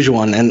was a huge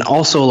one. And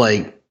also,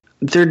 like,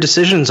 their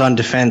decisions on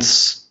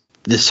defense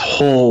this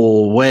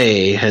whole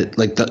way,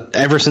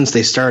 ever since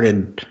they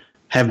started,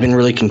 have been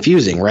really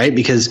confusing, right?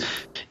 Because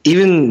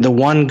even the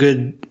one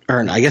good,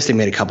 or I guess they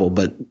made a couple,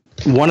 but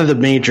one of the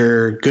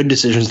major good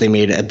decisions they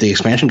made at the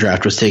expansion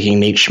draft was taking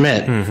Nate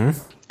Schmidt. Mm-hmm.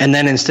 And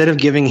then instead of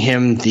giving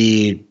him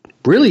the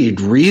really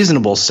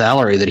reasonable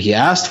salary that he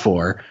asked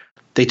for,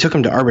 they took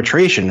him to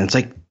arbitration. It's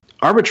like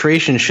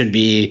arbitration should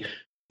be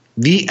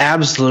the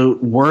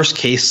absolute worst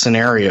case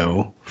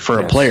scenario for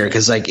a player,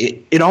 because like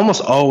it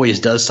almost always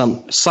does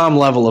some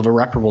level of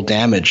irreparable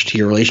damage to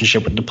your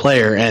relationship with the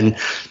player. And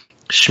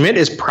Schmidt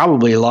is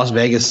probably Las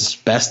Vegas'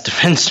 best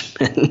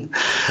defenseman.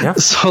 Yeah.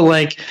 So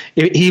like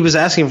he was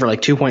asking for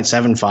like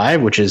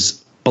 2.75, which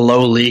is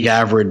below league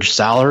average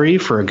salary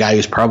for a guy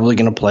who's probably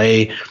going to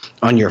play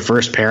on your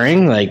first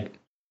pairing. Like,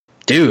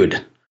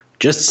 dude,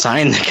 just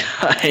sign the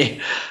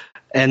guy.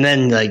 And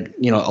then, like,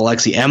 you know,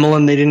 Alexei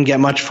Emelin, they didn't get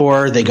much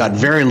for. They got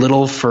very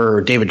little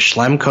for David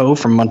Schlemko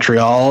from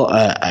Montreal.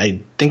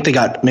 I think they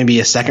got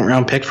maybe a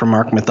second-round pick from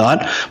Mark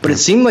Method. But it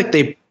seemed like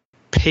they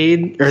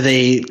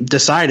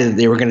decided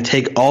they were going to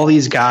take all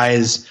these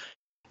guys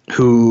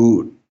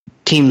who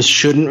teams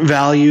shouldn't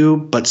value,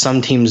 but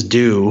some teams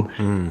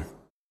do.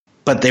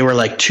 But they were,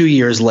 like, 2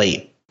 years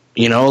late.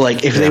 You know,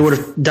 like if they would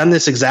have done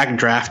this exact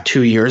draft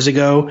 2 years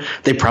ago,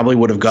 they probably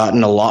would have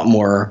gotten a lot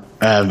more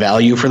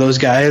value for those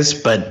guys.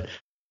 But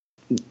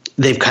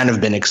they've kind of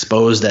been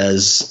exposed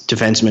as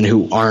defensemen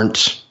who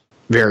aren't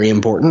very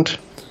important.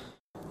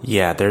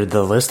 Yeah,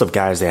 the list of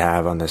guys they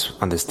have on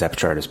this depth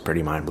chart is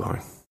pretty mind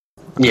blowing.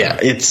 Yeah,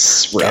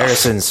 it's rough.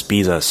 Harrison,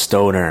 Spiza,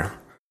 Stoner,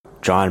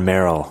 John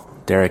Merrill,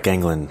 Derek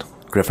Englund,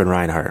 Griffin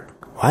Reinhart.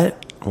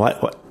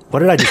 What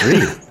did I just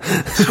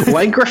read?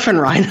 Why Griffin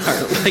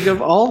Reinhart? Like,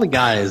 of all the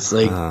guys,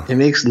 like, it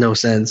makes no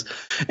sense.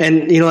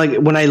 And, you know, like,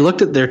 when I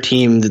looked at their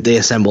team that they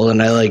assembled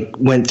and I, like,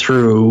 went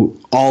through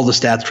all the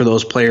stats for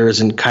those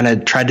players and kind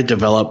of tried to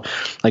develop,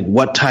 like,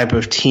 what type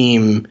of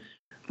team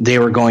they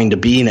were going to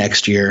be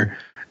next year,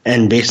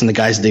 and based on the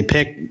guys that they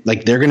picked,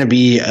 like, they're going to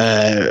be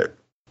a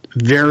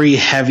very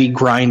heavy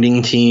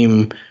grinding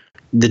team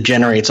that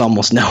generates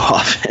almost no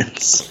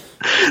offense.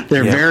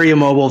 They're very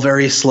immobile,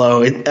 very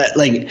slow.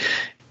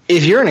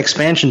 If you're an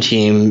expansion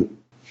team,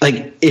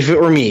 like if it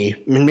were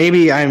me,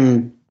 maybe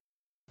I'm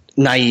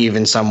naive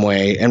in some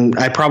way, and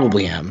I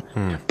probably am.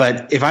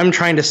 But if I'm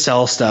trying to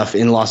sell stuff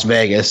in Las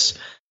Vegas,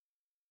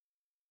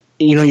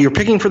 you know, you're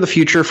picking for the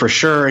future for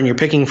sure, and you're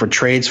picking for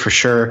trades for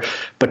sure,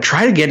 but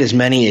try to get as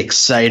many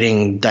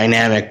exciting,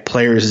 dynamic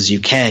players as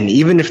you can,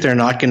 even if they're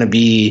not going to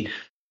be,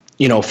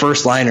 you know,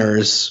 first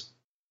liners.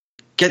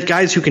 Get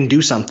guys who can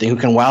do something, who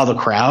can wow the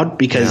crowd,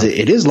 because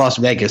it is Las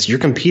Vegas. You're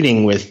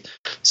competing with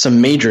some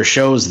major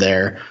shows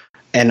there.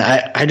 And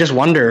I just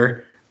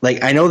wonder,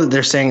 like, I know that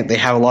they're saying that they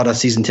have a lot of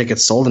season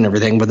tickets sold and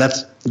everything, but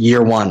that's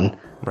year one.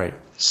 Right.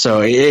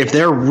 So if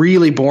they're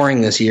really boring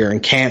this year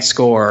and can't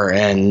score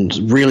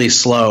and really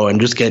slow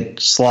and just get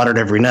slaughtered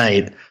every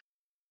night,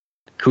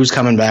 who's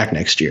coming back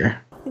next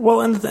year?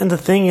 Well, and the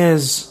thing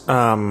is,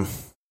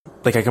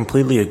 like, I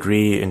completely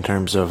agree in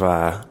terms of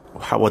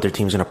what their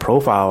team's going to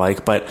profile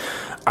like, but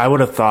I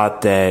would have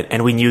thought that,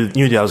 and we knew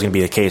that was going to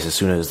be the case as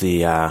soon as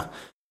the,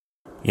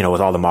 you know,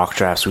 with all the mock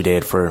drafts we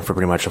did for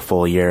pretty much a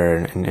full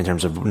year in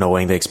terms of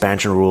knowing the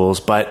expansion rules.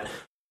 But,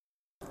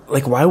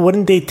 like, why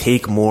wouldn't they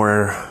take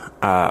more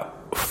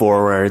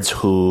forwards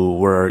who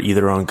were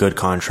either on good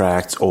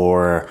contracts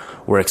or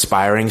were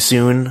expiring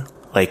soon,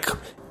 like,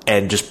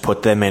 and just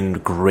put them in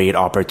great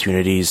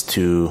opportunities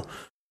to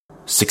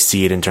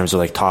succeed in terms of,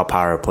 like, top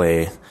power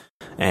play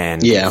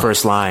and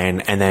first line,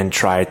 and then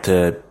try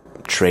to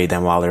trade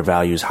them while their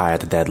value is high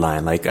at the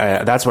deadline. Like,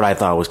 that's what I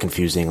thought was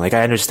confusing. Like,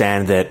 I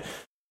understand that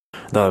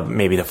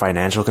maybe the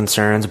financial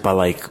concerns, but,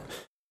 like,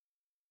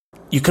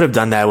 you could have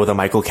done that with a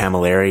Michael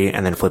Camilleri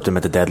and then flipped him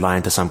at the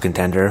deadline to some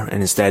contender,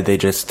 and instead they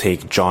just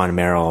take John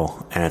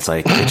Merrill, and it's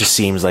like, it just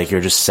seems like you're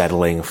just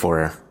settling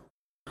for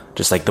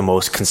just like the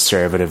most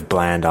conservative,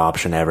 bland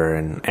option ever,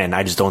 and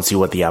I just don't see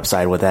what the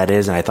upside with that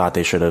is, and I thought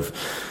they should have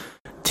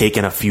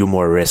taken a few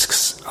more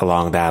risks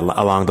along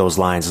those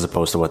lines as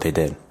opposed to what they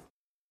did.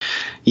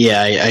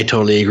 Yeah, I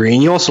totally agree.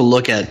 And you also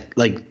look at,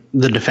 like,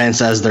 the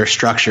defense as they're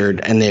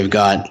structured, and they've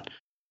got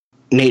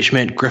Nate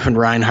Schmidt, Griffin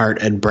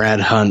Reinhart, and Brad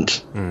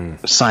Hunt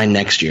signed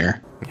next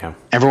year. Yeah.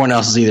 Everyone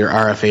else is either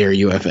RFA or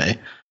UFA.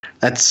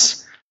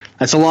 That's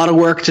a lot of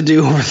work to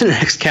do over the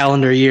next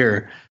calendar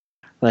year.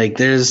 Like,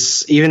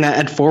 there's, even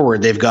at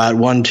forward, they've got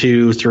 1,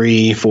 2,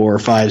 3, 4,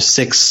 5,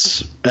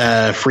 6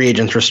 free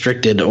agents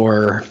restricted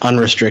or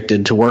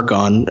unrestricted to work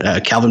on.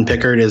 Calvin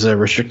Pickard is a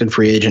restricted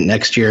free agent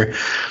next year.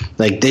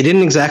 Like, they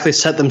didn't exactly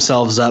set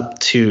themselves up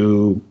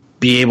to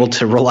be able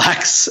to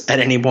relax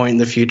at any point in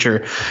the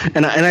future.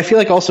 And I feel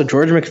like also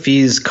George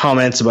McPhee's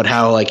comments about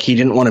how, like, he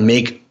didn't want to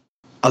make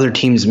other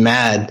teams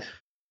mad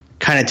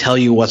kind of tell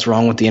you what's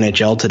wrong with the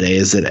NHL today,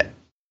 is that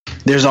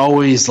there's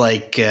always,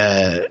 like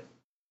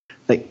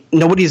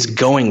nobody's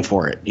going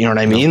for it. You know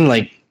what I mean?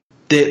 Like,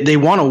 they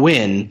want to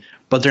win,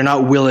 but they're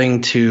not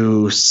willing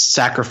to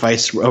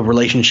sacrifice a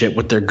relationship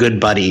with their good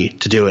buddy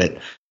to do it.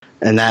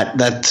 And that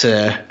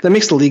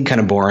makes the league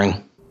kind of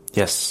boring.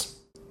 Yes.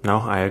 No,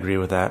 I agree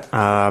with that.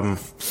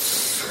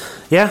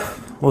 Yeah,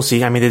 we'll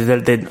see. I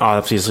mean, they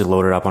obviously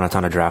loaded up on a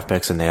ton of draft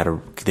picks, and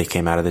they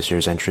came out of this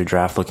year's entry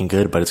draft looking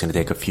good, but it's going to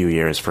take a few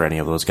years for any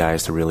of those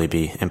guys to really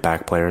be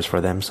impact players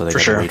for them, so they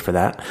got to wait for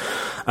that.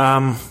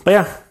 But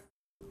yeah,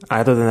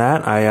 other than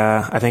that,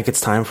 I think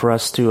it's time for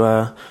us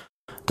to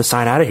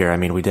sign out of here. I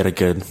mean, we did a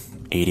good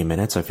 80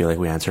 minutes. I feel like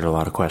we answered a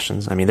lot of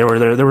questions. I mean, there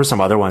were some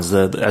other ones.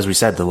 As we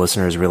said, the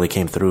listeners really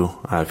came through.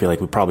 I feel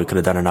like we probably could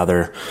have done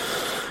another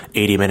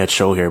 80-minute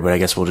show here, but I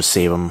guess we'll just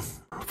save them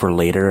for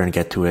later and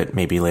get to it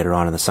maybe later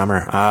on in the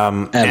summer.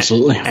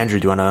 Absolutely. Andrew,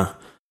 do you want to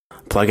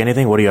plug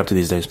anything? What are you up to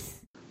these days?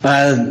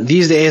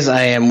 These days,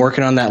 I am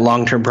working on that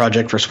long-term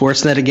project for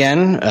Sportsnet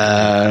again.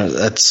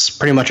 That's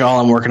pretty much all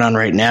I'm working on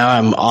right now.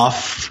 I'm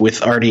off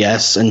with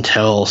RDS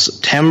until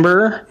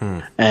September,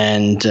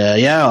 and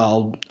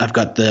I've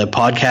got the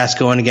podcast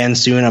going again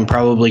soon. I'm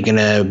probably going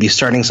to be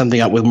starting something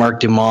up with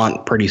Mark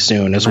Dumont pretty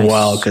soon as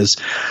well, because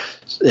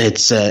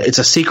it's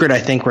a secret, I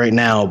think, right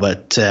now,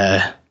 but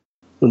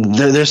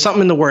there's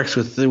something in the works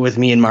with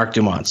me and Mark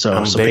Dumont. So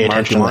I'm a pay big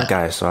Mark attention Dumont to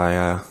that. guy, so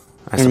I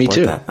support Me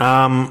too.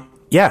 that.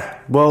 Yeah,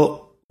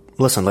 well,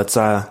 listen,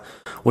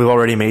 we've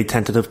already made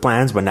tentative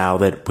plans, but now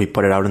that we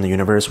put it out in the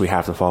universe, we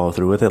have to follow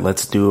through with it.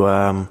 Let's do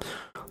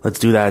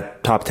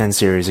that top 10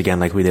 series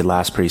again, like we did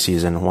last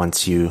preseason,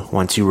 once you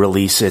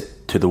release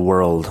it to the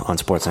world on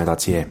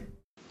sportsnet.ca.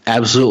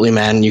 Absolutely,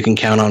 man. You can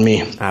count on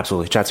me.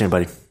 Absolutely. Chat soon,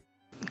 buddy.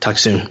 Talk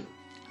soon.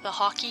 The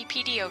Hockey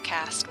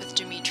PDOcast with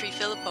Dimitri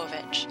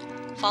Filipovic.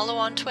 Follow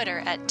on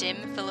Twitter at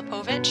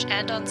DimFilipovic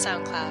and on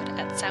SoundCloud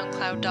at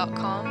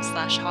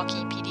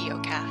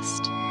soundcloud.com/hockeypdocast.